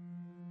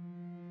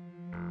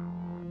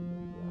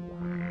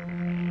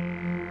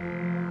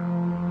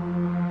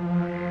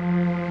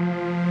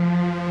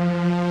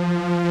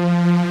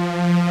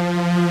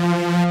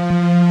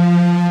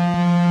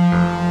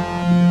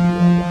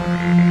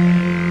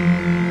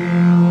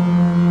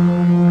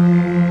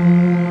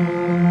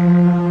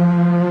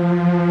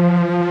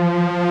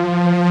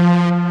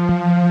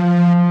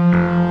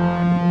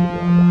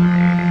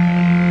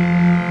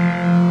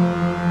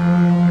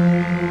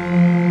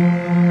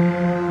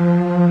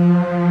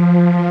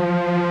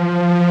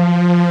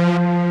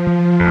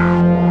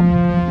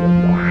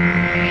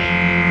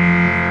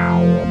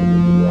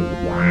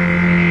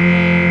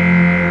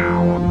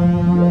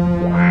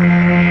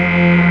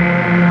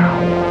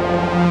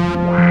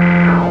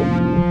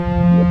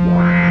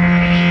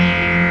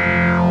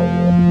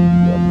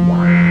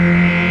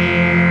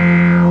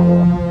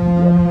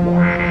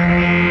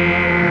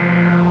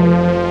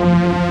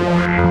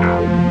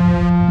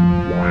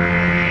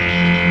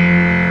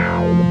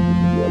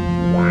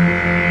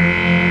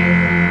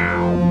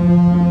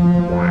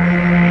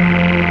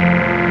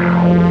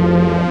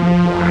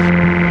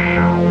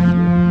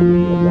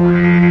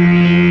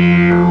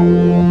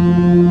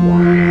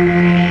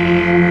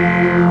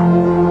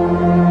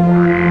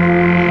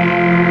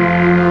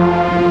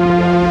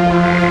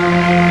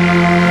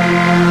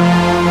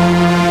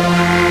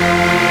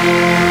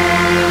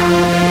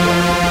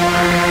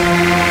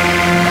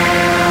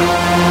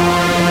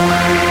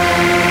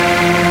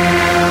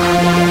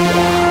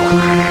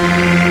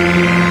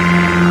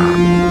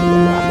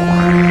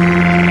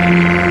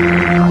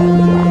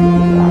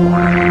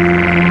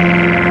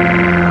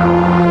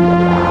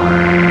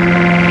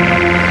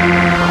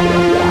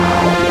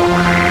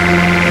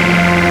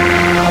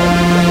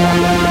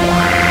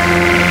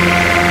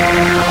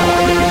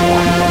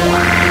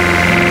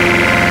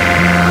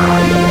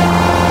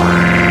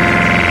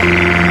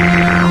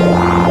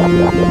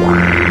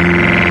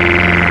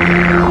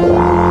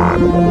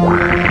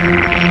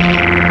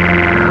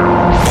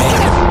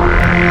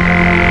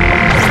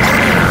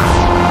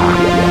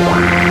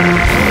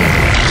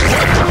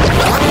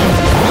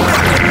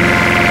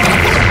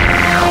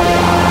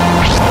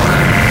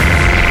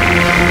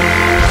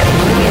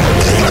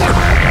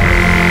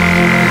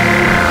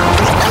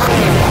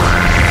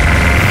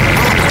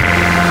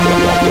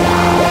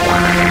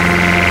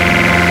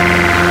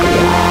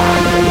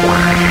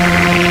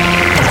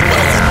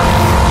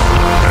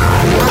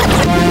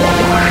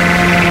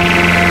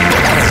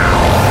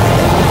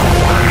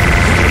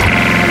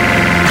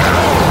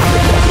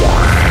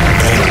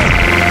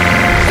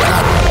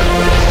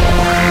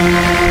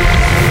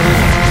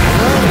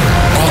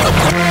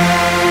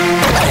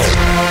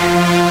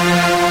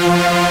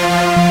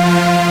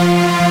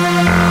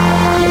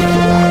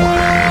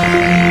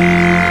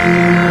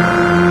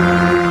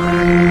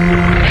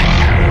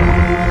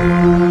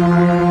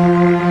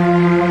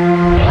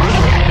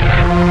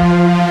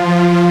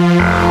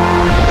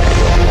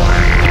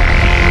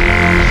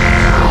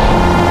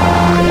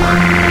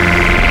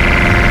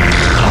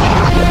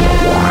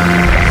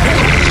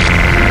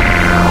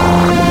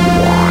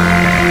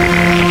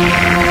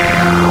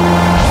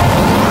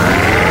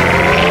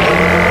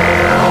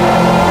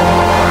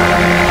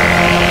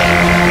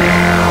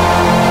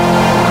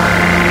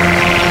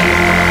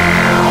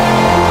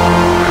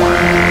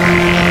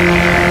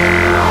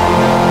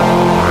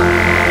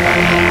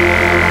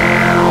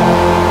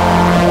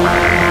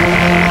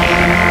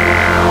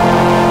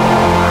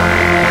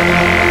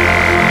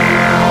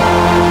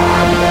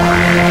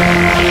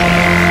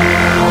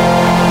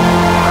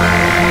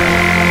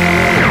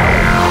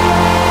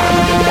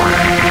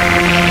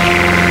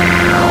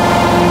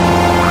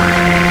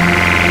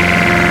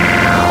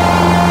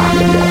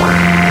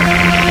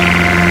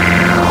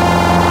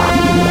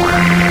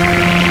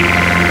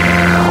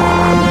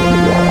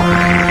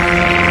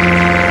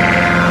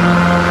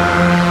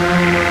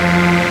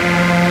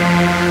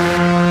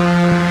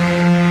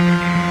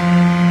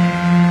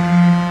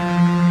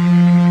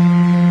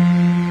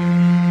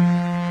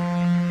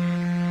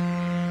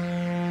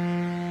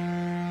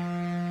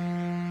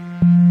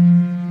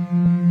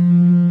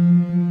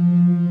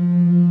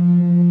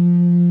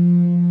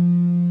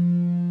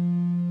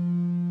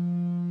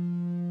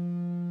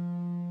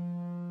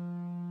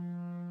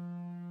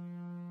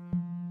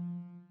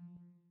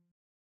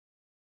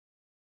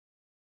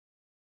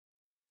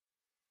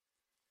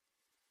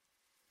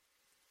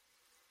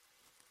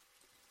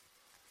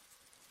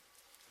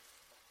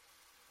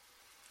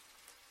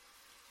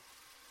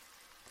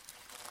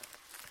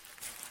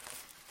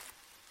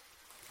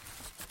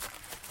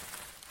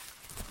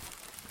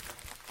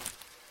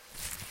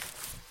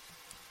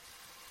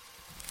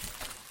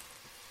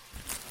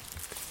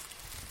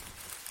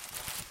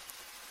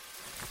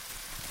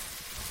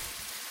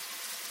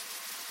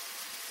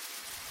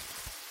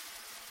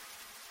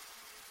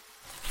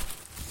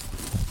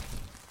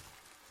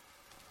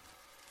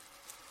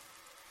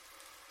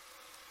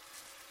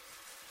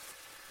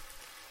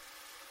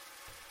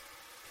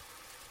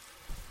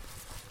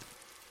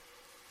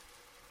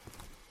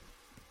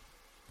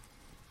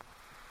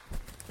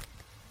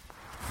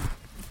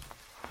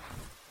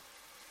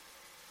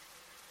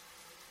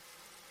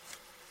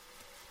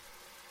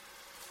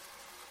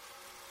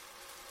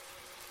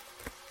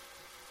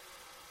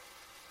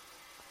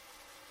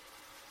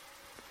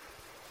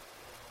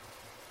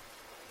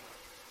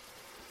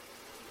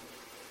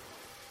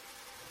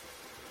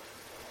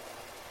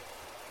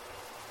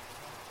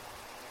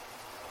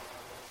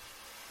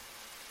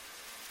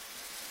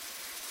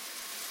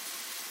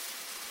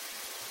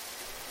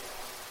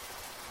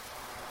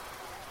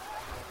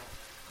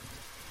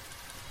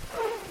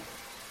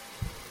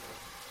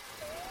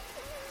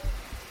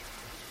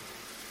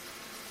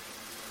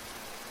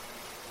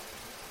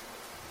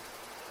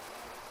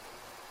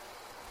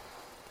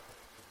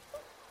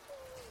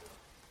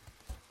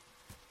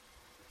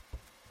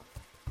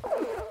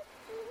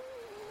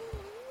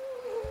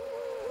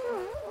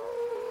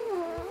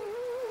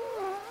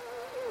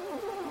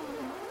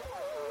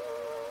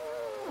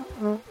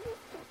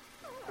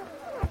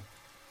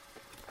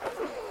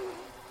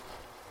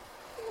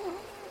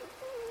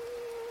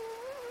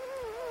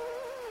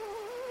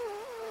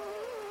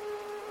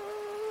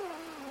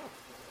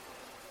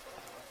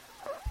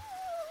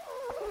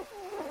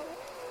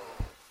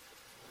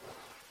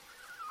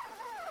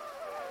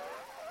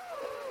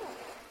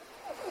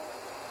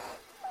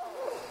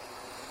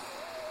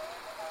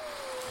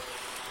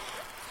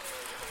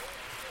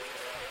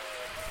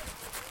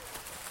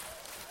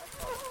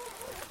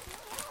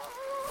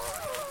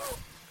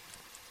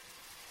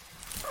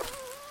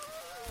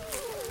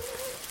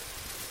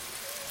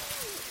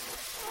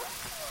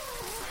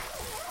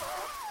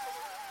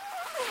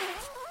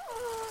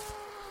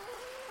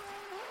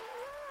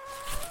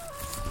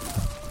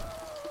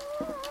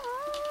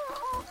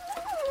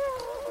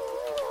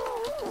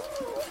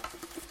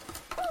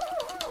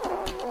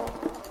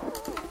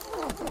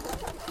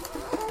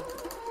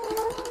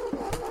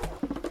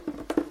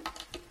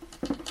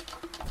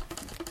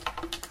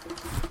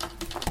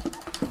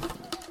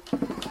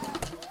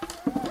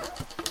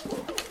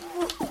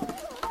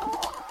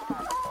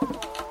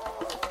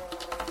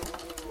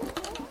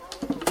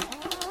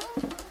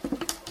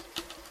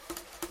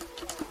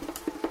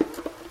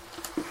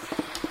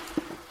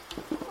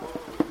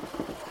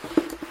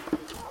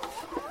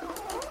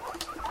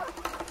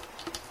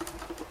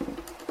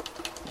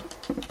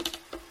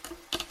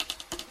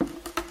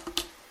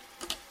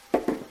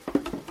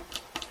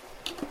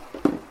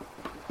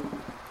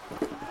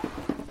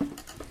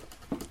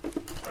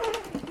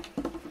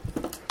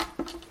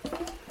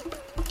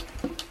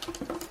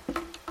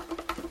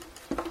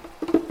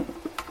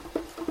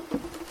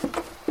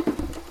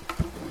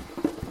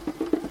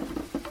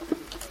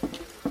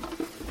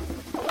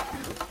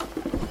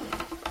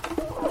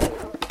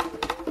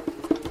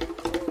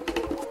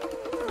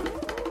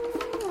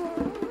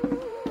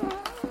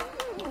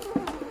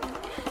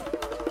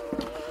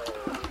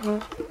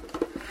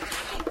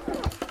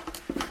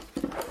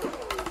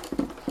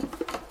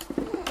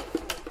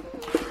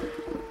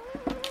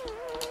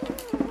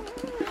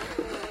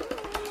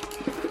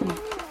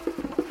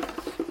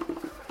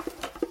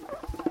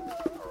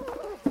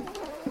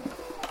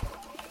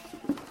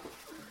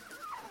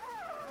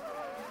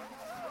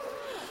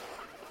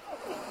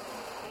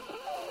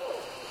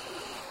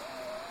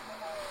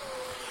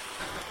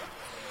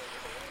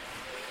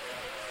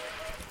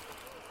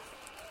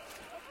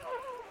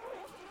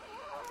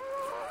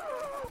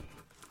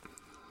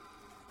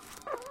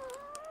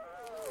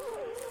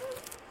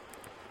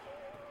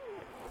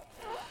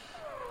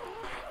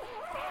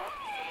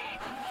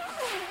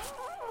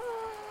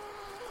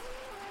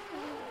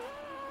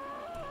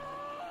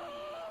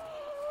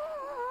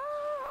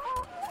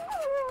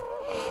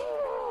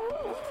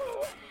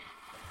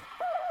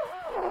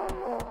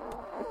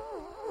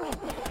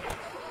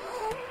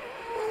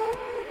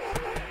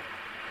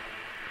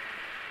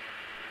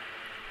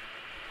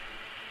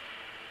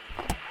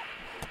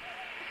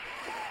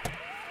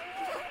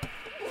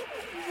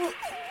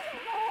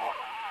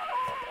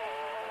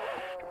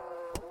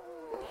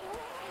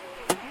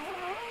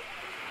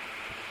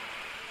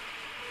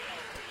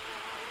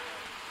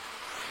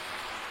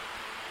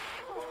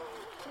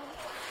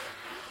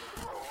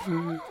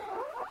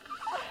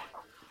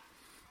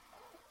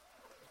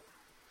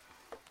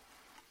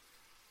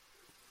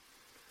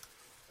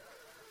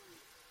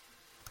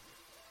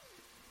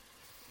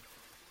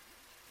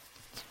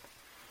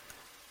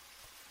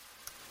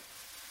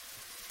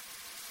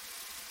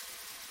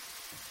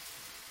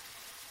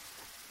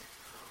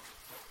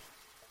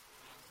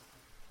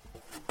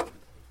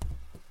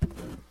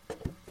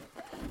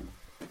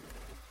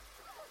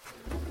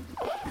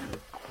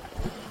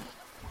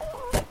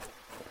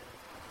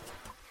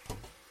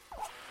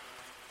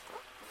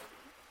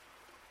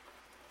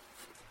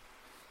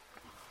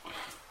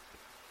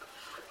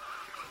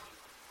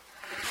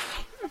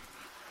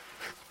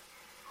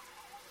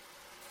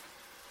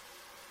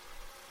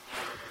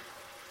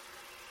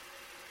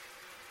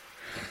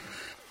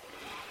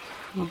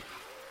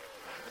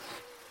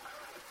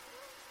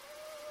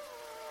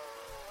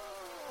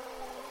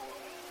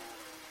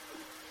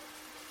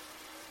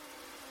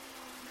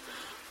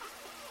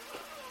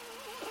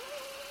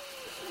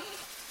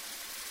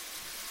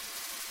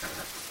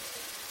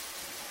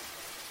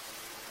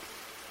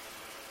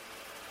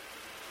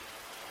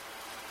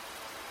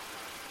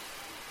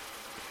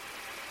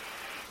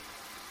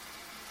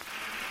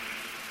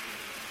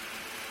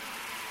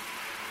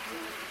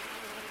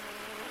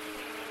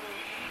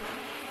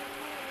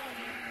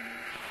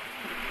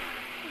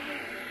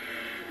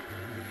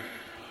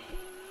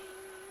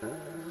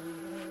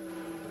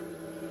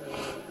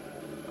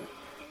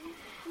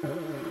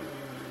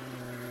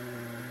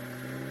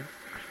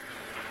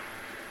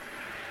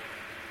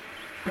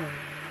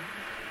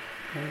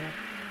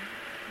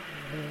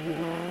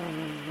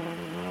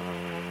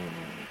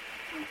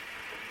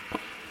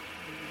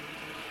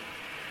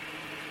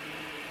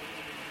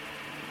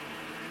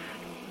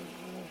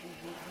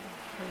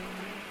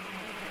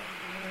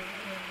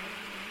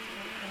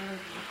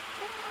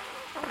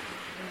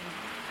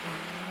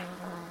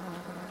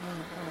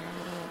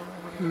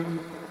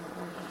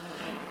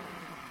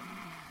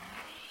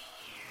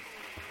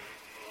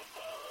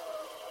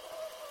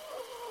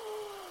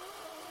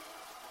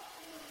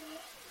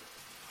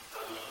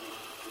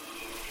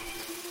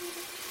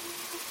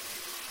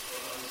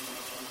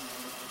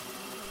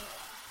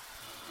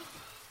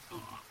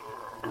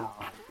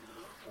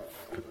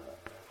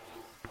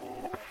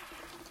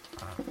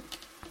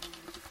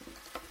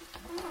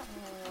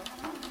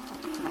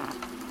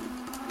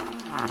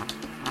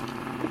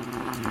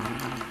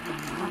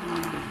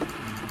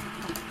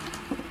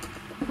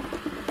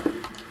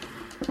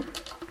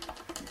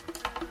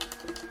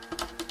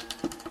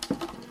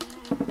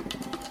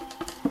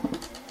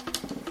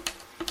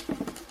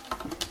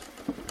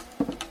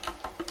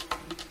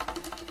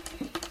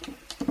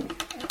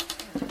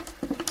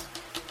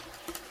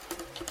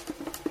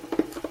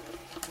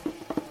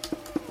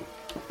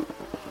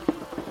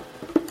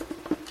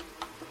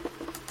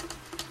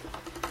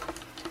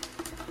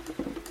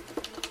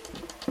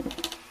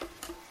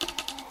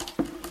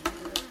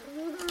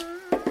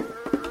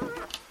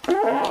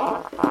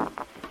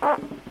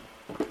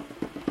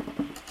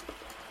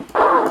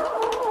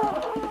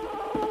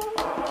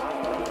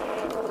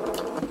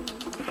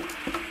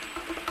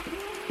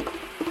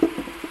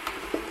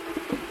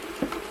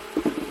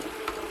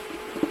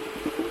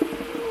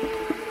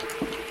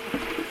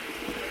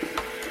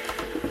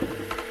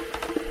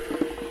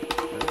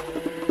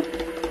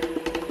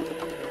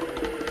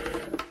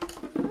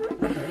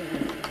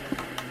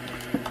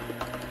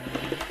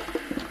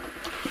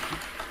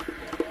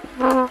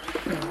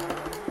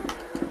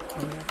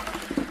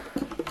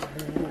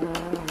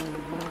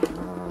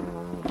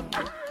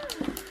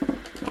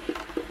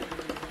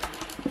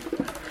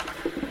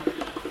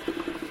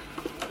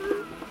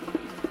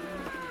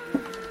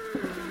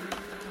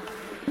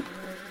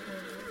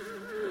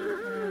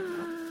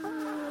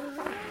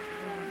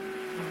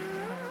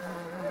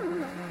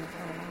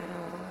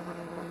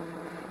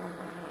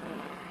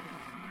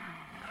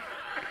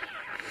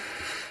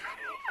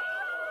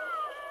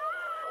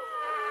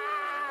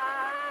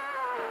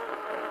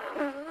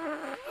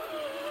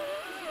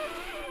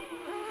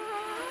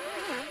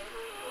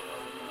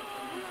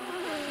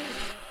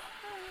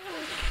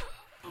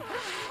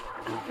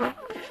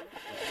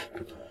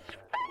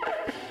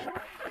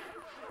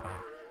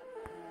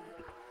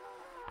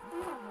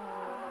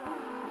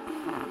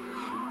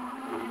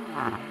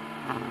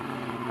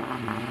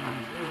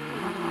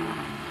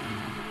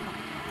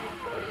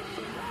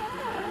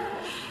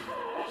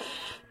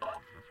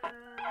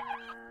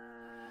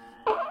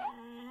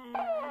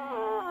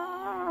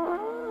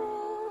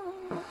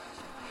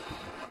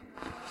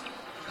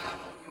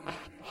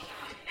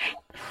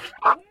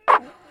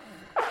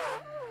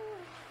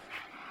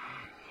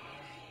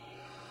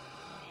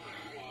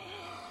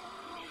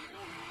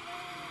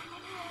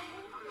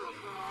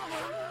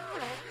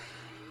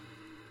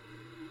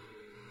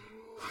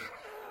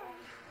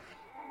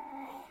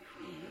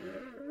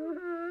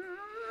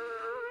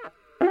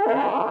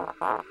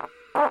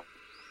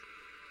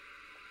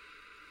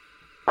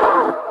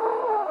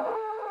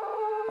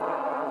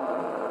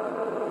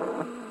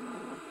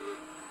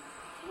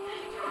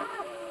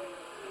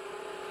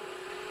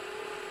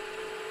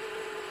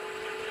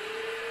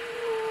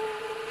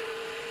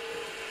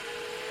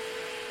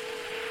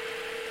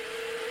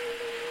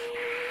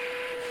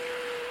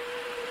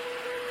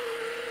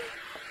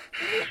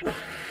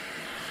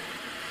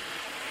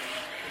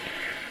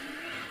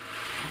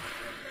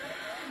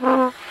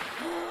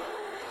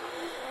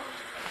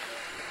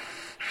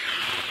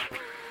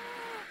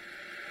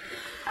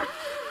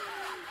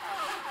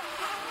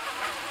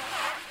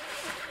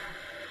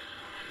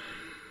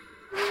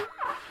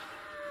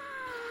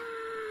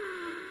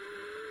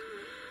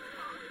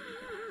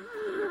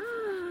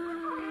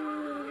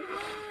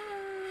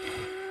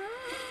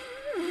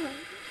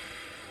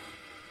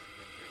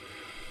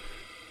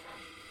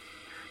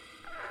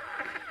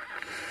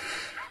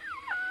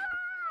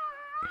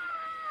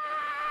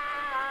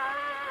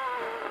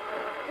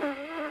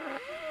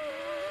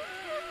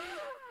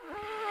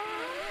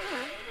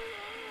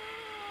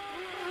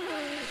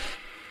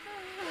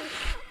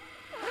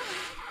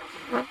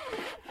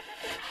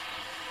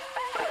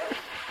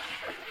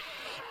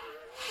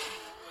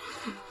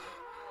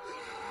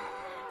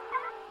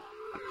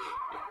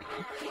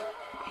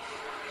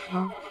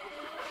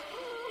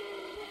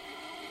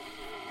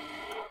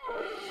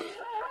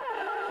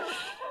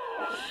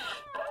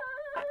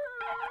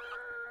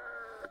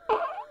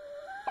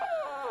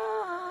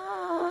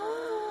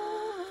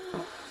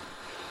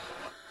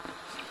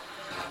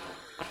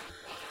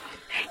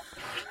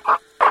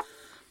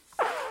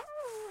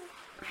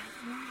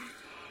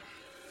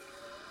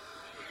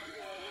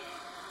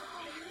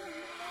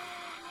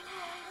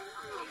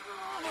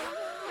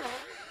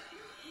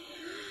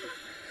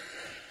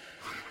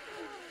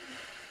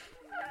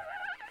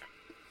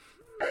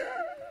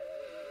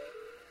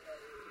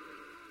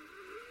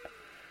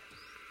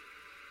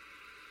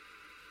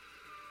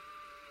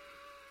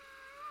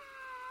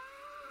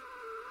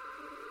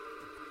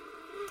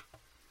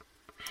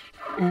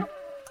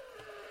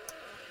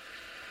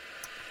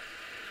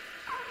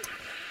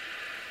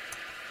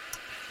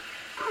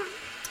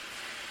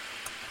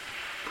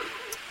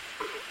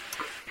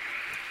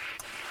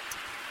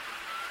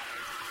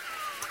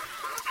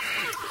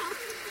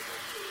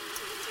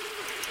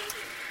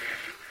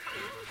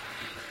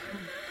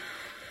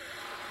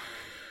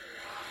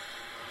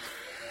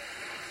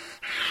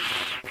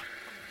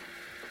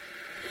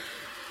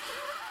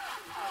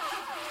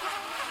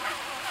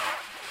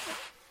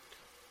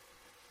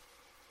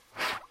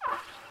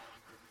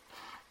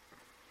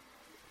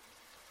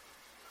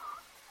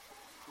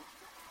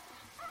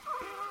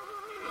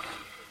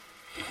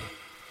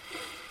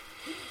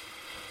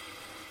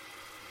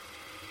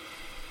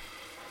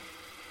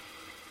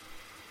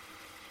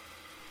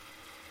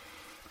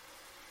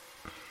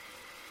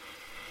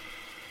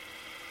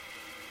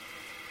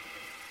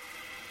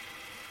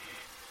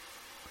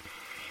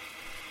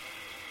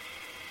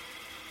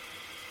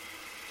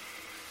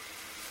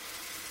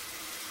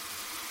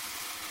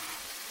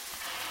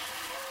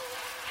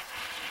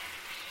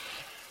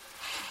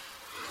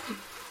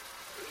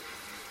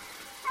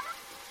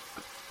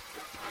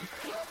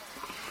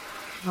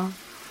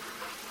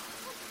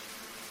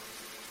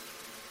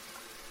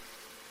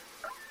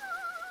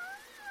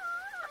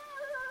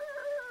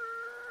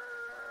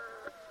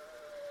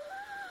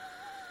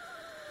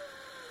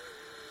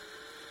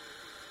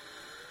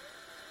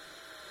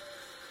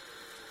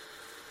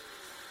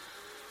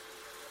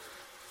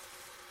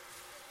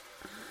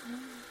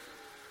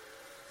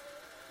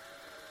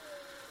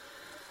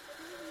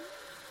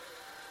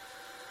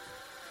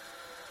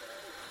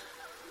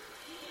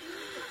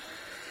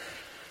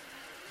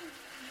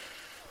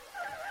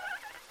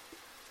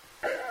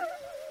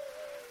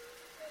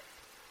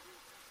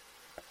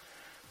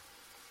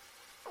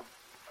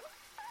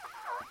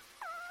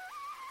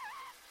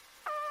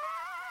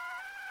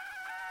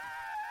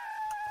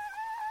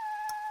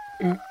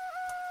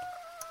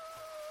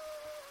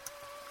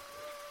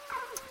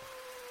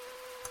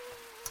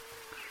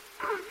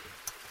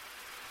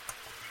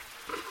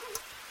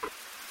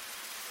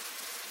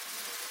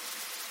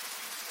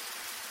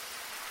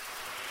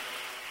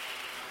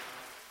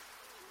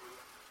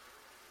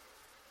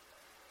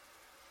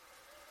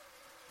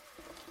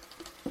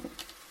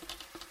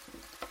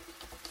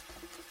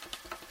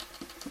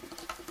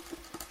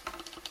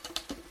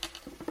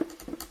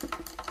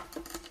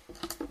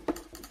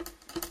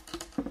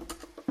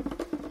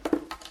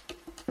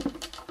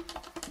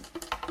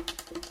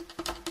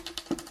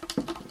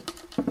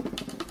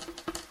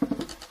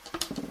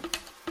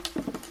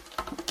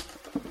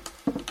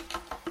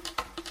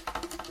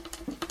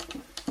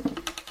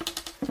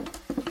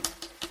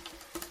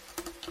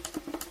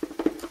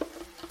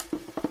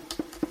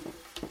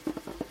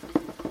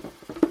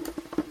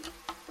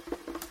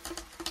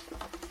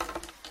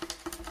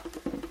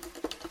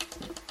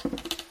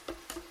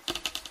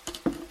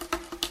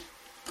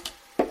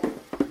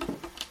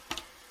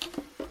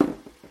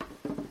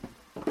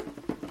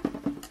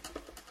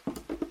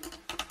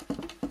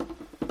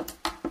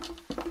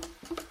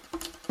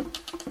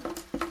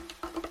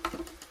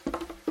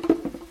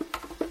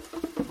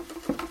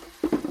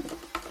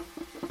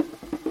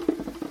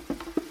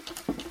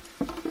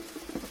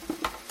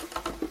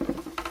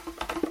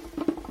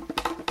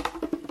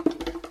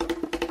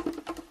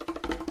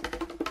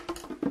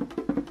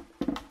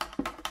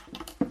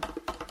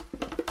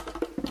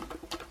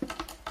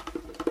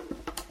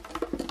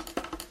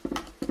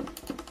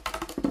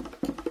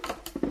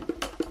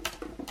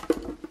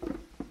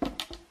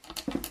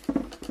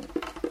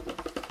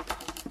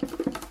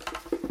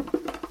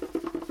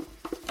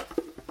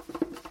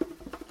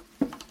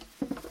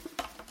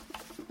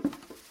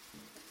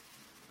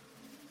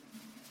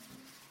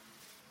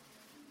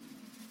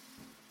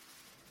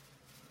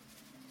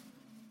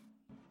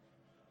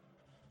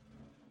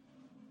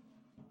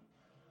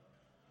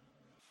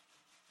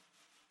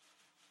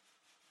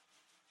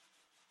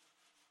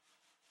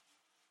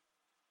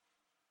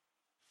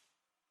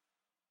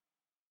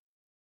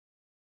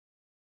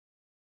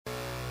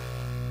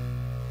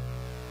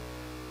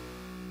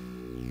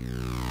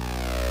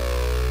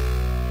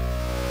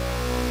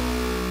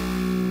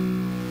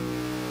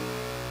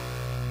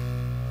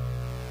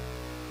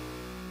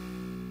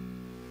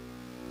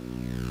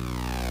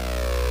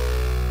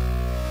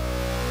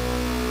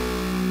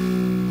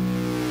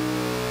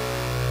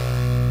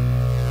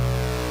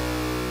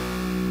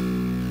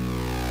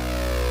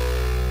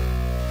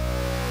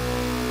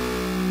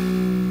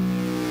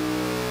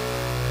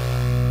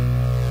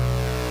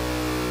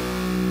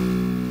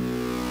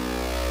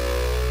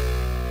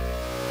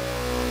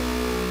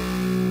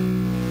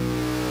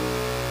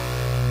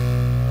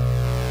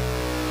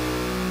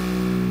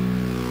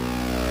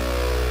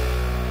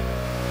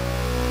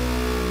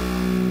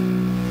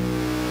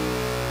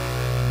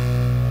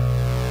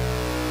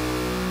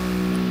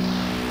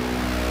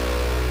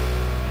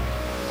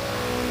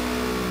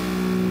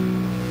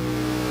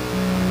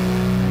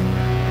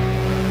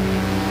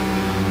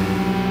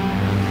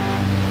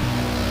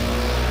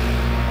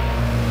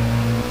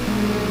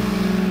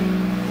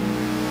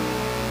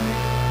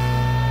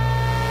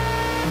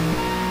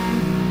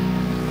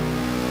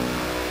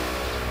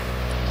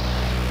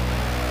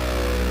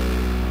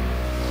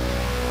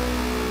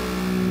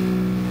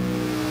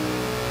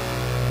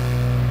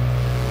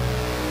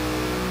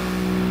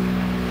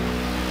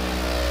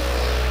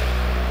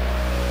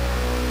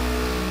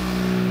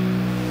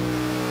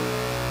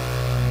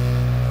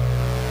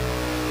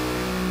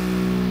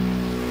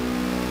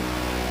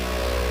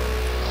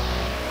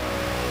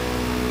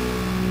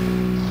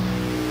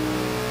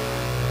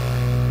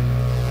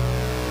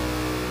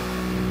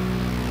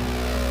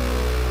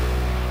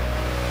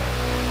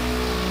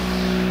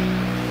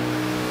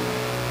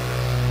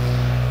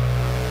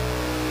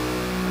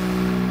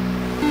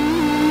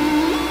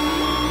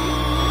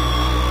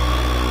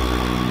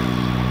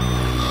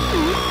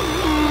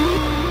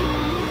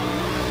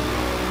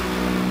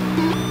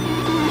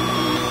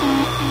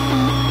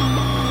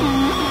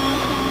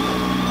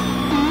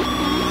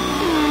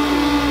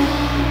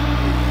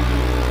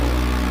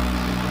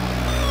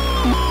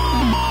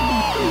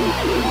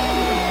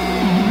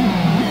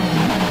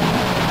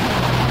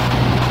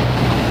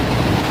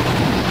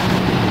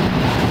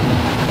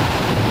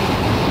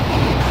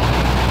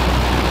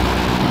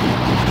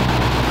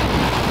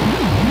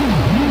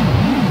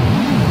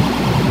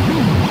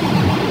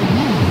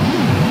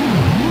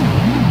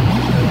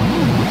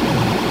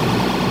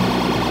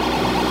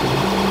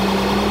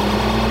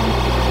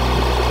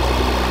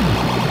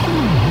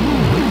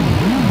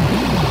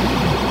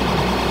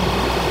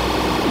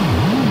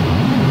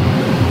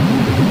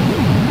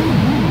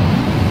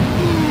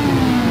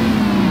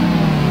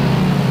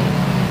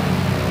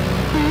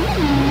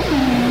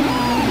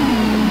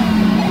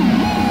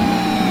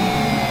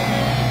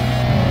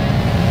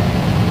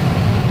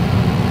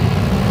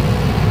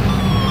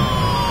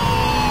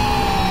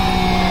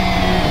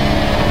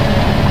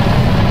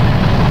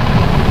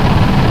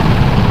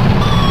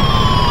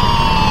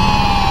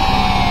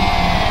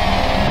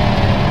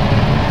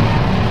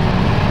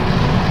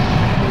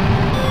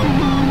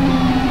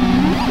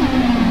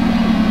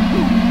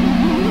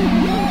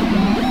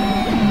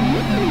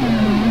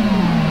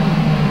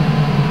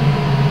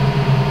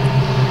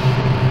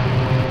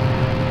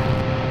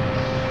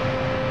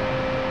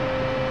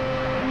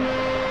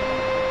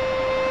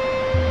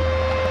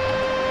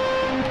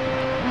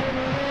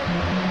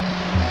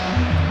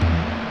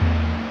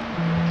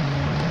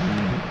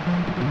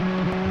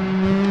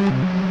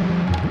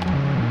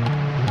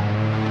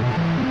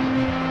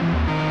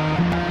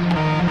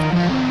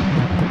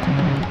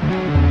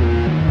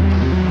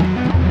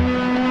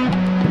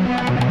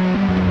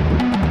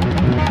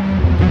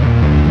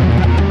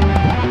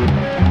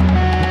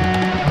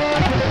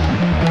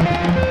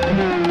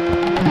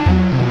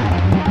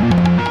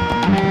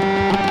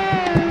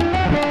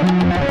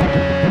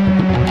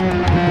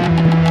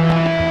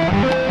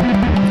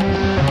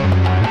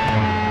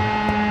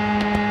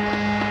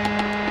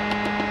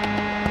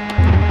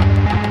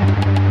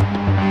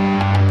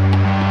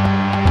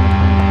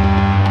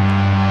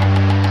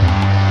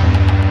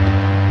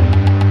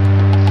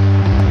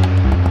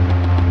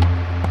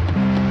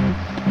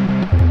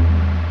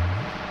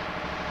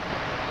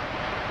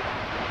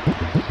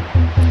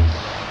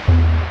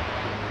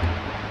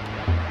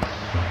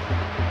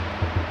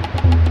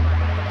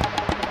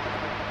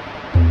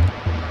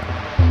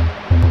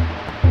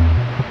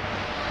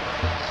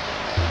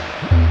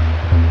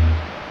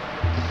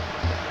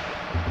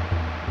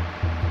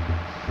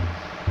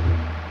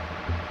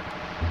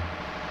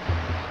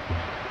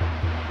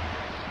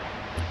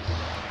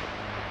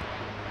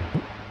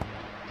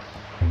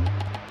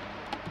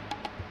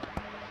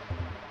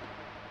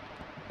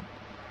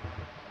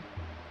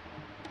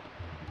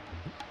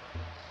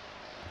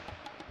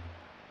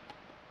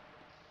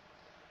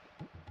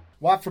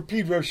 Watt for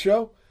Pedro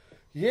Show.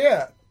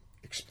 Yeah.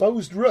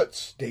 Exposed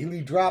Roots.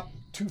 Daily drop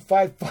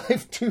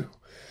 2552.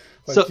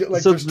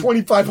 There's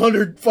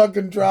 2,500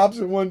 fucking drops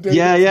in one day.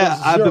 Yeah.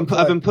 I've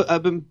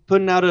been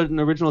putting out an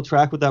original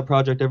track with that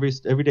project every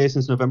day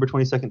since November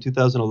 22nd,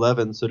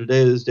 2011. So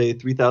today is day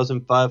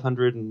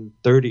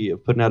 3,530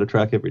 of putting out a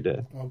track every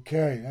day.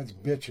 Okay, that's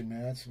bitching,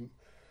 man.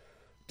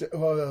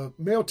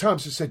 Mail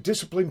Thompson said,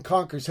 "Discipline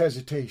conquers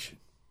hesitation."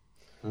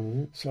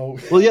 Mm-hmm. So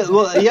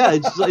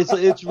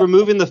it's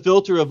removing the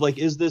filter of like,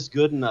 is this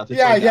good enough?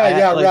 It's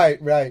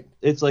right.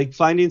 It's like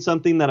finding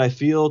something that I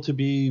feel to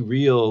be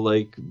real,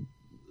 like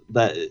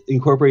that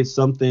incorporates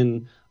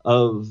something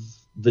of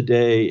the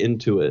day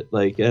into it.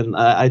 Like, and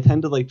I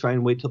tend to like try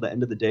and wait till the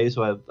end of the day,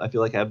 so I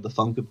feel like I have the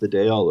funk of the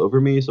day all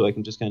over me, so I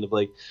can just kind of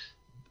like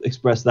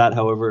express that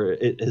however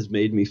it has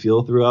made me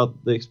feel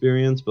throughout the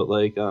experience. But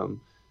like,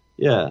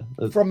 yeah,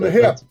 from the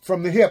hip,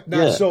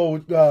 not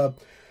so.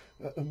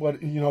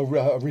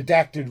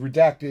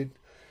 Redacted.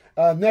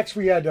 Next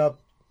we had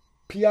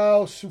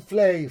Peau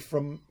Soufflee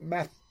from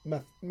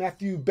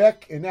Mathieu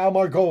Beck and Al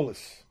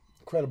Margolis.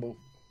 Incredible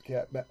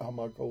cat, Al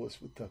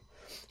Margolis with the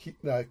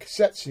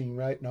cassette scene,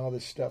 right, and all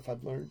this stuff.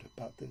 I've learned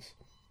about this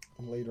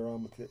and later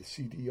on with the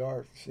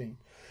CDR scene.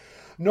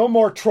 No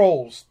More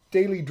Trolls.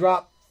 Daily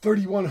drop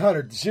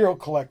 3,100. Zero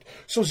Collect.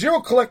 So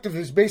Zero Collective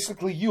is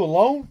basically you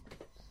alone?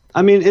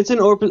 I mean, it's an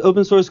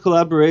open source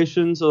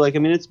collaboration, so like, I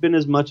mean, it's been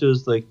as much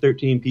as like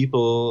 13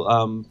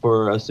 people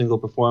for a single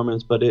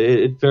performance, but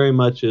it very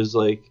much is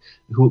like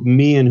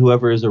me and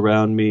whoever is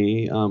around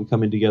me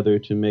coming together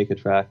to make a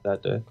track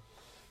that day.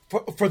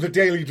 For the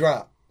daily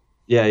drop?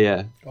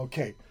 Yeah.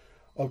 Okay.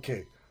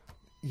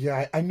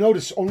 Yeah, I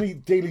noticed only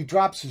daily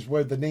drops is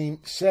where the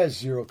name says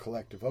Zero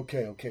Collective.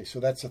 Okay. So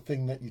that's a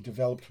thing that you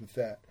developed with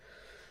that.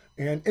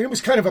 And it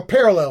was kind of a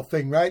parallel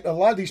thing, right? A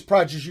lot of these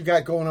projects you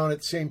got going on at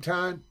the same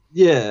time.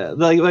 Yeah,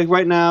 like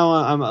right now,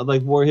 I'm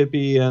like War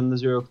Hippie and the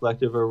Zero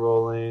Collective are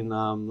rolling.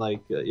 A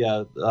lot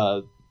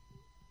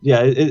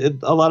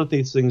of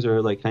these things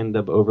are like kind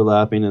of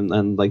overlapping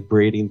and like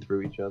braiding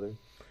through each other.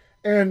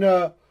 And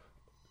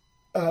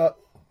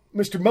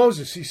Mr.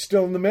 Moses, he's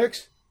still in the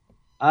mix?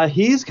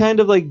 He's kind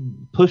of like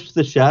pushed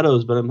the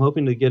shadows, but I'm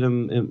hoping to get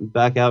him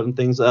back out and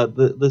things. About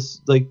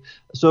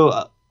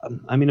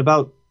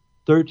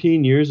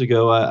 13 years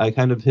ago, I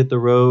kind of hit the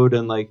road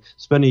and like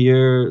spent a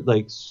year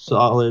like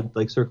solid,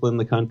 like circling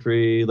the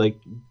country, like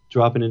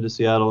dropping into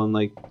Seattle and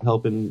like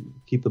helping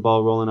keep the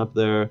ball rolling up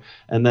there.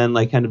 And then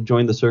like kind of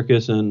joined the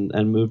circus and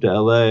moved to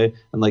LA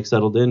and like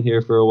settled in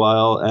here for a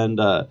while.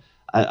 And I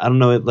don't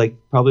know, like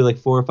probably like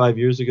 4 or 5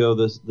 years ago,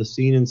 the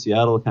scene in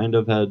Seattle kind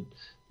of had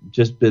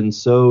just been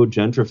so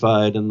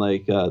gentrified, and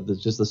like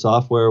just the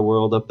software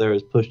world up there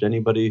has pushed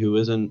anybody who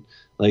isn't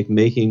like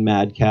making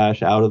mad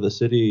cash out of the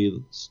city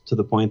to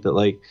the point that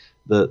like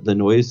the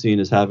noise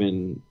scene is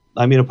having,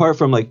 I mean, apart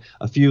from like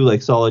a few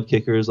like solid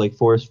kickers, like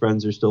Forest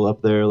Friends are still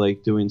up there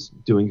like doing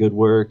good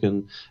work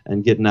and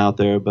getting out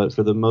there, but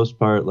for the most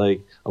part, like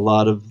a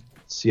lot of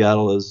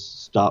Seattle has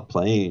stopped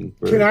playing.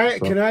 Can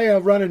I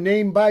run a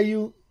name by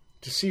you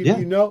to see if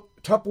you know?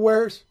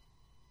 Tupperwares?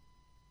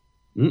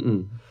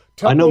 Mm-mm.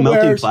 I know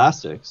Melting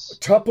Plastics.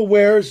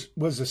 Tupperwares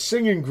was a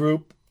singing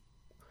group,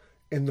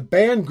 and the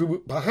band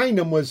group behind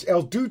them was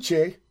El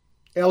Duce,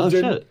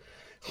 Eldon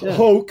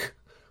Hoke,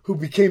 who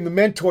became the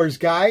Mentors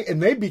guy,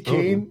 and they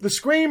became the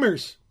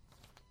Screamers.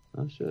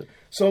 Oh, shit.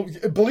 So,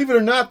 believe it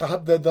or not,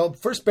 the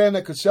first band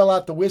that could sell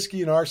out the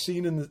whiskey in our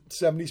scene in the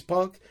 70s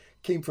punk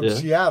came from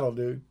Seattle,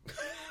 dude.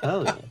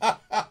 Hell yeah.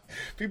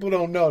 People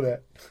don't know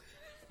that.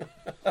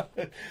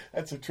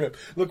 That's a trip.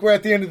 Look, we're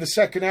at the end of the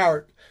second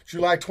hour.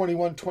 July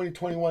 21,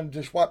 2021.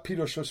 Just Watt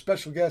Pedro Show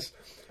special guest,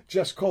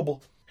 Jess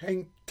Coble.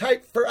 Hang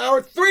tight for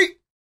hour 3.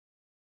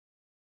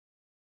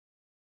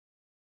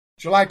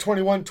 July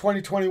 21,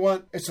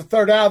 2021. It's the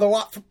third hour of the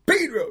Watt for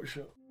Pedro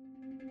Show.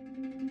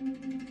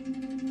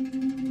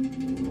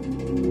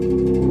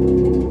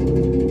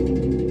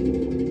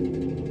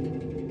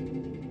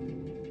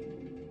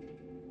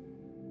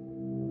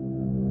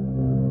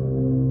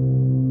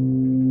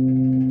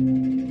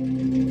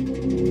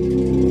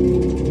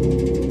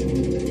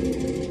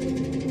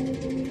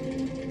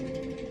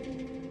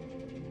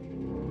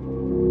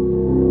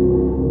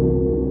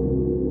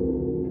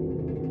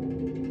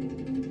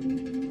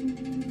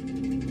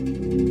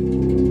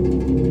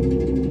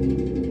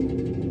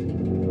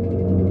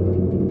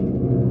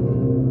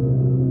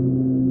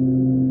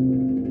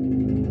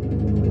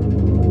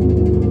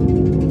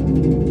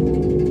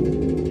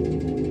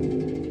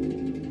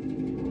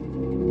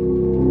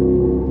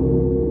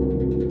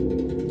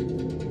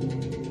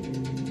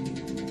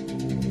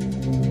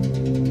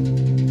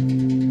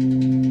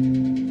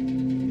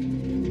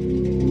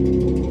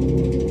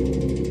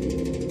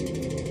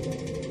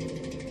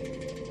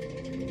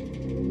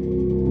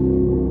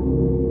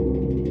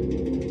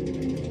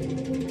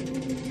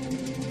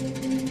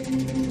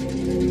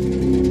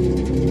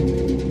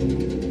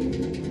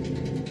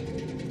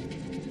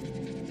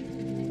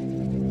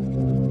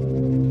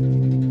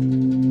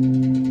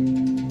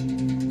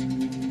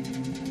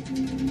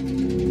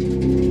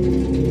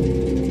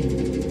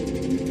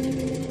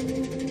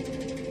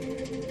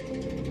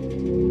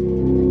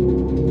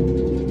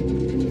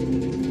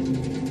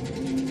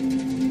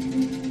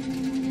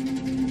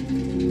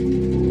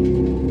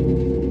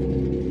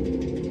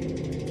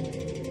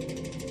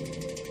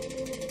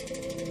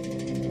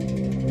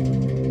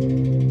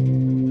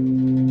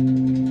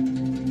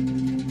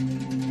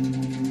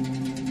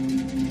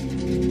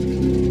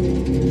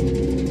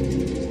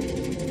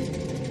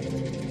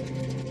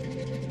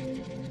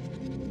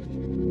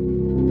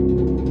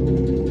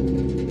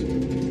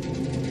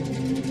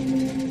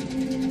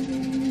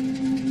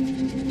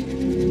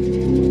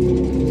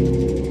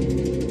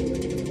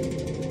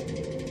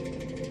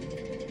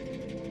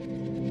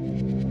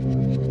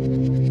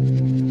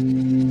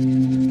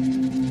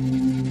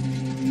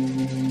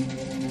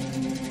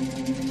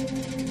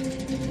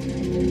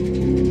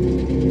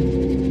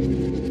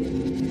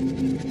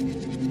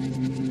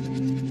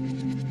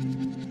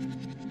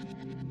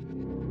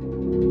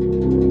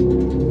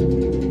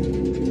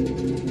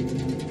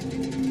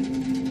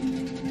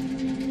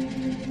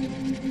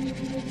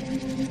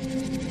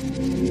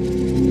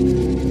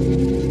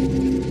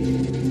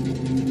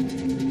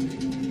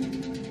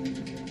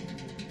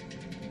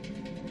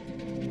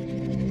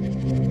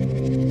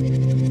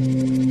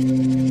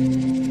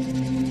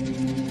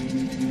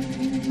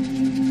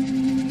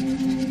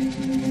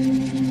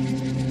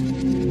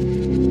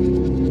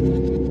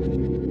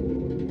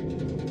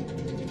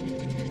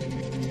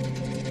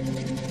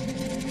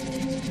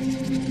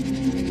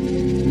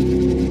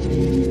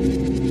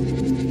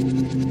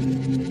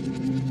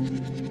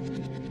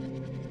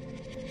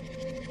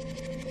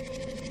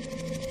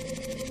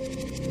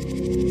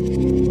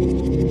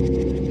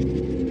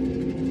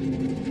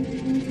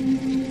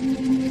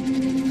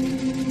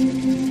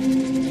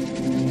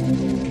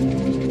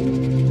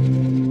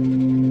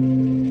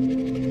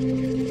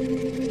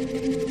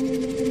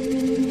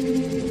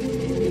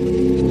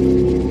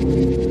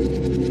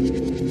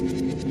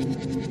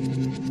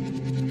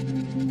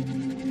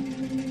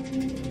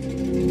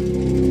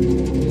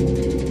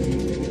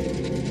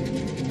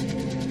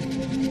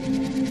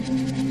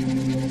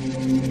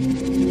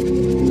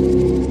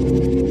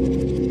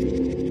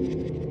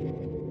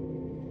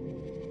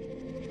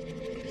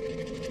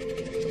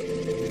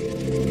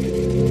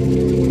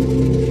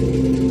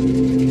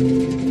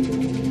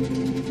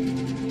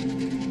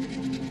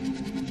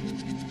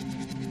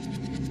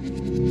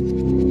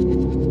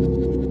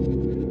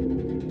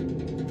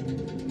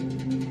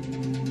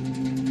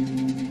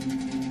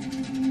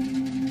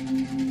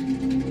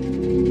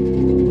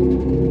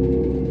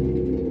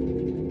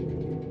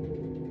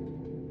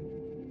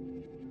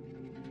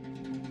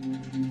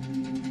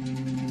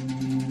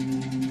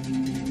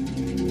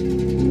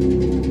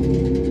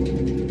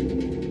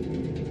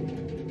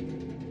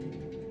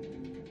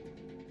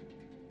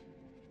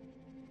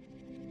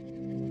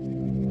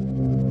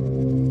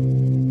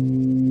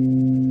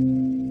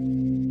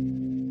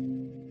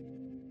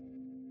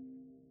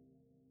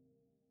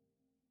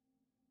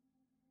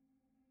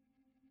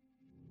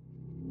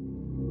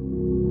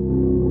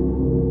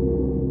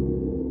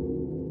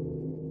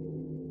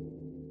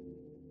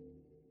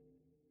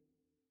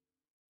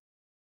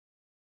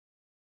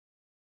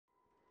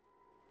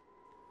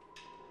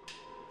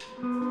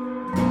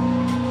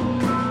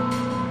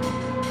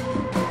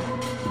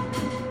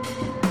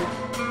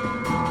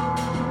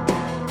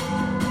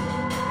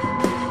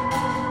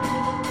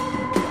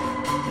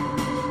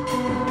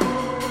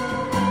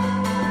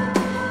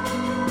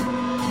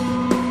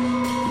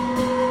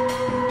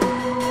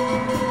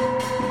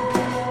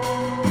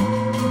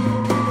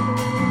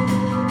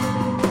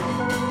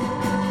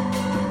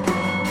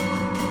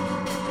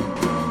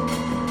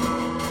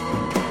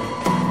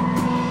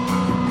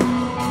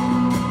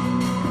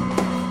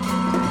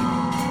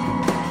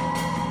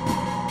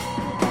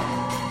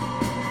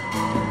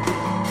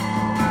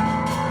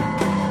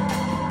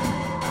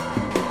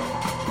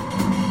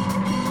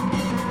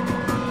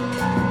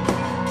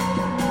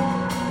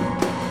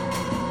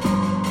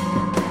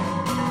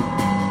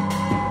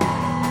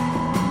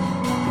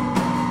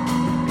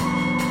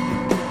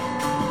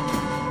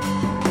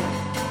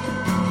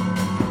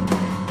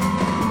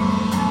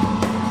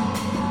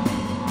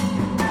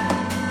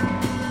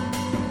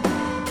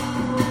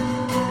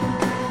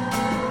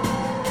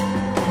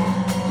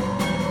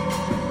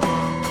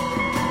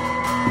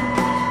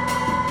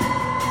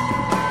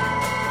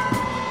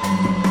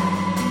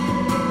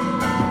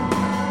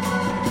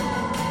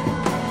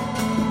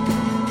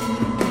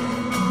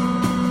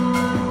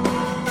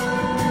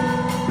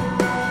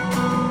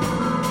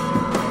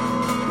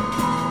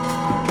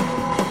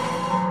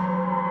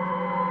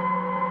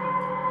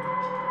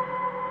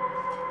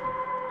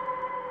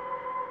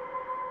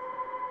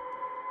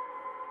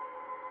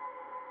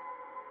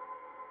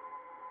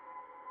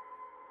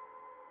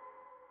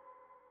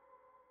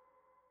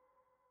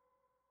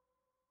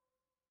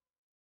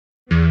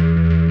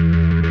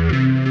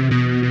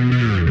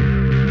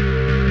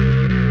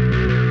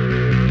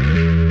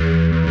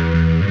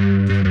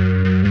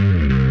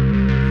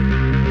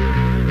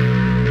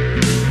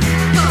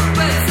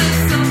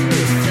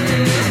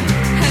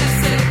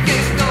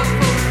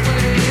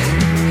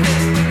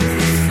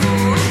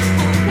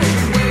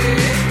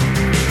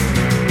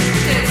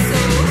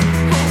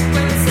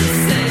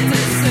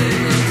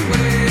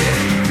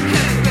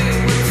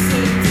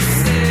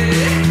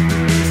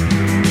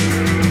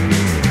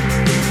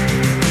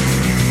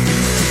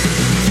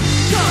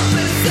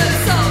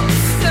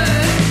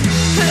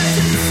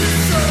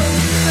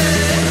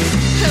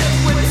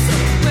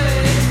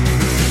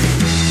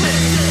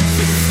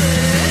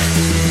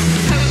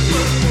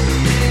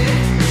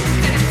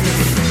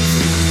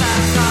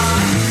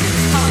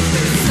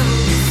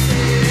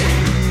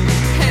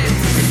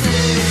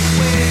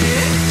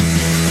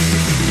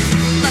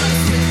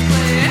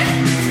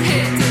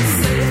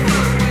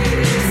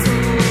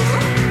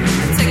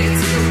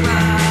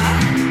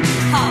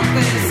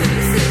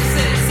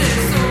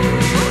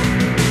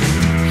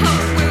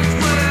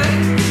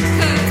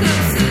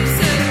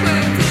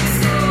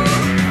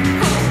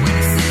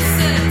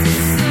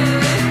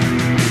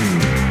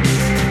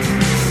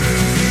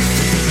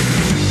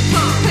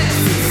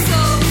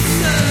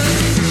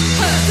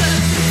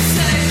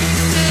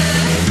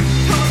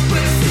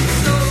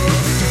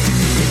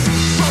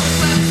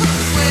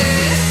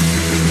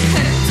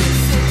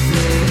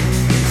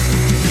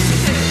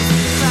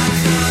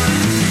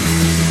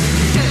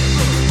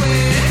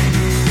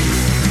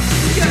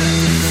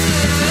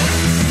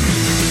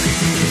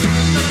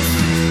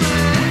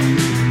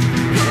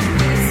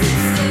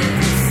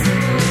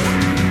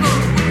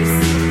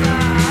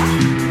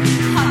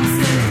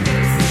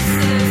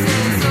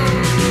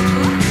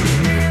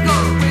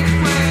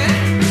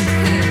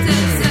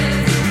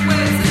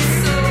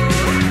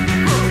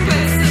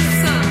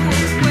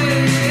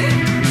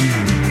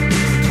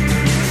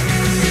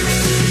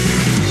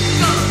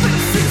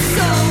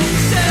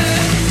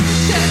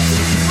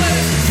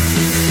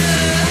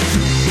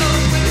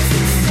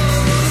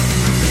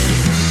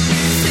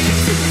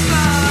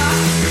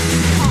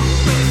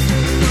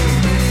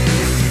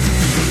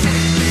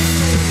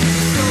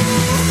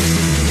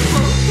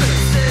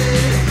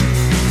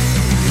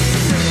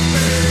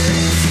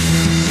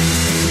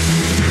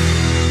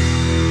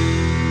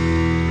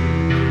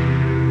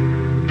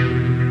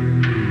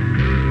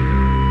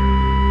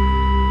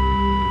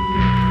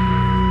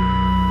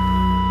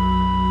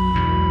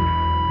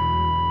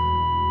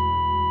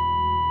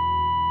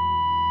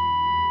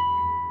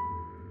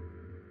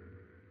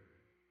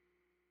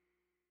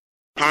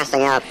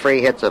 passing out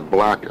free hits of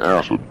black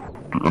acid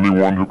to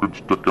anyone who could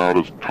stick out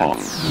his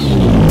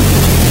tongue.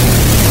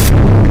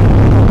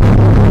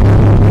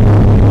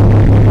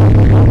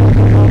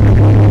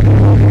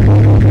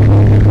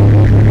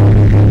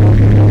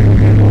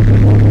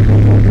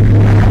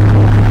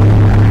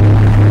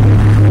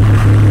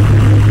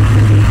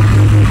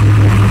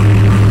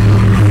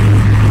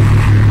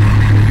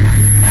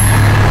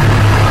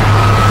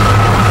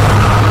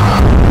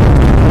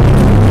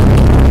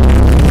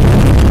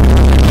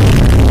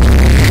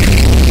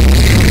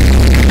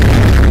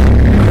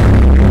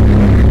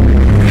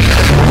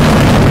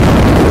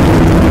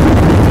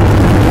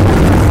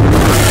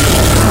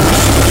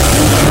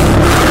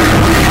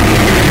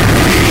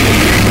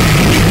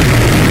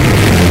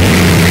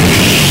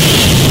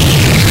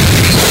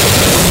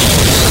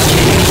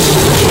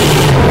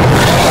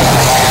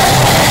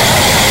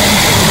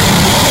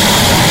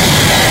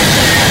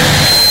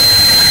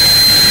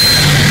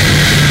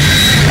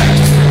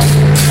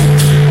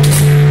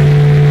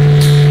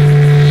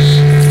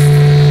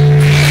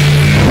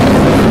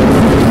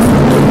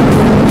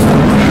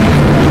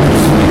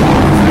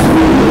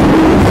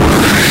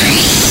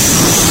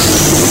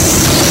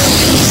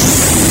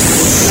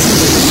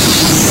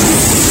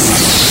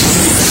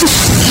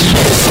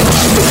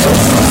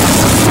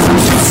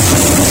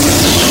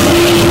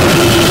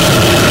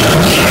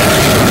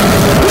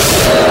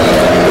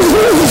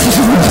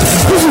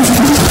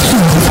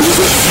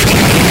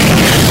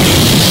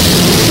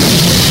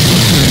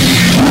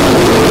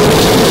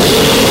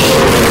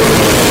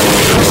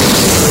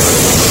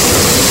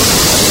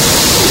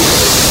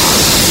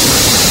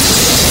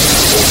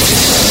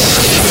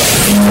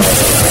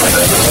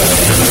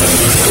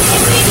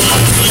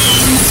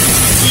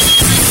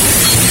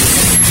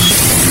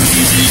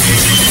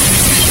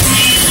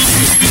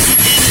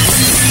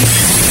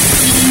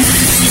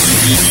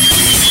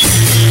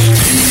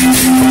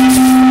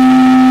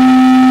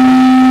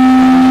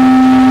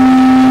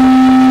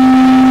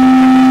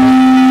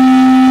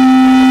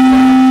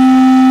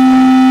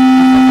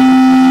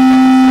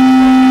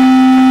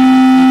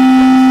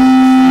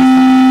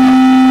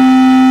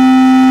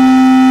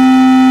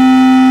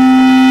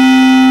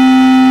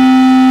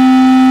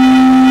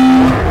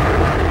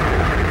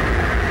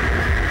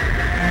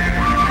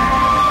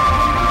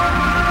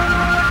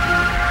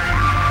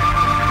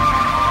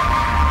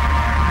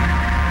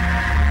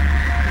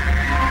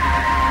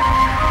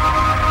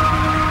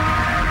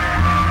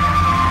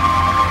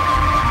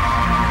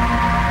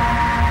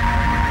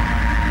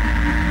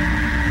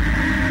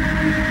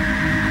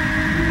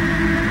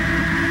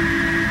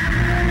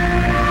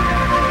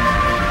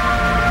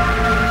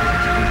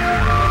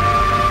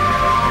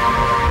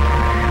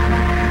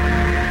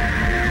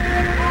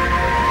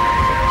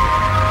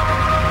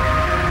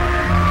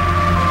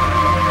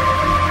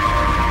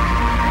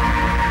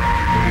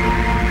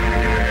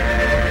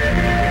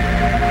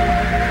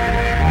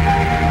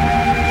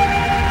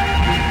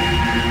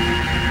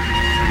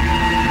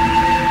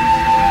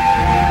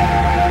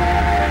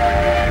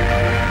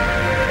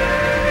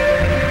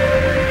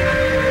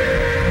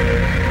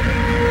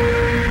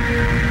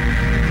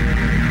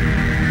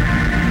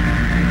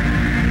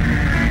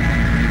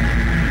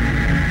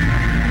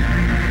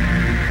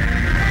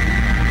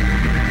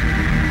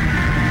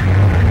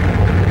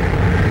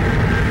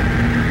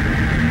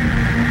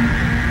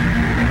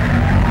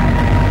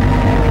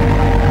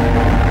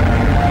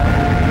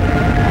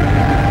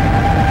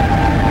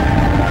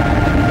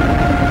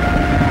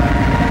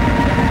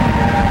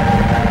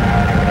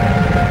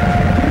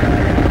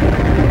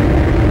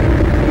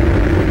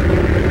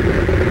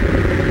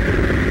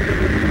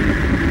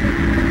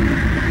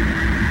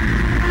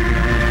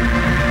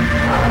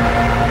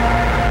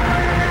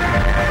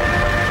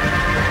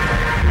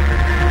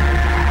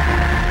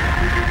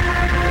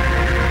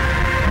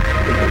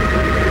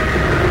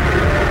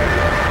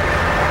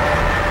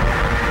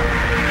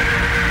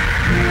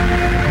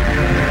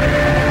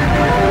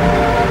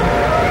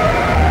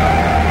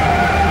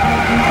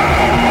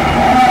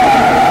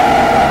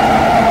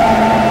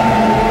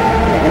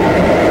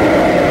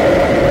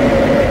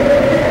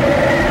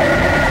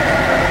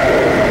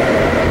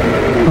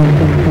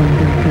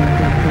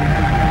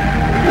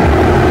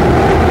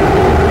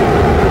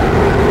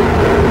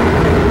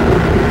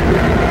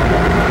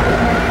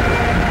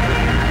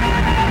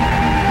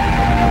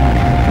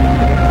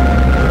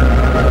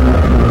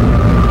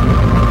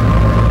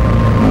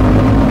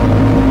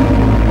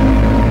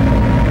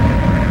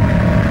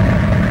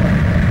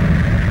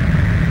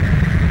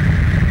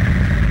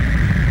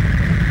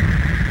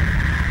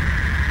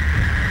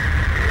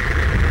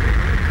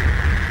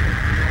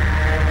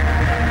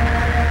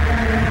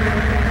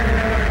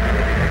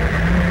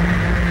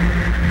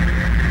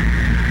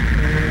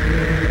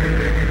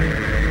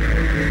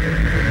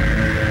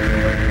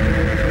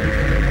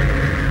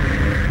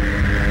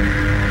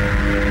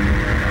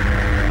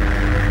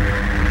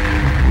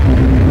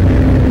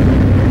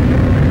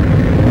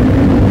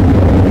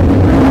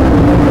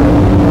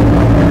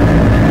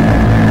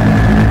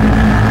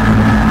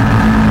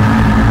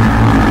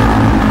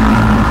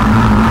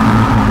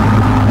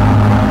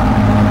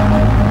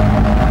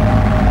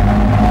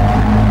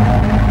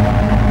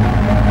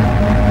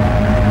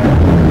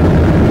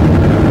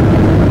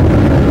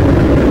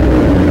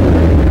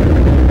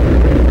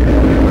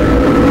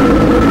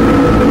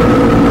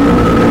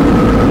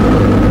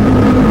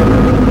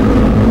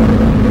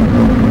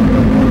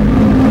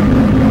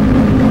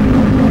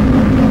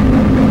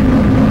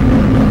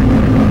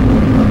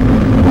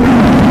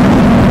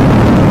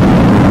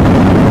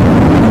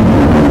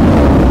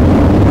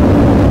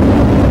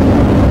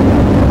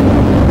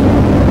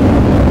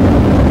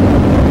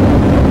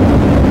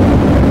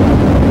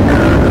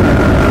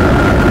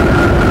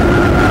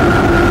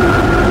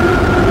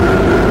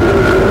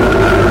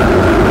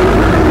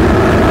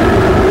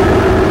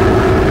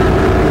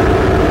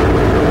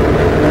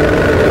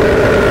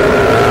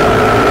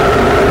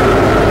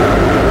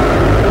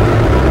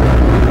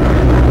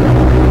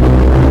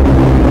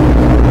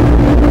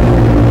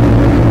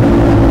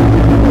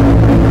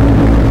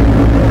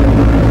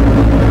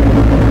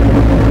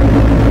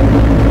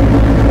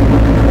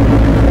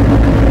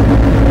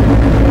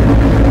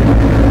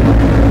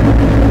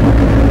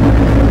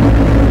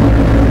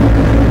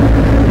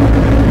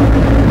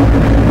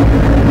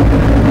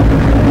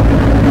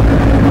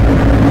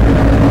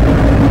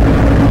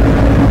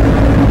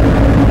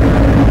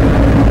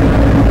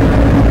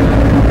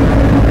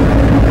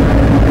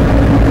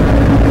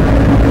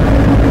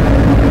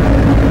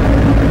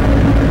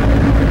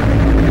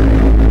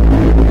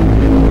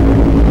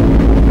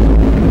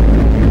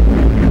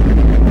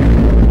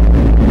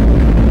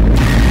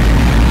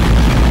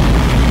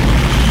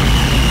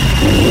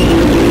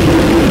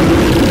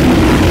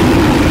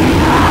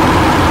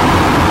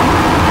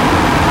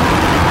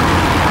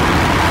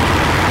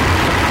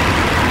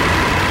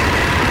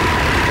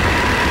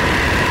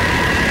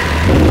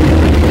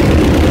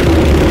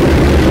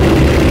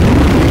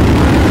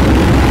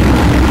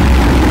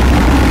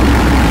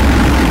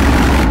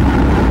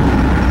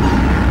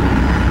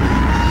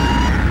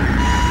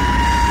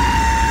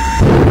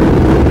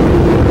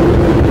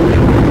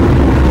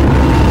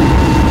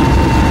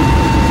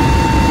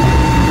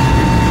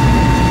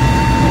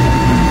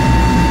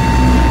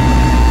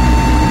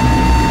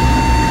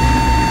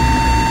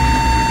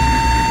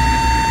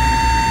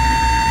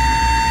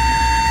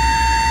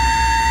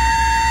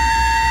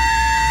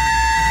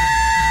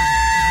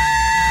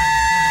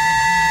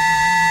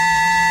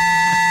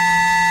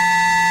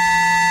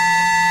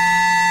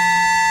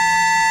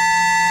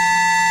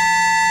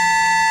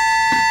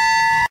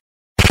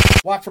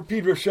 Watt for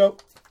Pedro Show.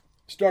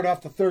 Start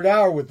off the third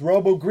hour with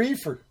Robo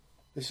Griefer.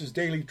 This is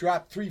Daily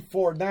Drop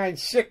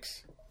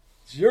 3496.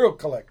 Zero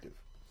Collective.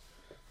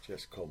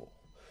 Jess Coble.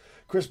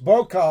 Chris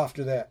Boca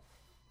after that.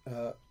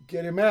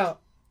 Get him out.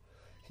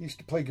 He used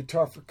to play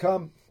guitar for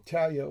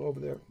Talia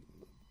over there.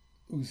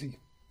 Uzi,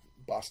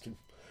 Boston.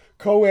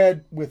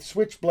 Co-ed with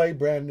Switchblade,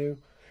 brand new.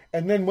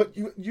 And then what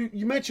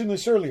you mentioned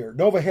this earlier.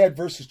 Nova Head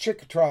versus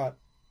Chickatron.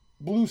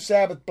 Blue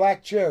Sabbath,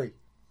 Black Cherry.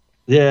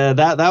 Yeah,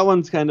 that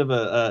one's kind of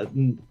a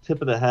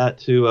tip of the hat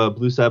to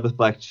Blue Sabbath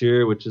Black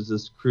Cheer, which is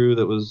this crew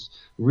that was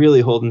really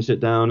holding shit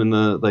down in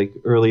the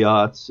early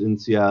aughts in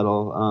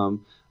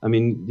Seattle. I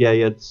mean, yeah,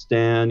 you had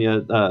Stan,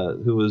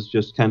 who was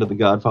just kind of the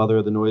godfather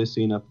of the noise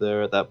scene up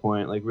there at that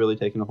point, really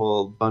taking a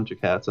whole bunch of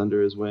cats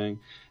under his wing.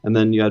 And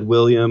then you had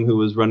William, who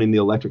was running the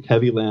Electric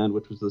Heavyland,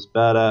 which was this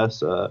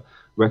badass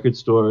record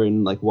store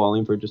in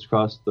Wallingford, just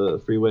across the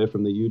freeway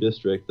from the U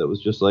District. That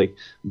was just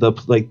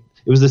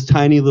it was this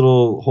tiny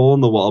little hole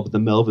in the wall, but the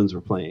Melvins were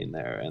playing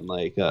there, and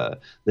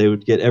they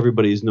would get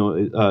everybody's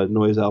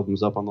noise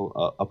albums up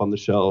on the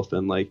shelf,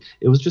 and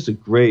it was just a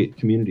great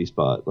community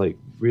spot.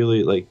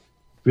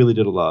 Really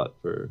did a lot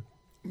for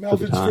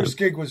Melvin's the time. first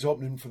gig was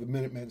opening for the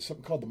Minutemen,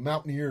 something called the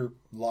Mountaineer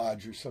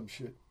Lodge or some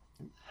shit.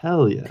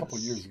 Hell yes. A couple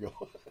of years ago.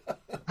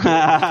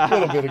 A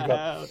little bit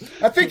ago.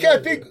 I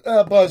think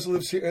Buzz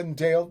lives here, and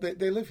Dale,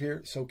 they live here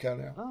at SoCal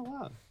now. Oh,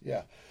 wow.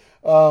 Yeah.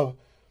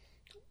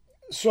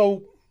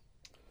 So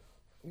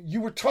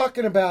you were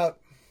talking about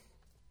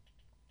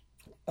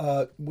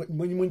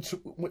when you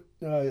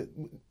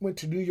went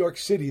to New York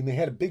City and they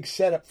had a big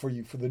setup for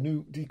you for the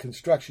new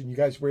deconstruction. You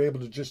guys were able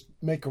to just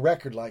make a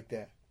record like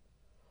that.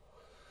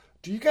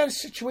 Do you got a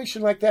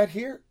situation like that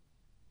here?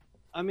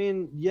 I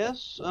mean,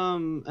 yes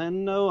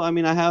and no. I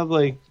mean, I have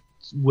way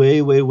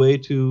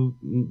too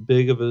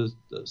big of a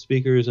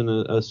speakers and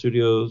a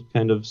studio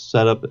kind of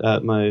set up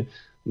at my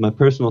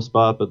personal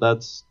spot, but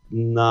that's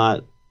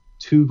not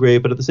too great.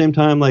 But at the same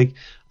time, I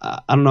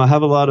don't know, I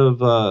have a lot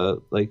of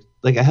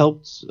I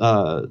helped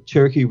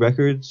Cherokee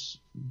Records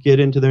get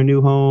into their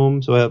new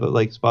home, so I have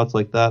spots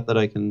like that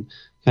I can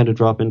kind of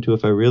drop into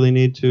if I really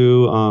need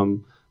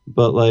to.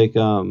 But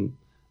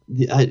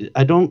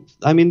I don't.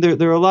 I mean,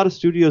 there are a lot of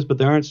studios, but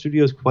there aren't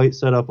studios quite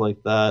set up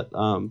like that.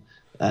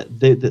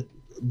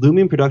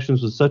 Lumion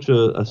Productions was such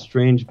a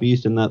strange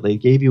beast in that they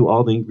gave you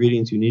all the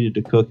ingredients you needed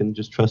to cook and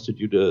just trusted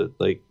you to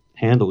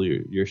handle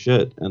your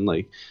shit and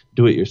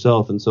do it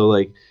yourself. And so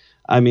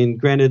I mean,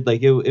 granted, I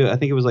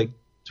think it was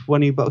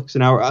 $20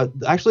 an hour.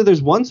 Actually,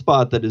 there's one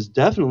spot that is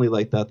definitely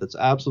like that. That's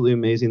absolutely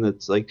amazing.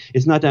 That's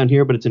it's not down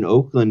here, but it's in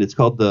Oakland. It's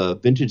called the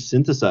Vintage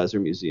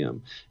Synthesizer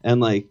Museum,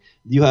 and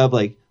you have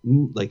an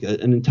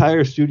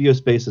entire studio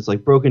space that's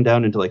broken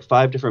down into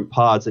 5 different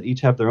pods that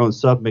each have their own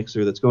sub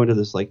mixer that's going to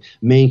this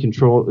main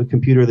control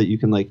computer that you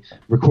can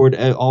record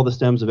all the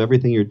stems of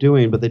everything you're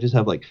doing. But they just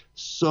have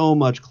so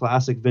much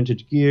classic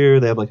vintage gear.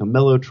 They have a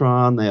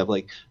Mellotron. They have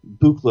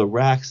Buchla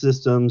rack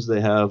systems.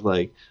 They have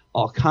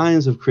all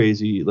kinds of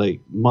crazy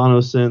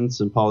monosynths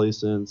and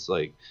polysynths.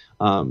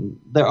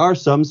 There are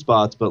some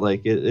spots, but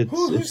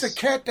who's the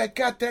cat that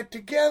got that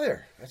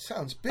together? That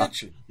sounds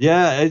bitchin'.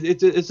 Yeah,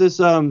 it's this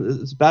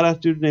badass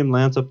dude named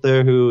Lance up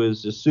there who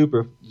is just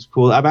super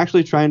cool. I'm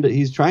actually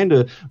he's trying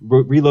to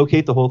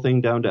relocate the whole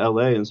thing down to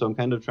LA, and so I'm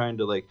kind of trying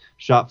to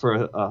shop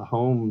for a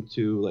home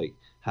to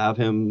have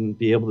him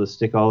be able to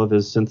stick all of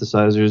his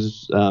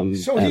synthesizers.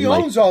 So he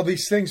owns all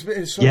these things,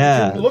 so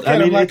yeah, you can look at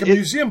them like a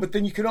museum, but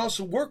then you can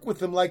also work with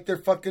them like they're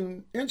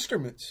fucking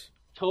instruments.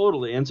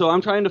 Totally, and so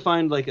I'm trying to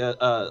find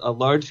a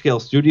large scale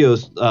studio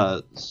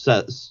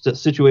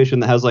situation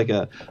that has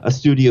a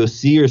Studio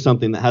C or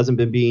something that hasn't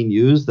been being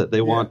used, that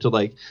they want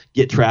to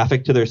get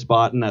traffic to their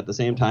spot and at the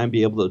same time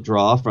be able to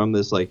draw from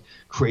this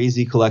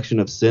crazy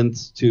collection of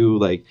synths to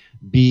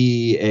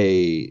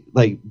be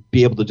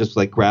able to just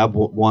grab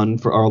one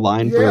for our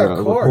line for a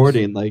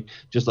recording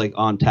just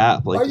on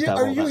tap. Are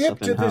you hip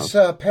to this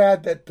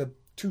pad that the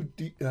two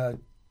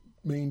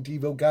main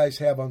Devo guys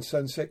have on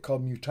Sunset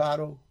called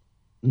Mutado?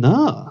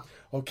 No.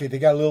 Okay, they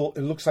got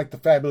it looks like the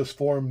Fabulous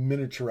Forum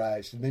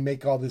miniaturized, and they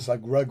make all this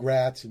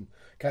Rugrats and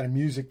kind of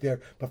music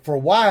there. But for a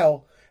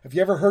while, have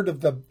you ever heard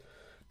of the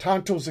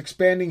Tonto's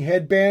Expanding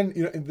Headband?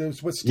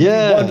 There's what Stevie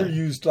Wonder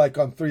used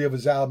on 3 of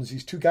his albums.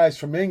 These 2 guys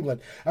from England.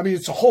 I mean,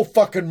 it's a whole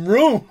fucking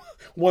room,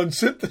 one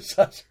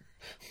synthesizer.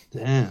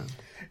 Damn.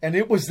 And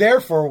it was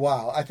there for a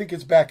while. I think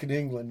it's back in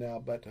England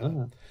now, but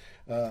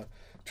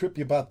trip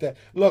you about that.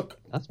 Look,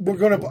 I'm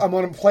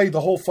gonna play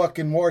the whole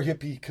fucking War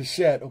Hippie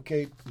cassette.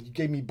 Okay, you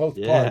gave me both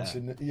parts,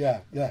 and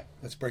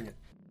let's bring it.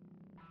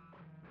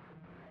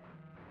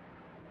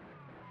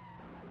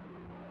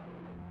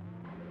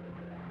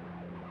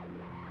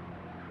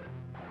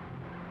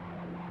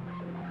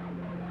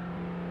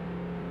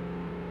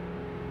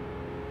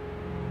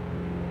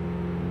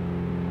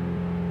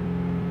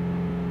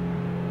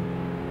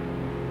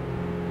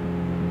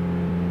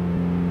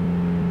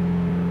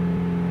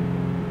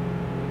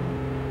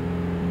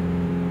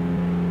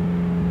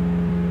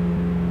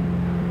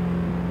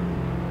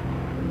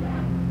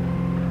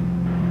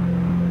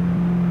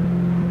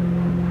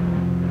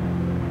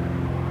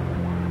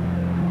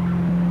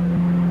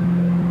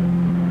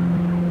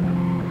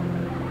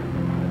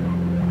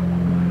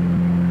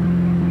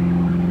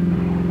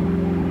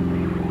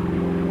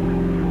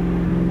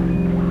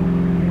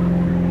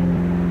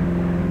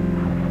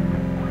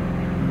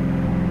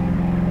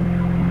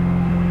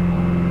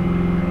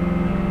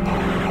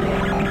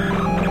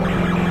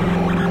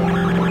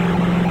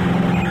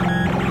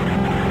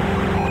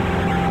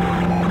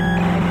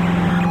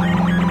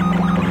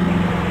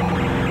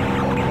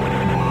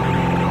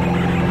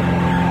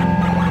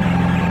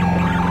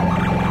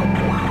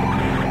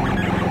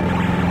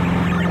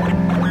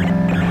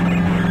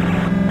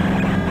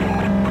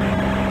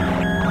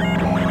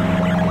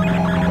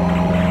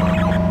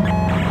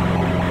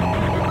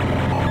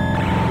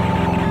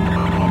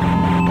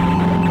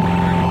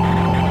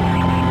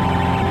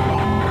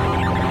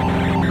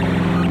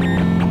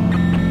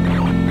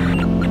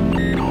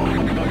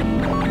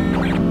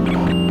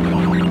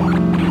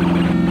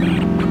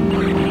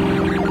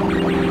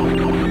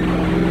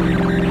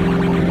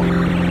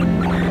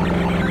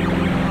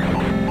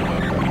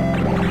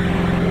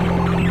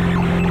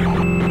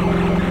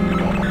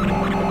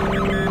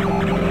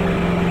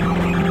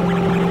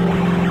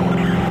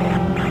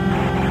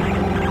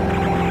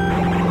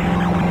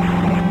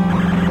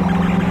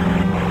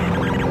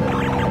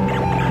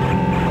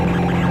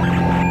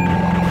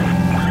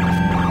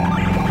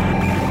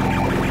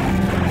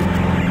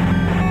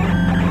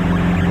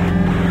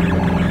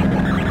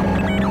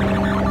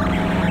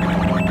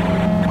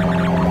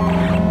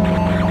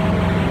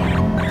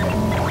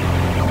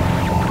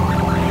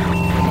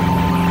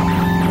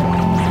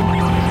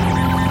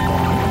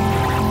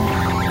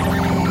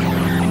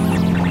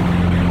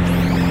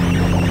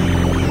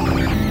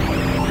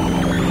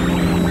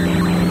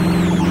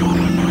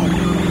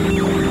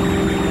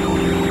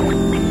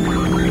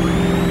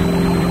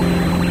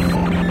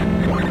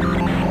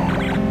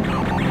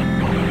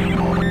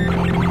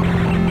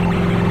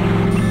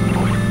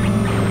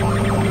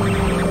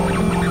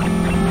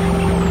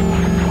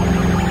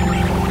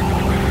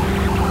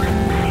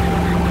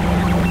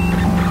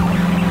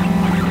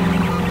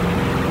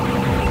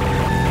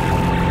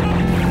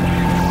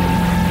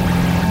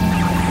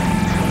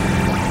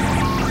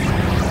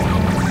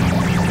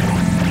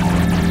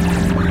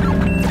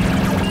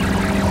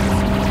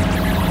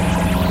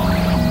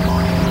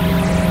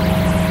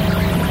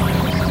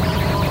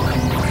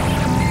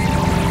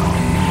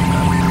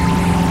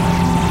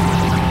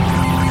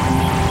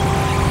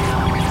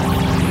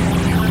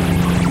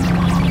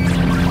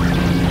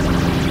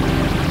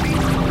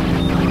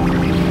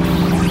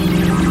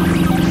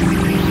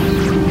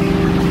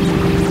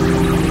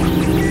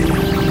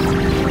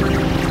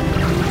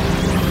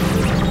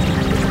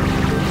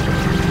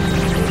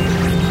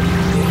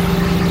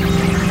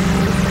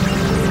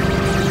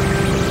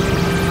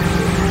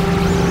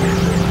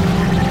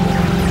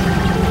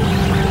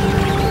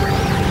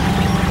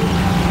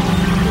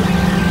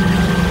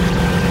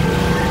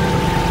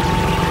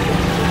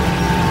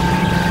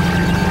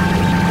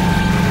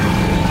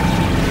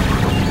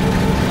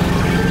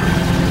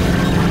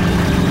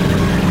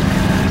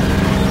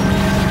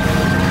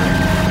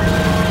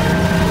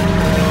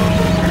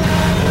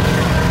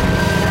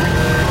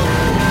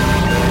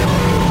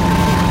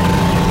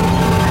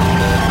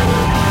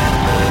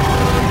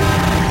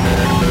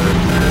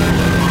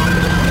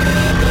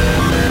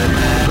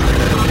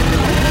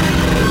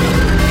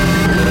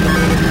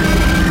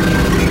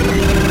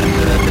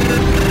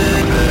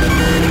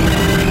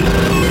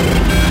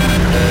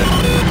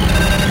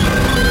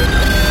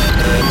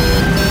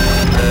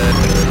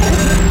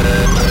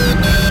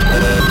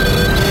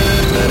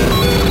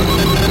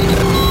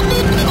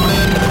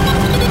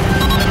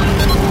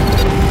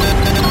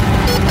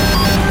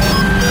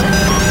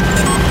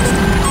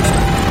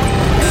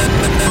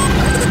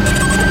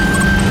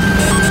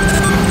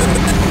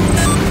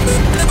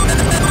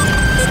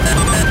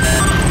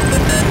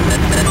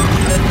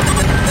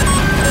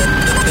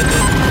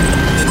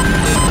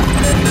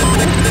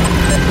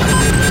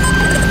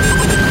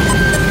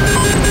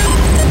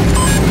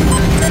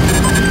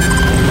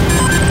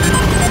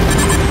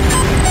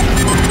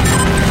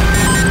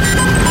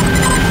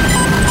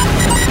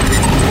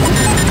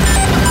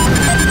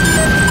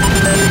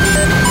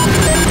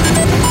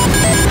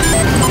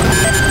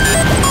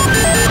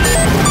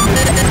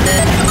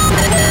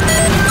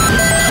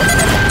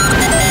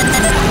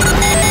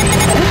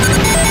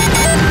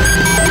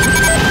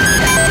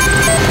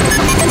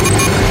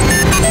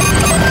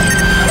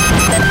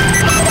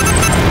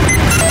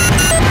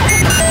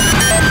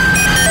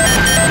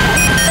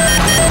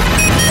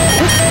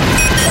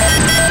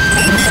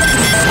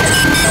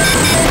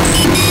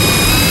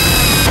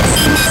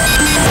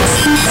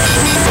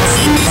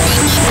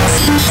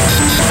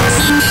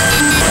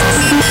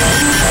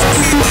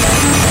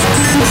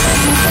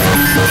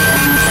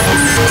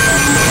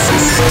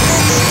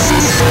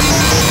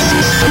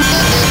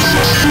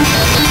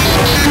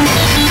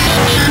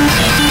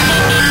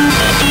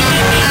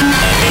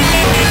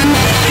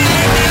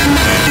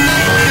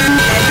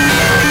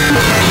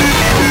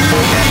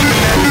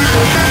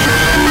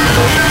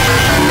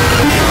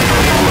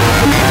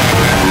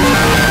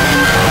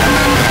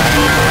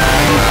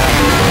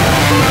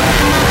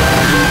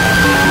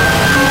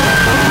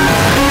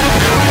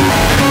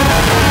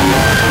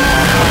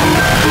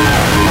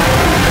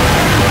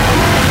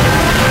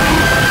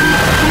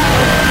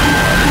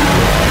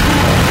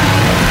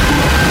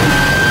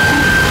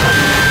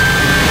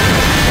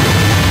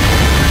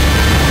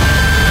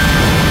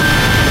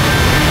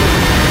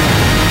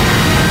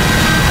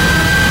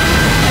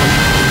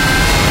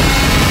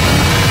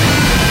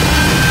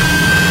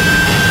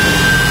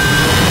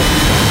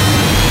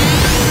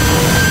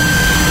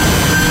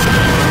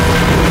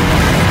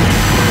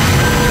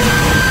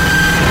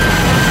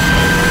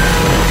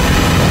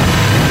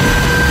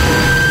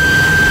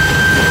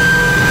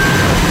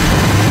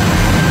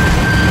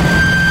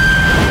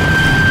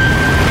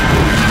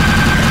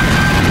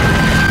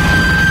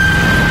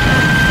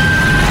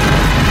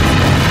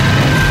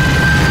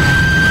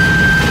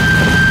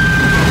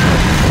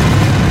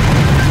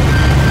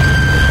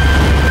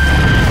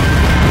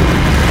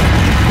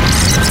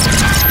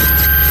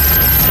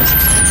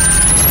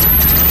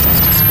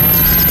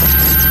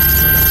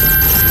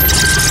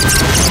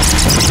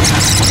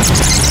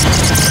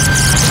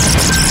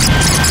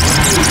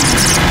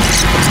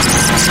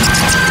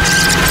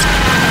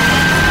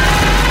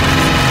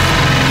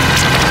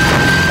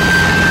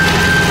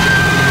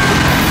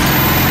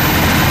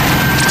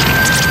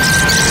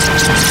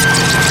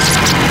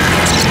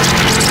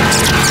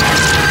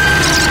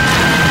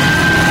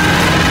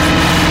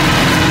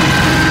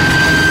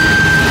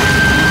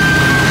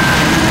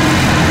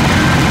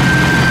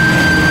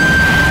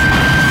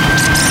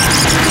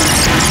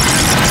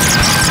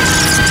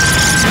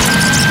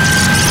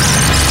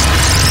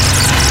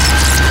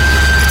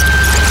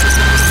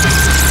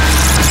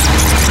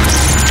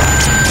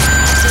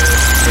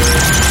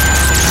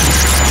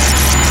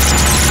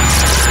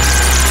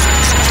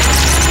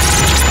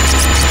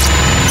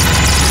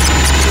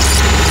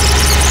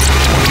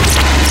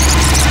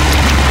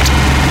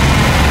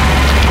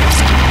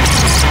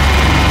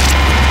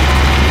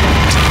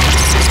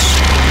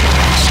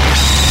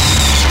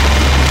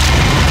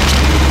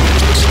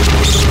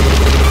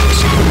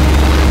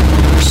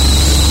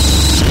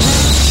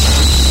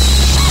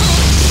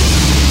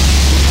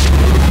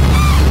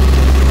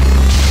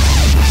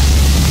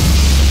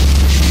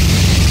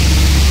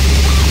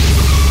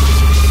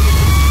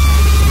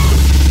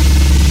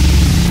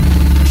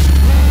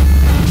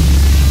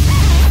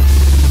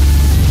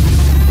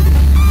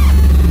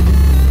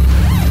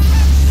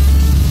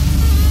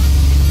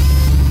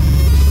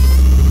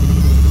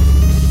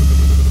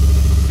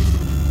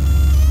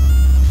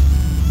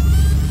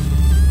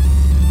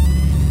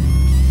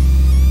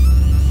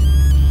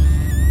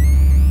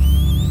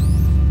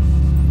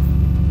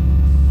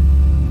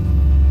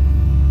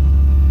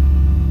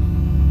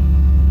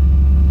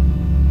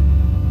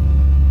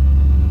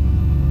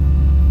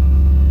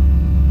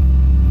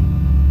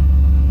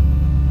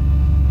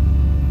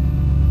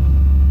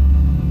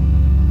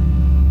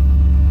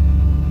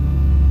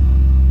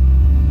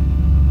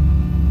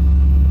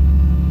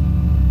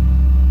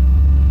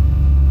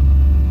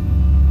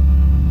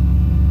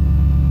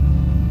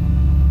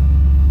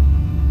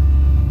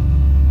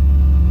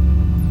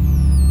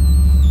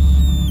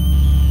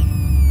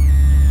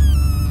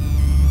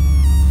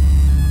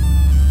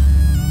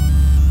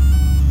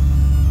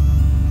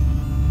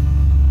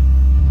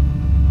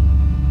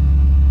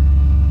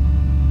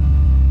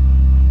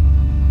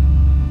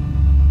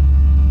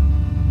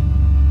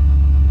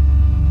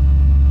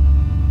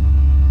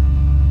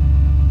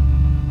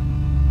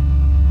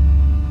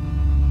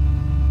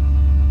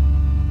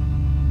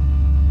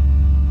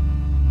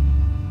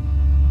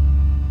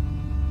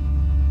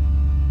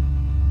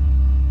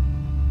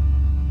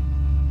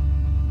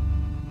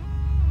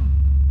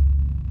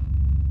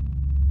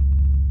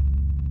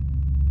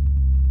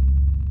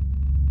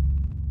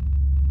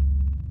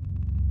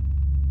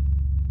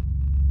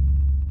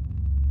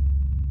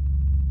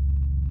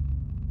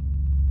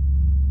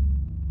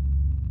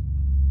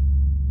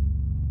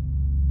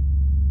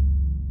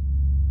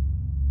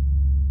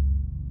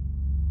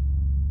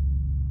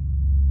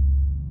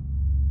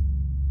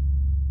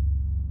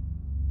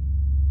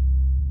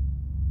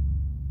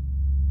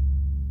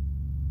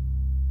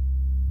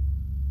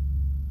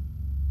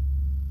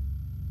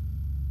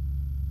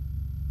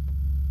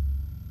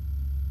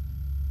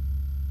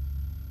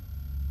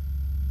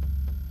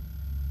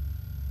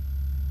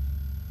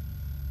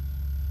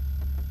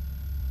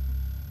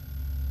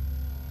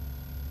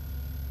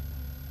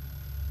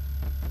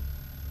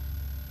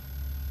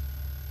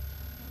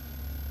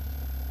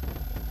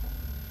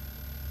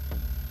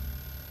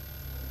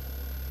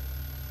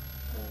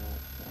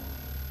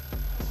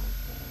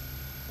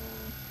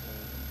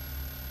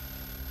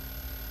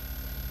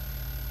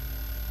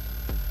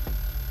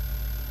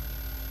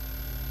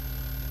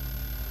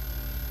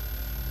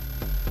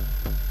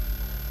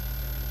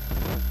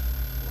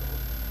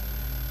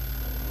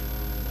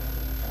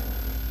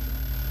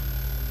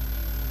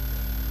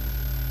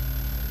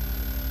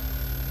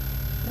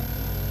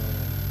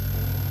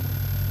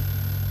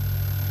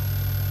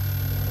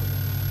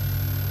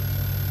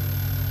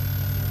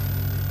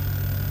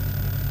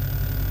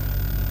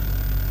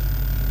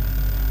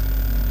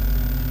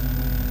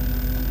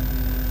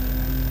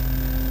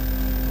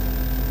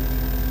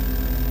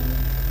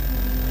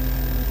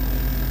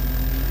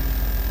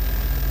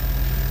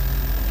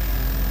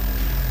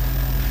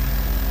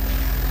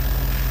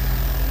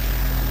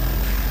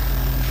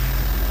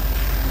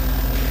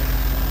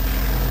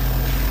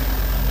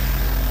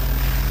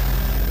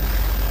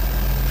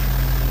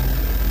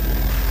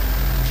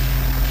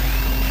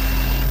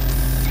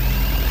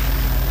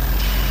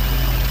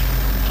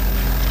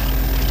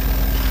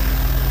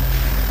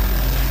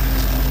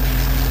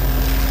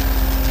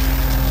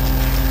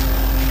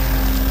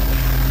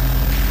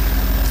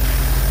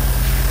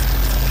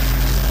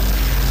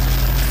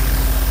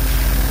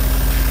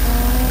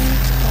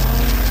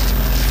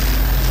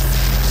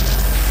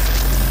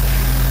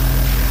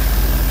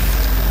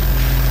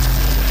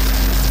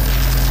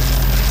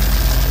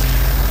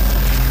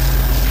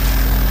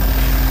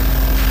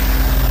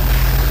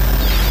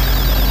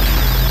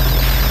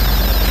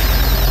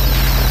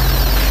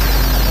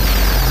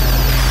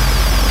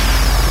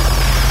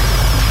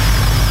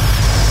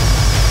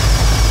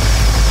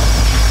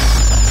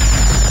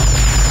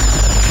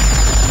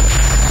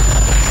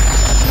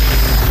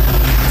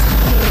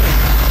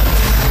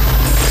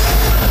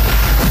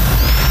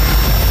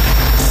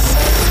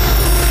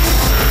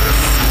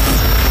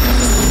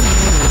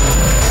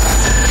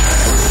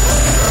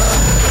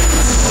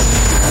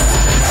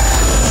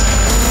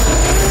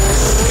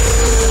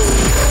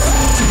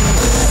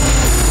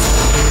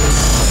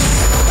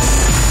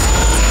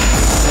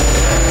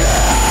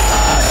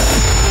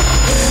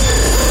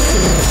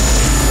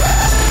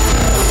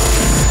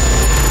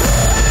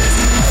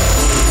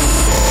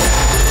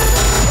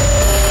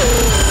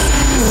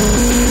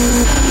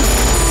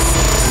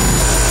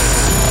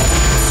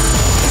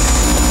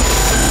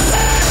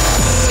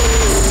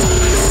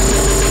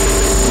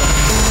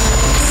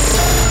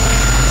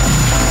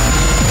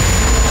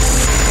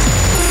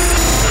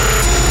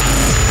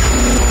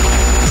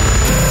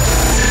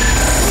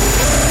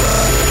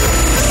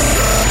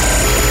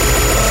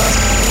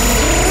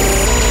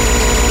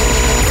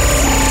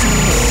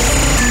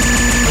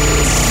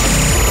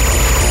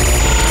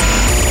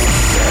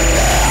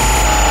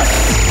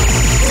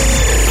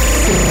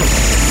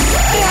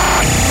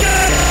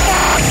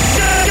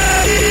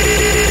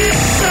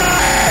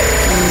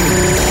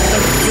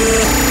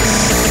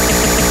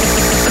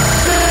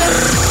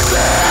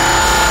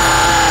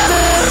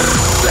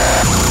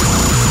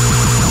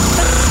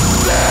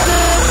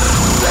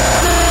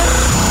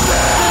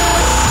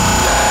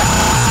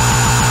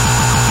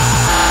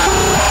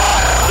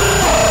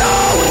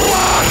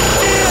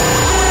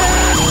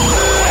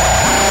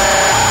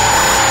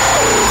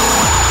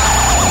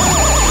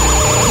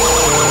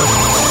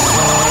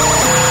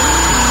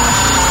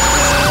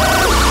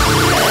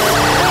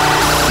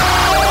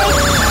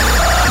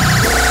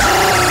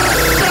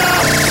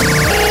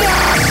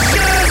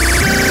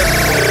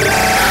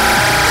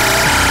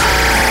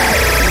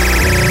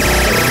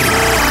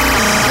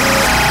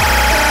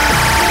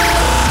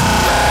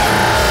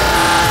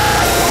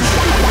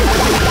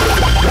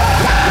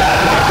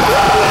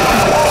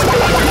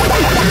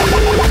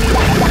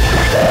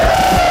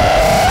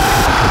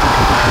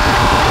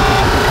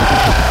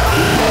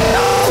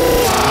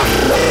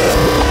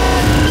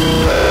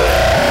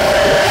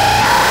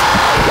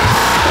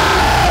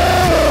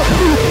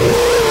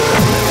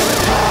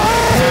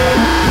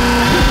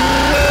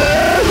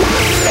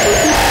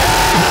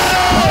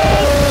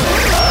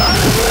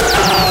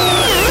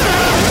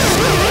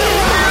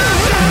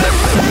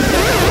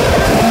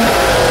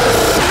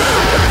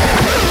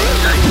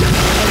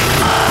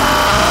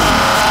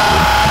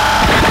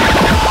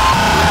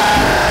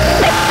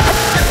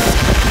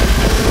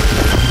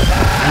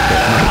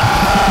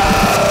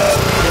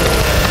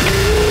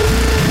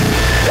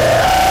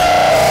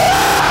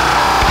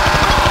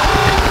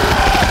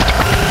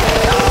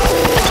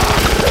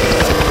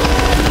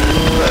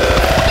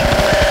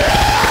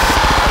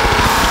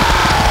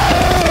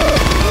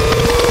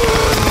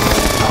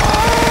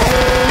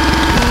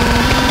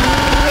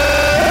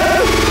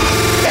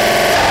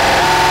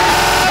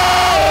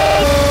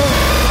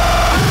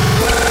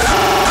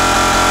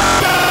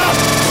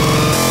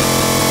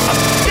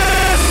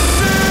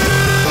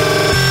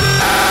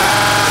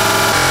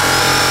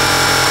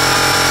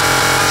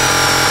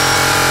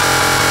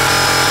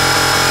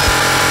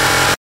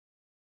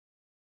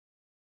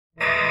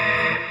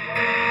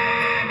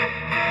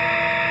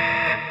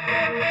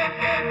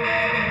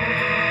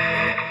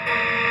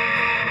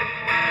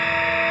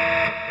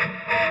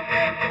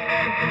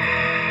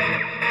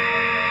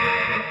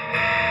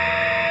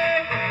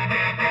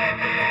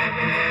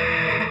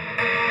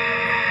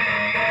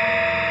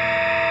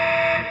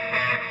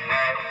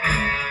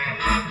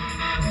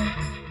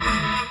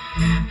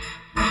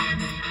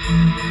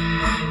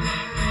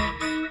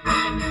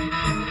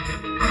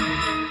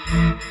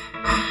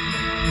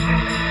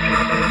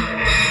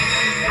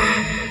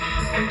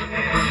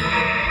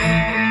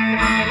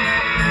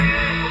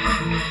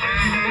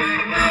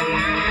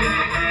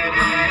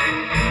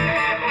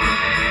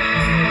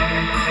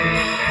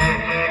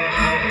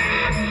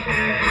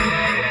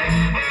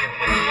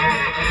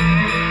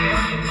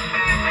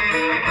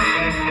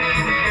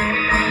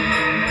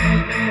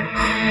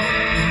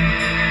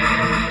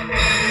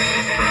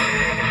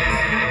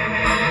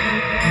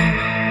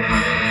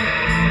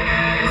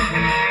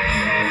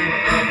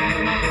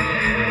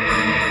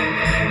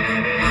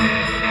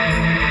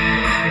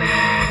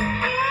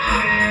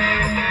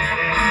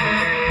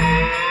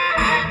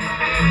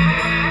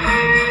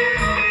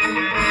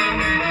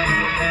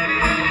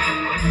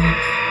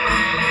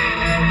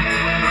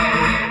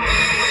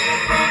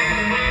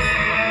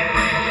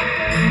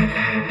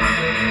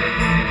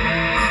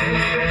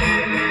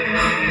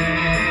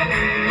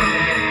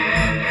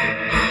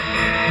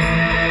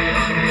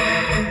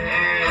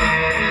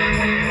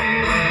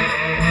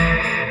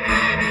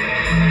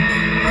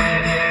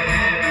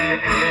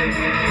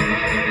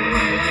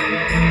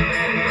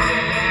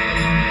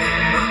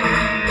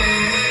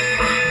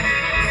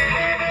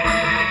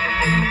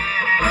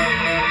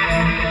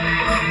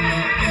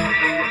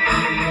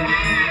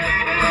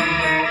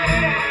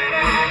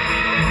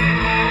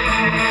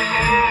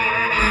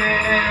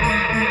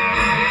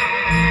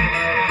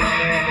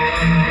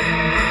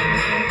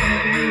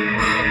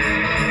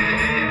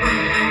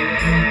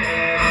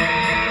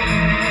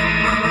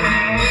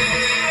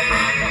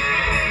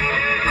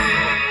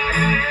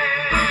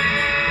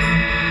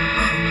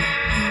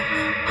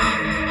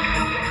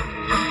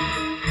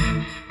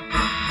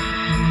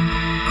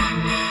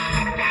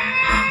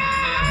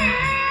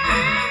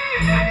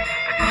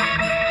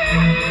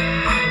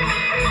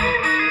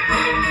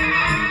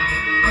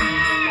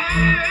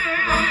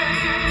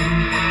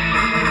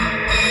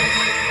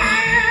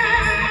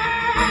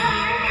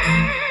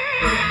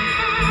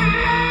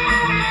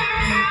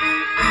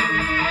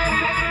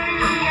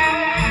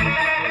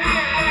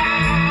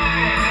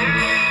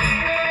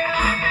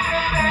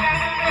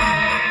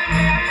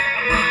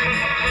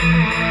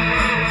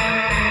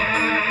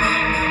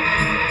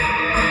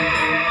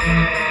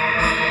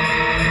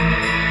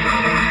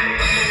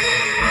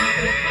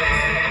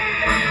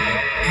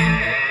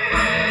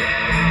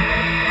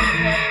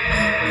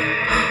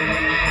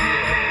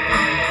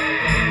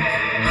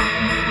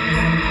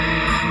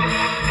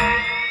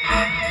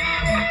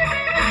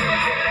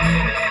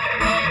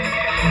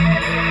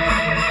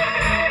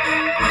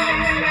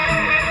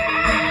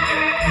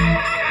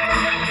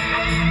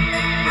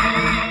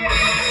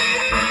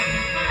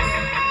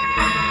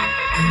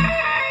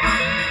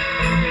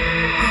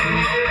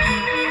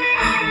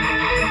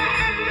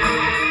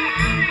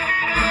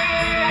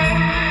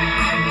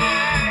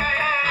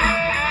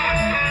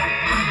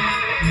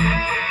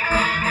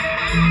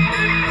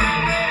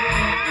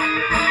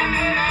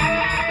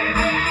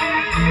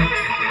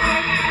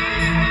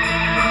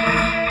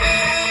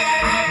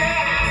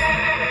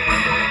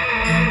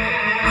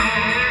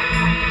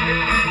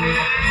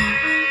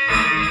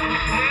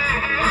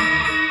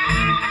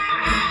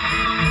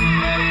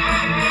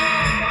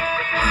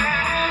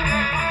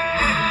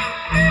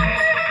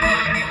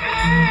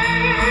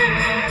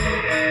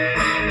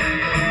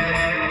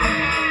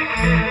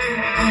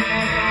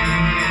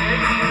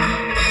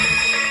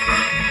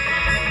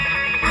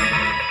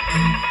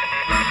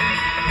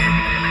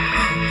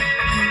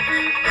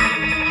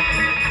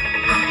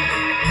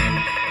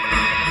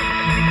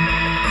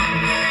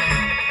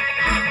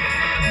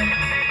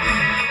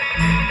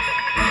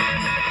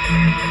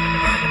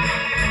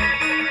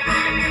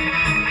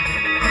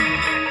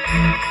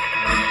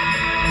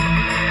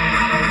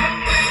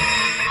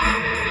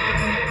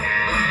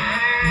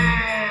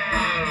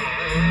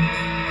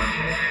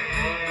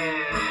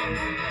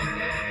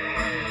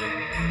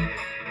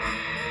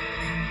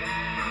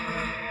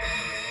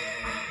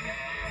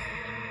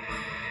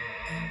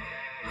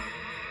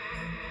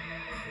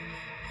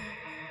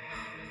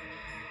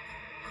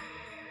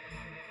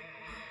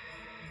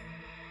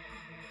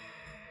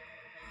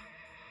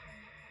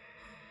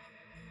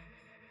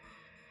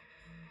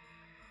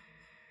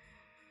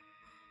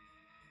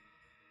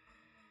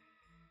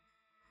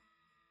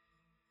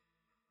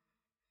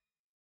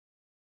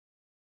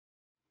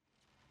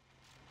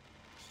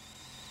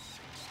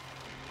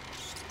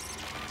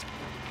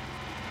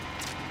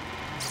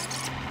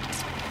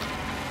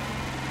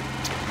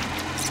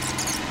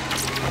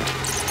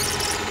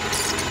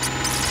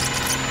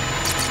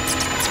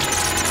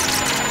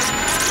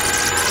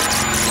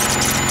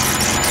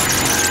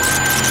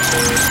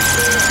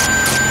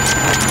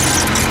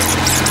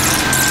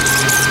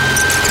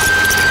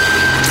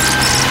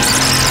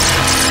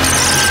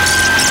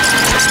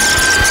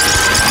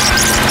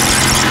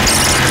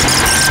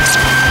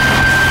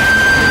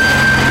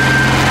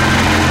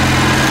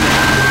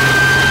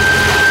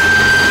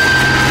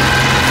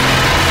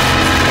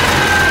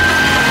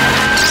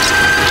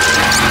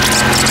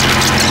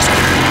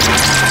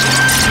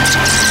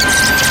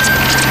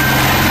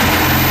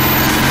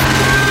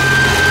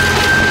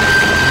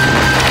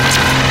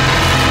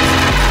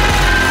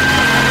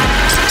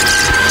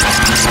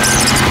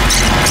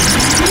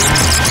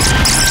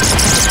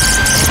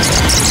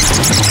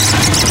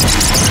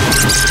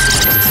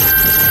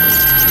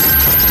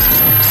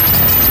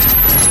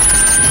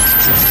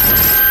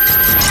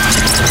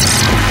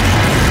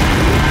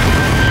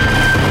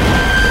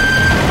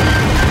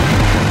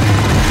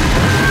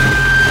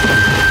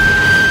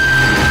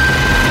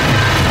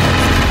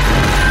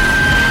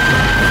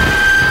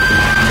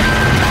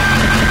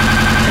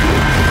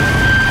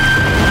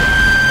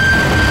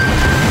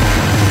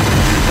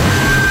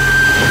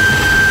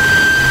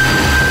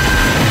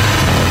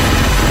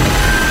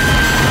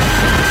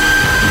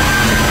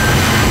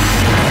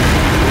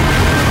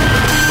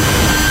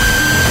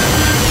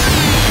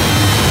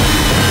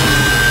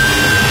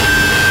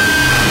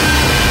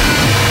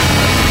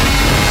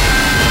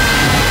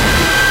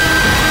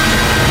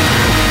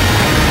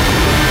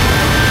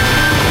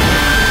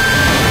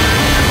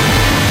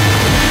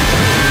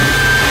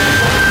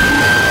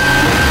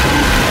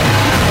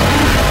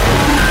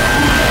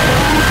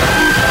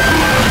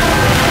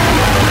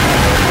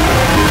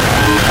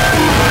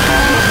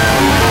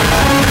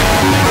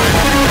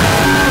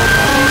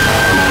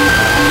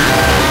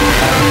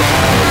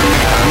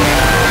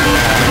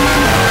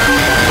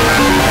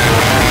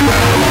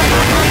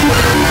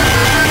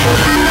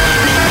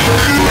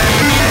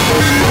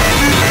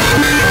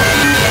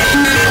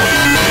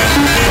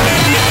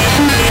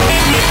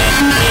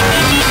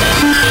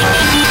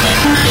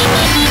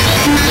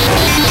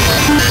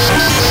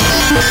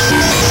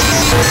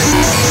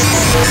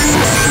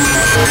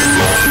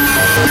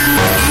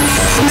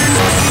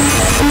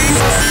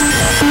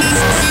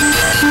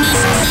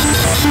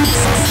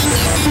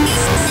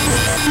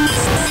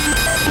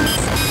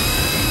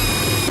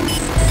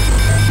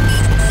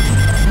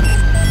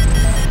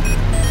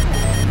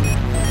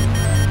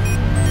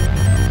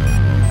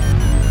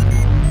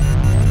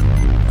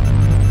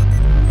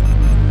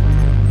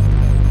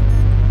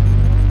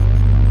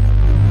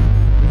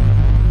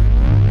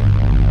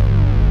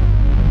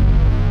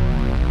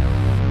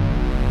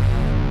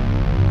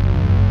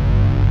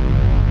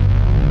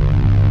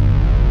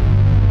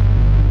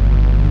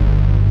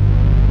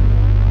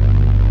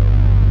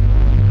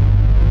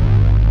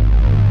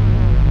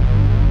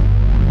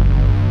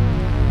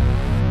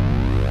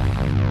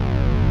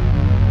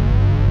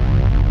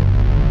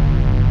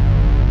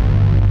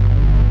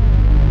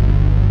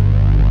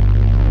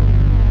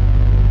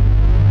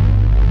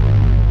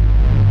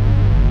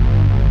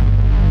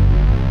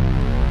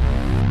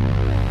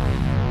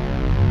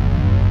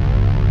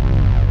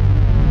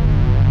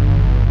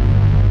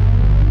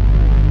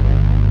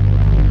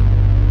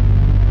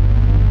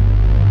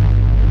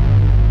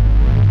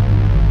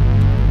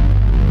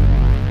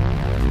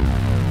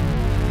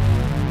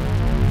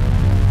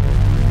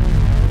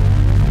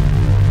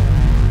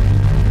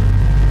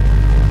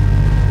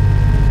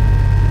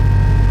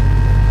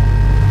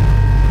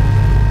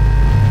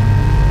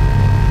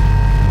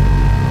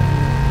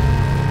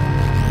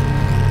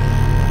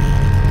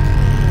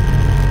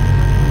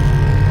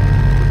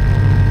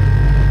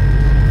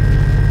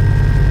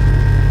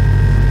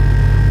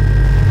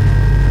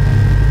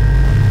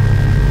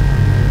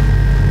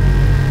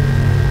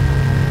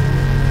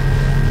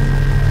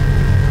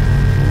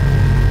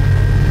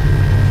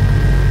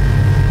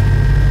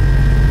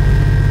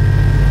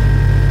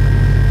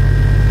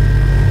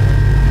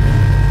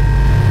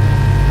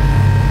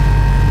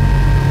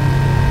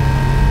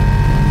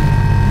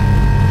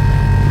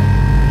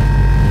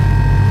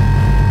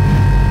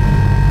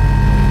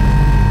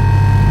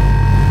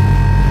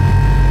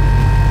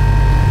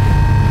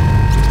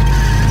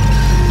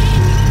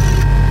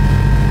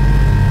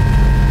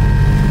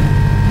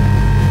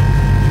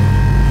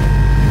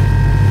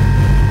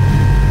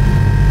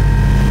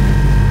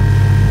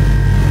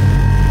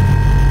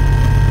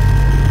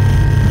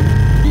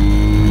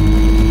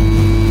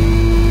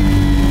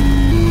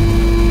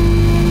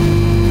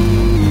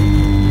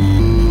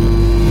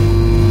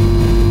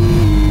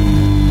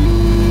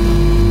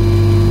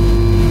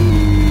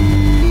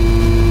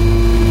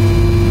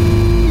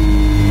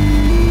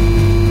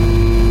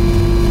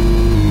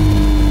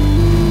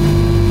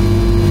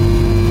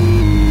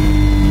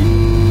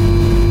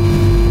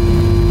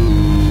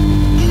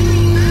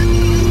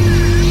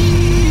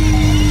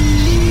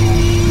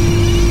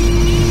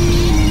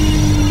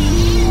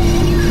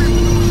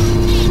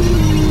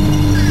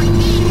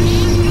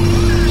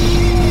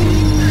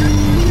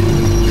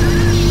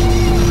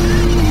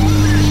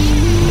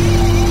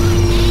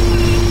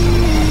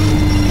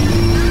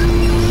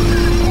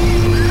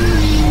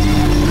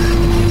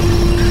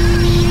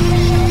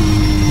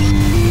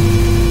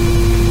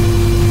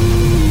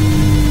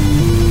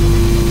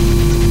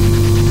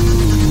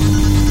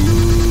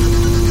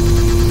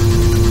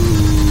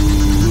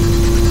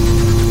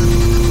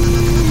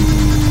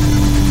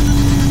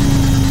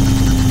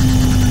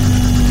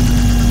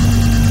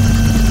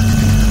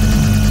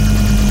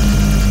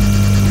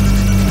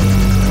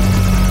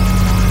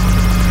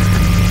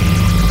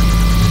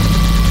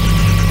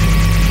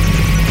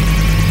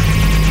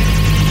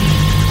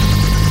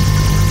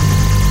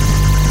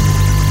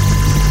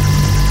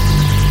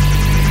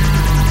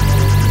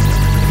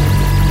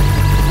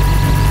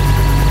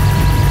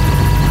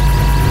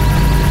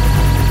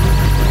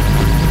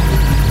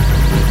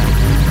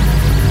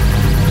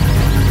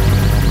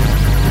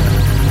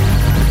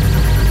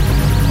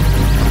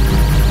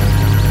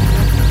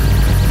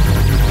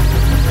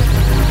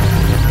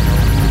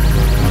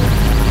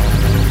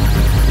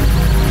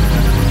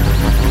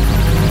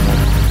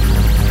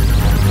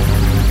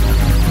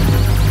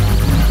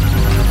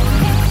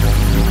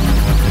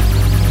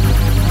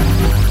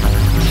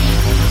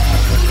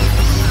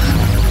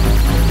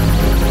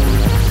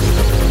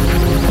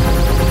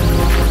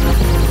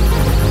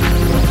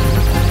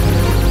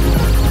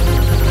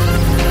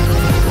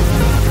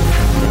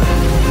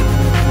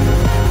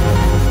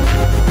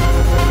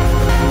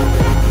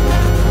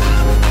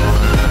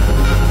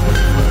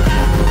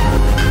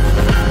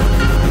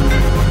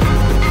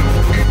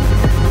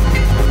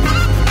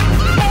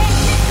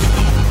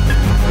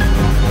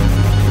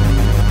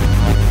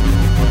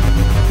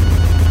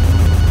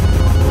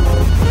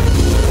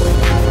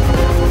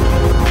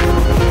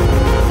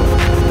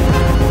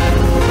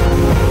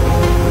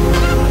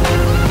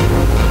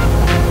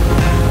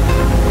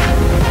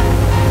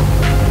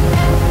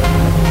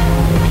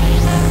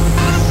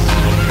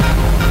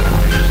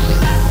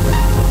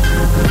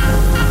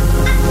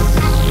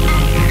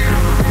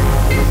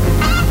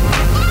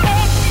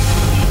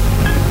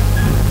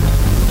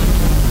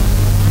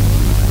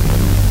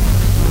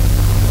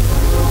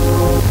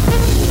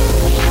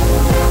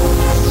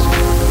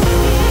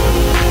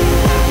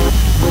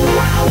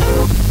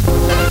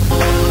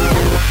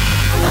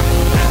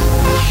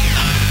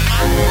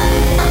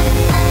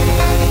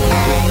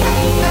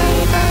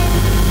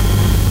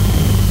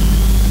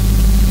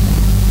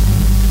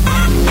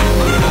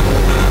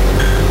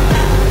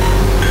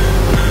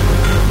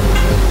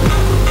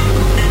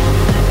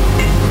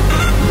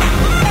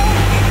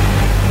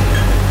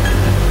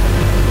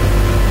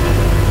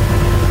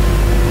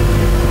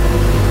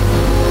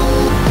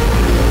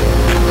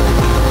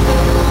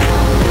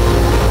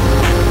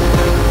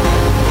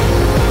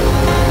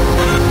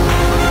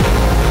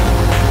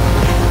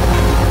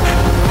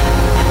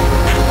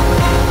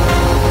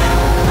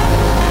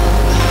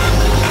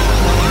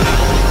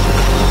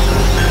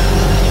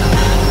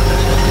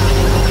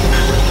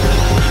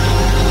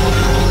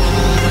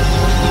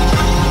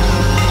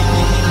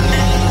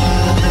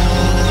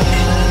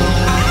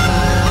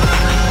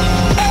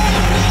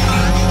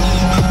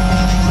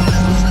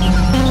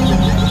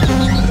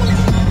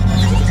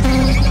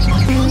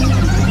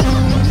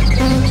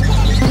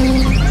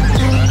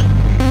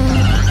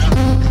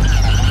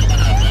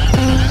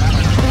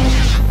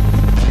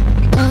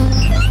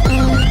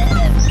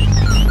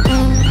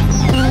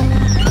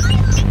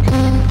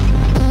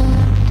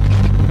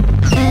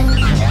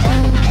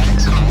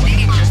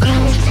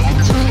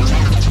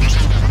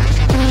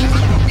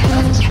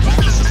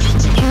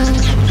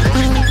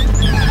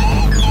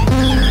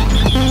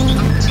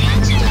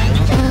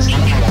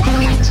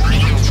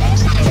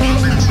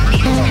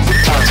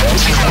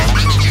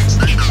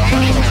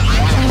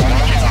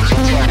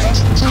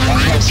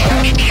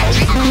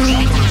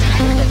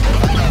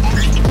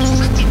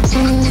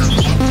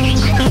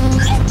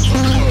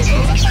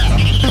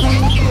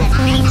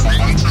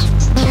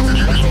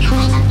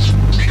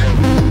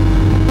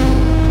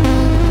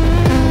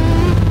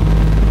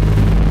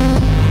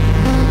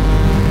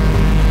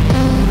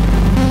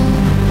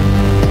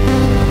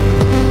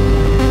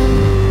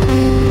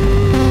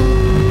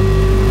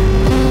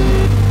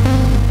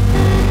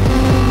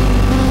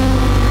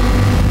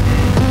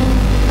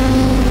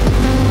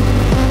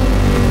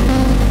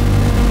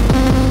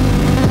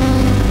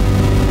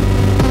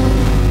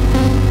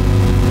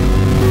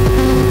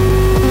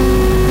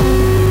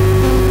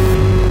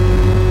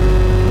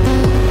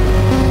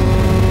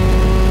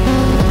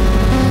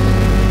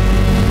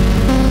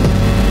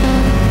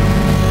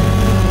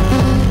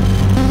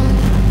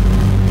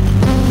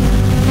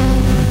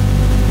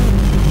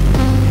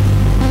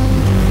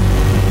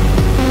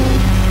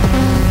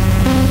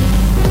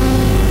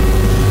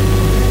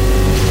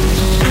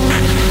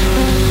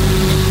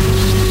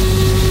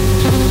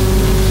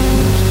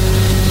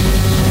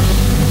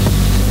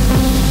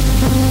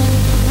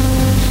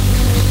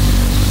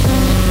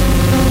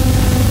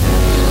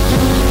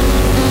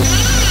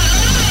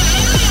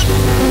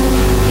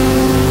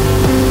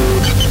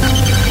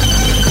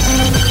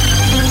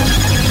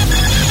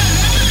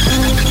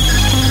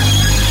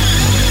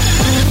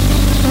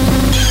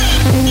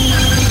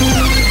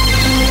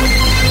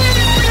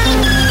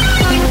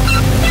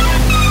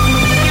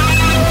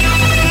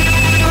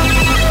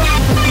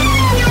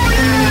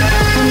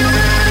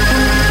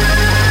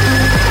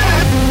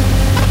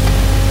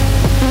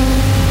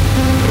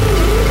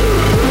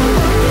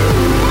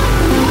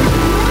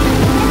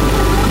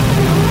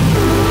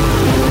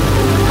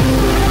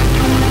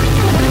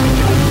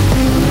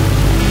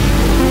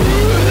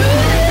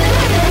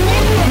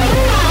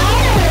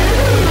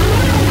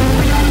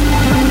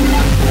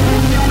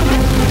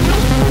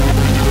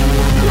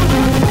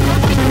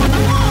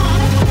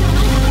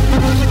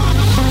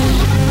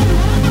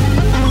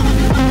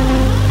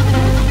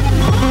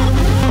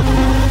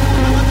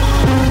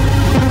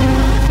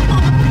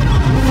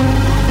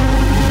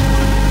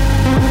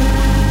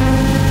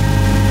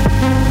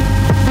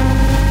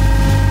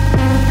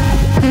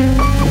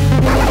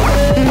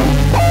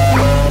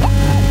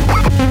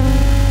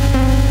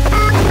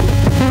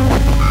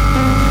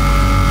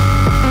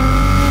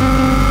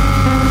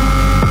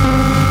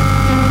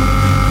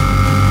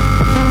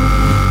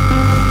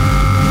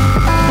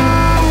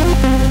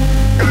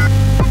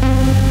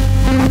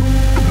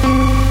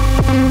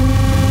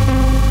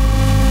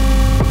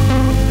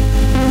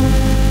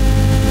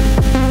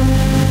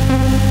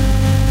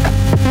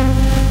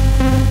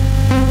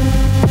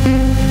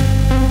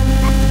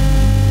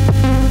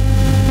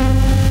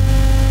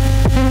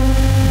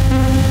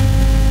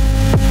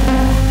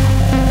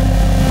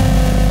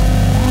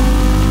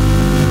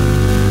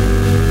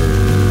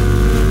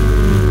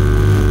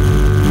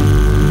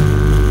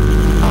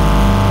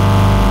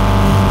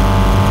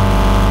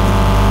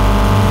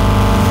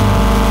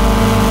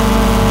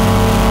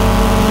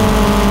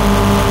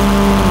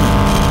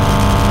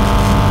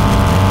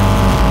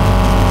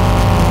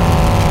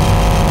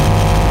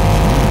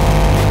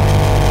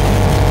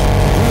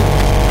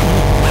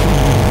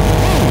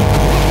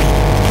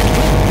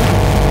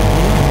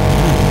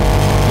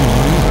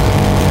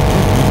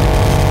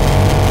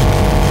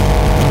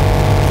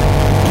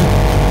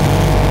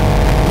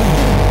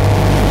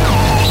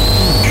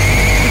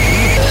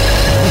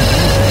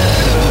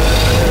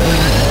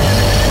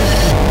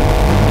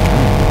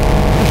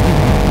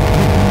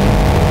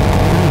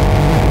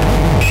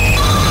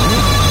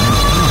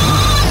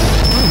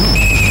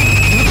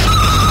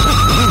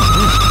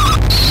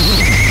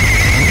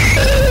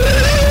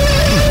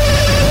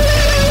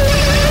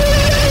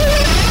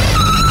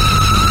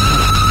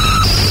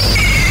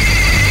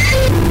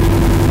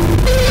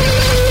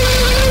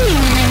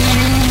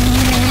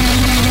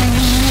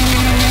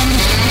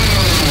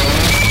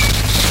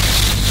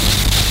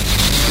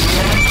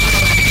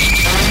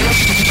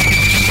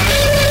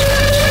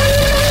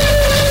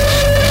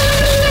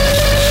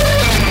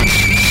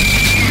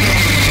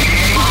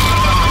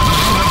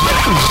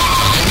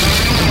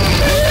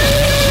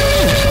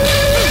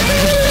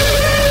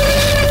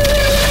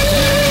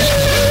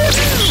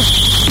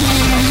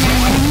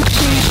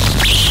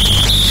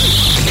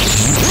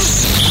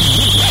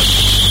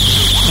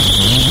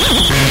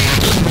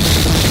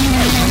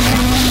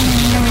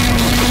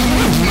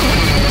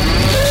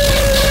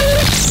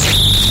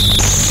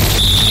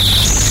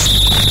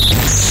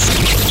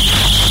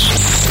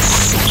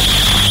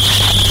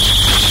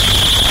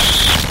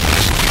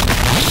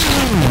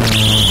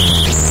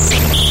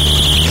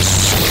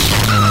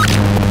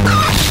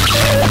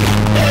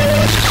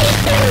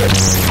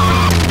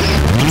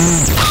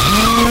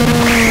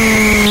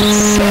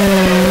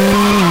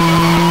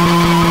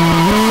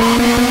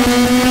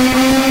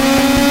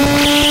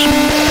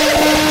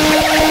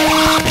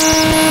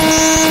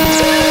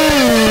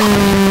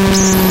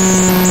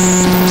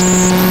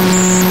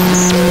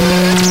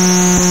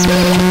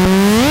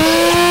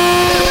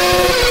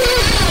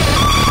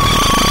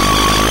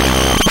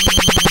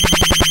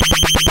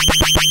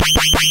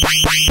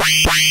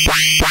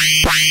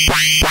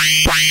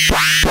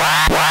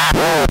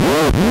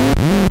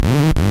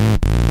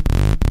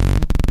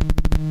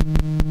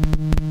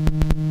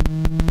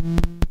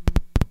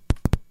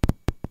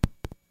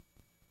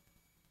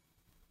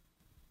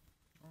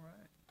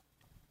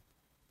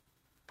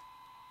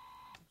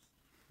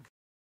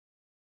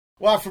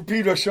 Well, for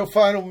Pedro Show,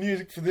 final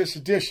music for this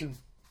edition.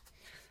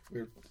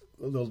 We're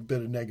a little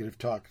bit of negative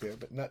talk there,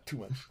 but not too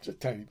much. Just a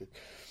tiny bit.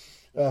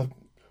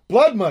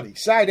 Blood Money,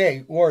 side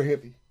A, War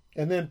Hippie.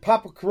 And then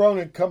Papa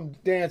Corona Come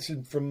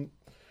Dancing from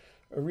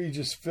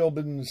Egregious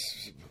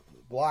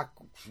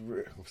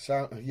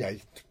Phil'sblockadeo'sound. Yeah,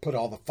 you put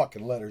all the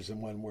fucking letters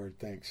in one word.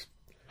 Thanks,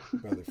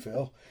 Brother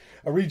Phil.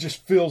 Egregious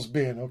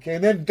Phil'sbin, okay?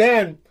 And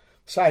then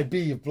side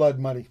B of Blood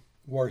Money,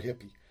 War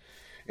Hippie.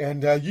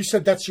 And you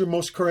said that's your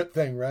most current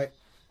thing, right?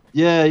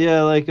 Yeah,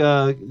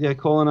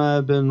 Cole and I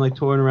have been like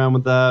touring around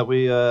with that.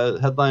 We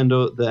headlined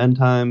the End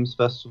Times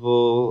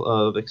Festival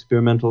of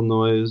Experimental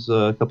Noise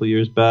a couple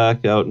years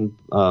back out in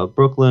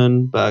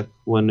Brooklyn, back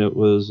when it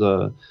was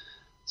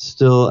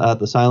still at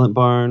the Silent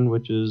Barn,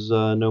 which is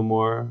no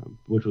more,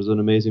 which was an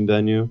amazing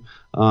venue.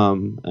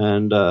 We've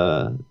been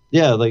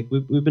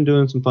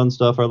doing some fun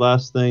stuff. Our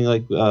last thing,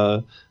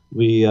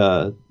 we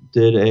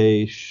did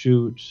a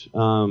shoot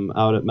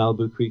out at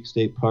Malibu Creek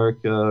State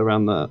Park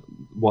around the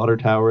water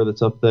tower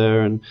that's up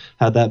there, and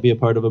had that be a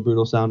part of a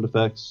Brutal Sound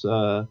Effects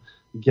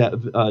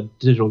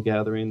digital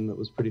gathering that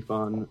was pretty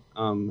fun,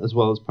 as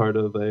well as part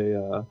of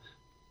a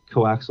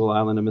Coaxial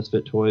Island of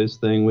Misfit Toys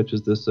thing, which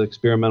is this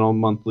experimental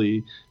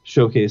monthly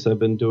showcase I've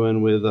been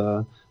doing with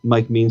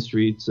Mike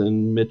Meanstreets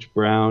and Mitch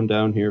Brown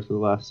down here for the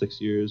last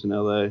 6 years in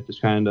LA.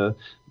 Just kind of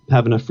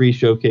having a free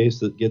showcase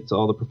that gets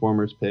all the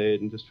performers paid,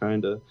 and just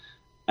trying to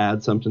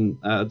add something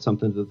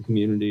to the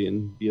community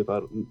and be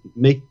about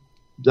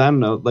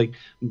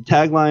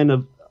tagline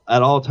of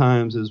at all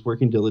times is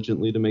working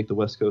diligently to make the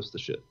West Coast the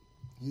shit.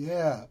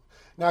 Yeah.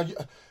 Now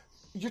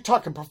you're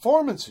talking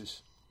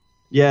performances.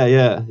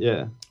 Yeah.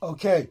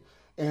 Okay,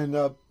 and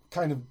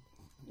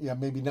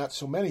maybe not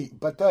so many,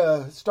 but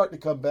starting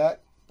to come back.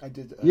 I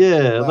did.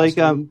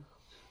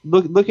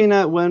 Looking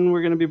at when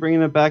we're going to be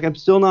bringing it back, I'm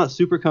still not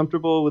super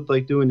comfortable with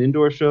like doing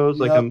indoor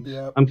shows.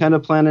 I'm kind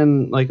of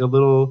planning like a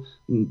little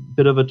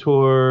bit of a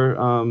tour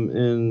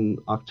in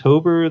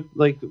October,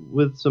 like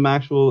with some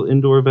actual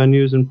indoor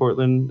venues in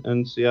Portland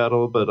and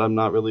Seattle. But I'm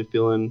not really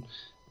feeling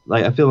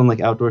like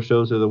outdoor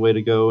shows are the way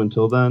to go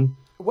until then.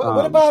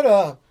 What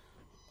about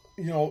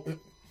the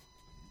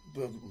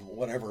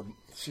whatever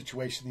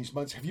situation these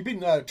months? Have you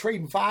been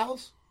trading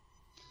files?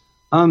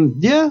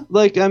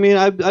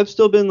 I've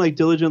still been like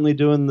diligently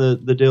doing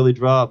the daily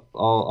drop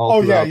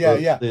all throughout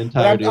the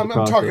entirety of the process.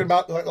 I'm talking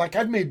about like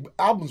I've made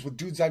albums with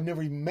dudes I've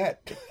never even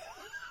met.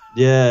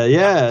 Yeah.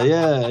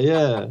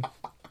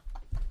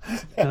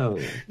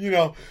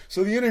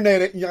 So the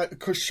internet,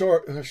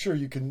 sure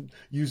you can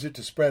use it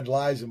to spread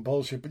lies and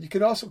bullshit, but you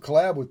can also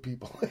collab with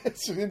people.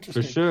 It's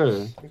interesting. For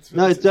sure.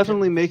 It's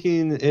definitely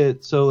making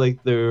it so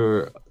like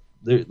they're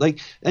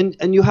like,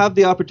 and you have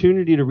the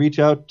opportunity to reach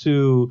out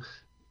to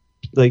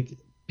like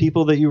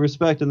people that you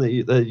respect and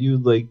that you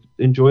like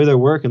enjoy their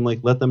work, and like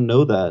let them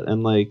know that,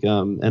 and like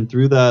and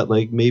through that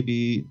like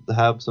maybe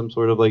have some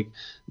sort of like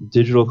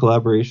digital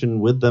collaboration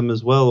with them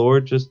as well, or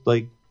just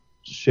like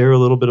share a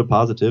little bit of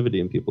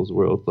positivity in people's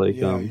world.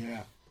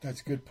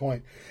 That's a good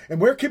point. And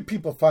where can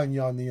people find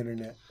you on the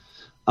internet?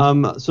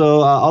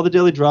 All the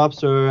daily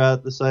drops are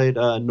at the site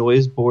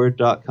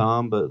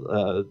noiseboard.com,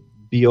 but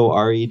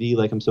BORED,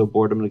 like I'm so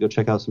bored I'm gonna go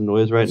check out some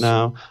noise right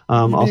now.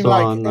 Also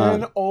like on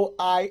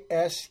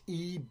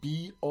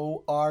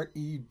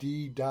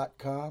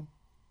NOISEBORED.com.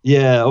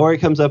 Yeah, or it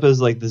comes up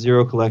as like the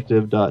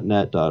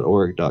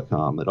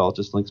zerocollective.net.org.com. It all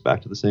just links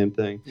back to the same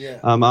thing. Yeah.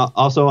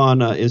 Also on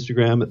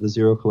Instagram at the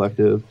Zero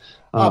Collective.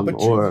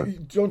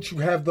 Don't you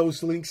have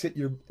those links at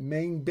your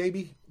main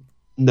baby?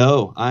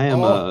 No, I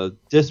am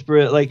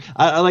disparate. Like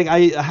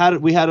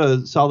we had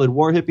a solid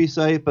War Hippie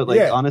site, but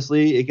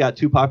honestly, it got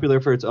too popular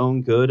for its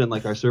own good, and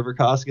like our server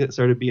costs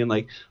started being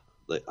like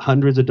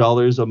hundreds of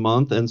dollars a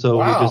month, and so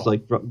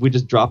we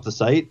just dropped the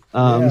site,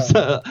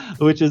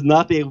 which is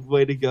not the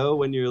way to go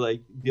when you're like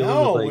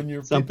dealing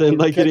with something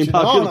like getting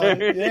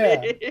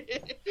popularity.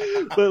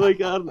 But like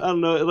I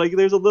don't know, like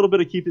there's a little bit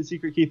of keep it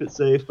secret, keep it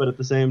safe, but at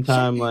the same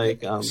time,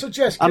 So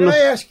Jess, can I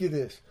ask you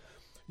this?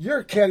 You're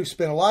a cat who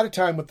spent a lot of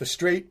time with the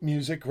straight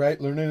music,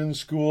 right? Learning in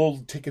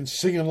school, taking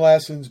singing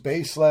lessons,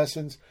 bass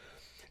lessons,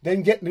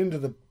 then getting into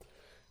the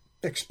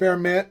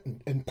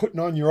experiment and putting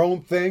on your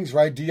own things,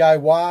 right?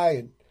 DIY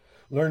and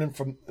learning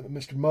from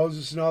Mr.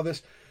 Moses and all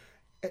this.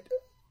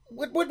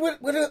 What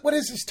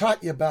has this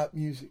taught you about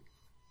music?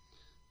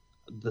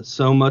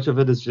 So much of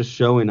it is just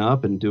showing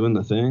up and doing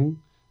the thing,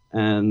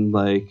 and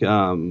like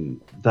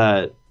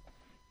that.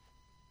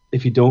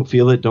 If you don't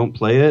feel it, don't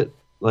play it.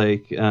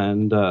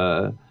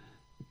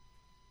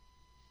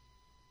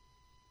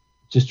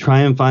 Just try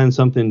and find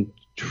something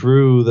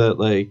true that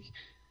like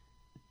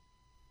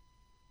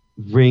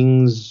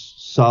rings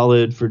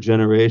solid for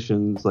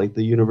generations, like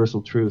the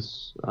universal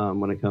truths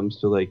when it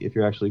comes to like if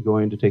you're actually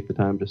going to take the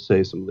time to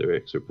say some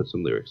lyrics or put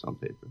some lyrics on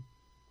paper.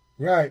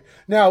 Right.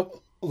 Now,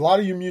 a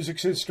lot of your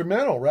music's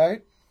instrumental,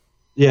 right?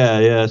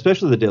 Yeah,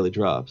 especially the daily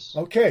drops.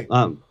 Okay.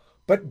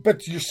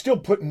 But you're still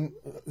putting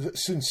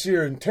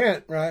sincere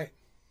intent, right?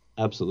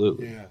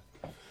 Absolutely. Yeah.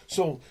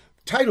 So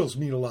titles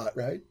mean a lot,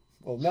 right?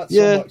 Well, not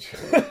so much.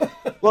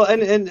 Well,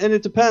 and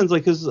it depends,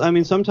 like, because I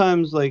mean,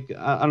 sometimes, like,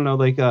 I don't know,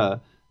 like,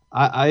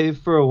 I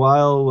for a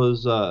while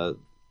was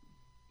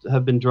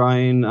have been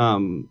drawing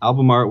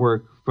album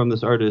artwork from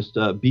this artist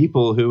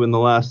Beeple, who in the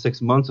last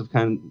 6 months has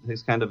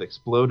kind of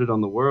exploded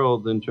on the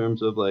world in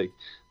terms of like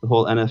the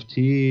whole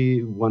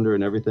NFT wonder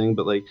and everything.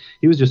 But like,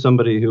 he was just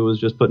somebody who was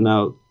just putting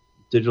out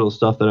digital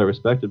stuff that I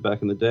respected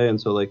back in the day,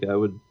 and so like I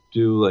would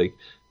do like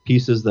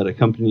pieces that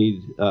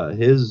accompanied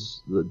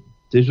the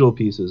digital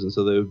pieces, and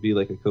so there would be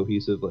like a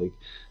cohesive like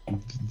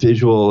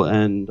visual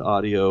and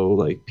audio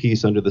like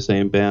piece under the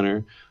same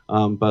banner.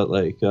 But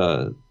like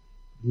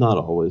not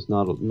always,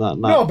 not.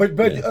 No, but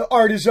yeah.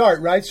 Art is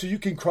art, right? So you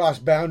can cross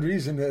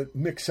boundaries and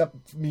mix up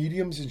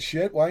mediums and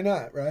shit. Why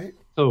not, right?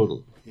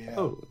 Totally. Yeah,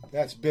 totally.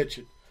 That's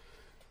bitching.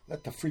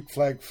 Let the freak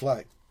flag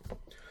fly. I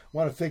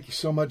want to thank you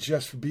so much,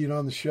 Jess, for being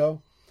on the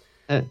show.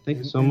 Hey, thank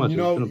you so much. You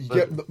know, you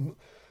get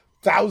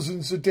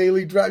thousands of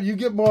daily drive. You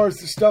get more of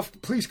the stuff.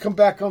 Please come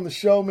back on the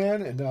show,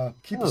 man, and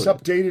keep us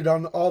updated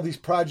on all these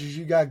projects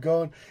you got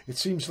going. It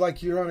seems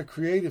like you're on a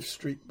creative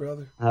streak,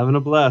 brother. Having a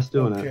blast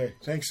doing it. Okay,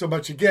 thanks so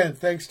much again.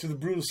 Thanks to the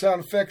Brutal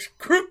Sound Effects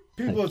crew.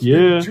 People, it's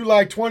been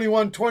July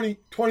 21,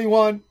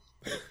 2021.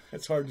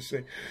 That's hard to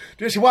say.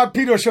 Just want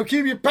Pedro Show.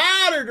 Keep your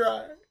powder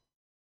dry.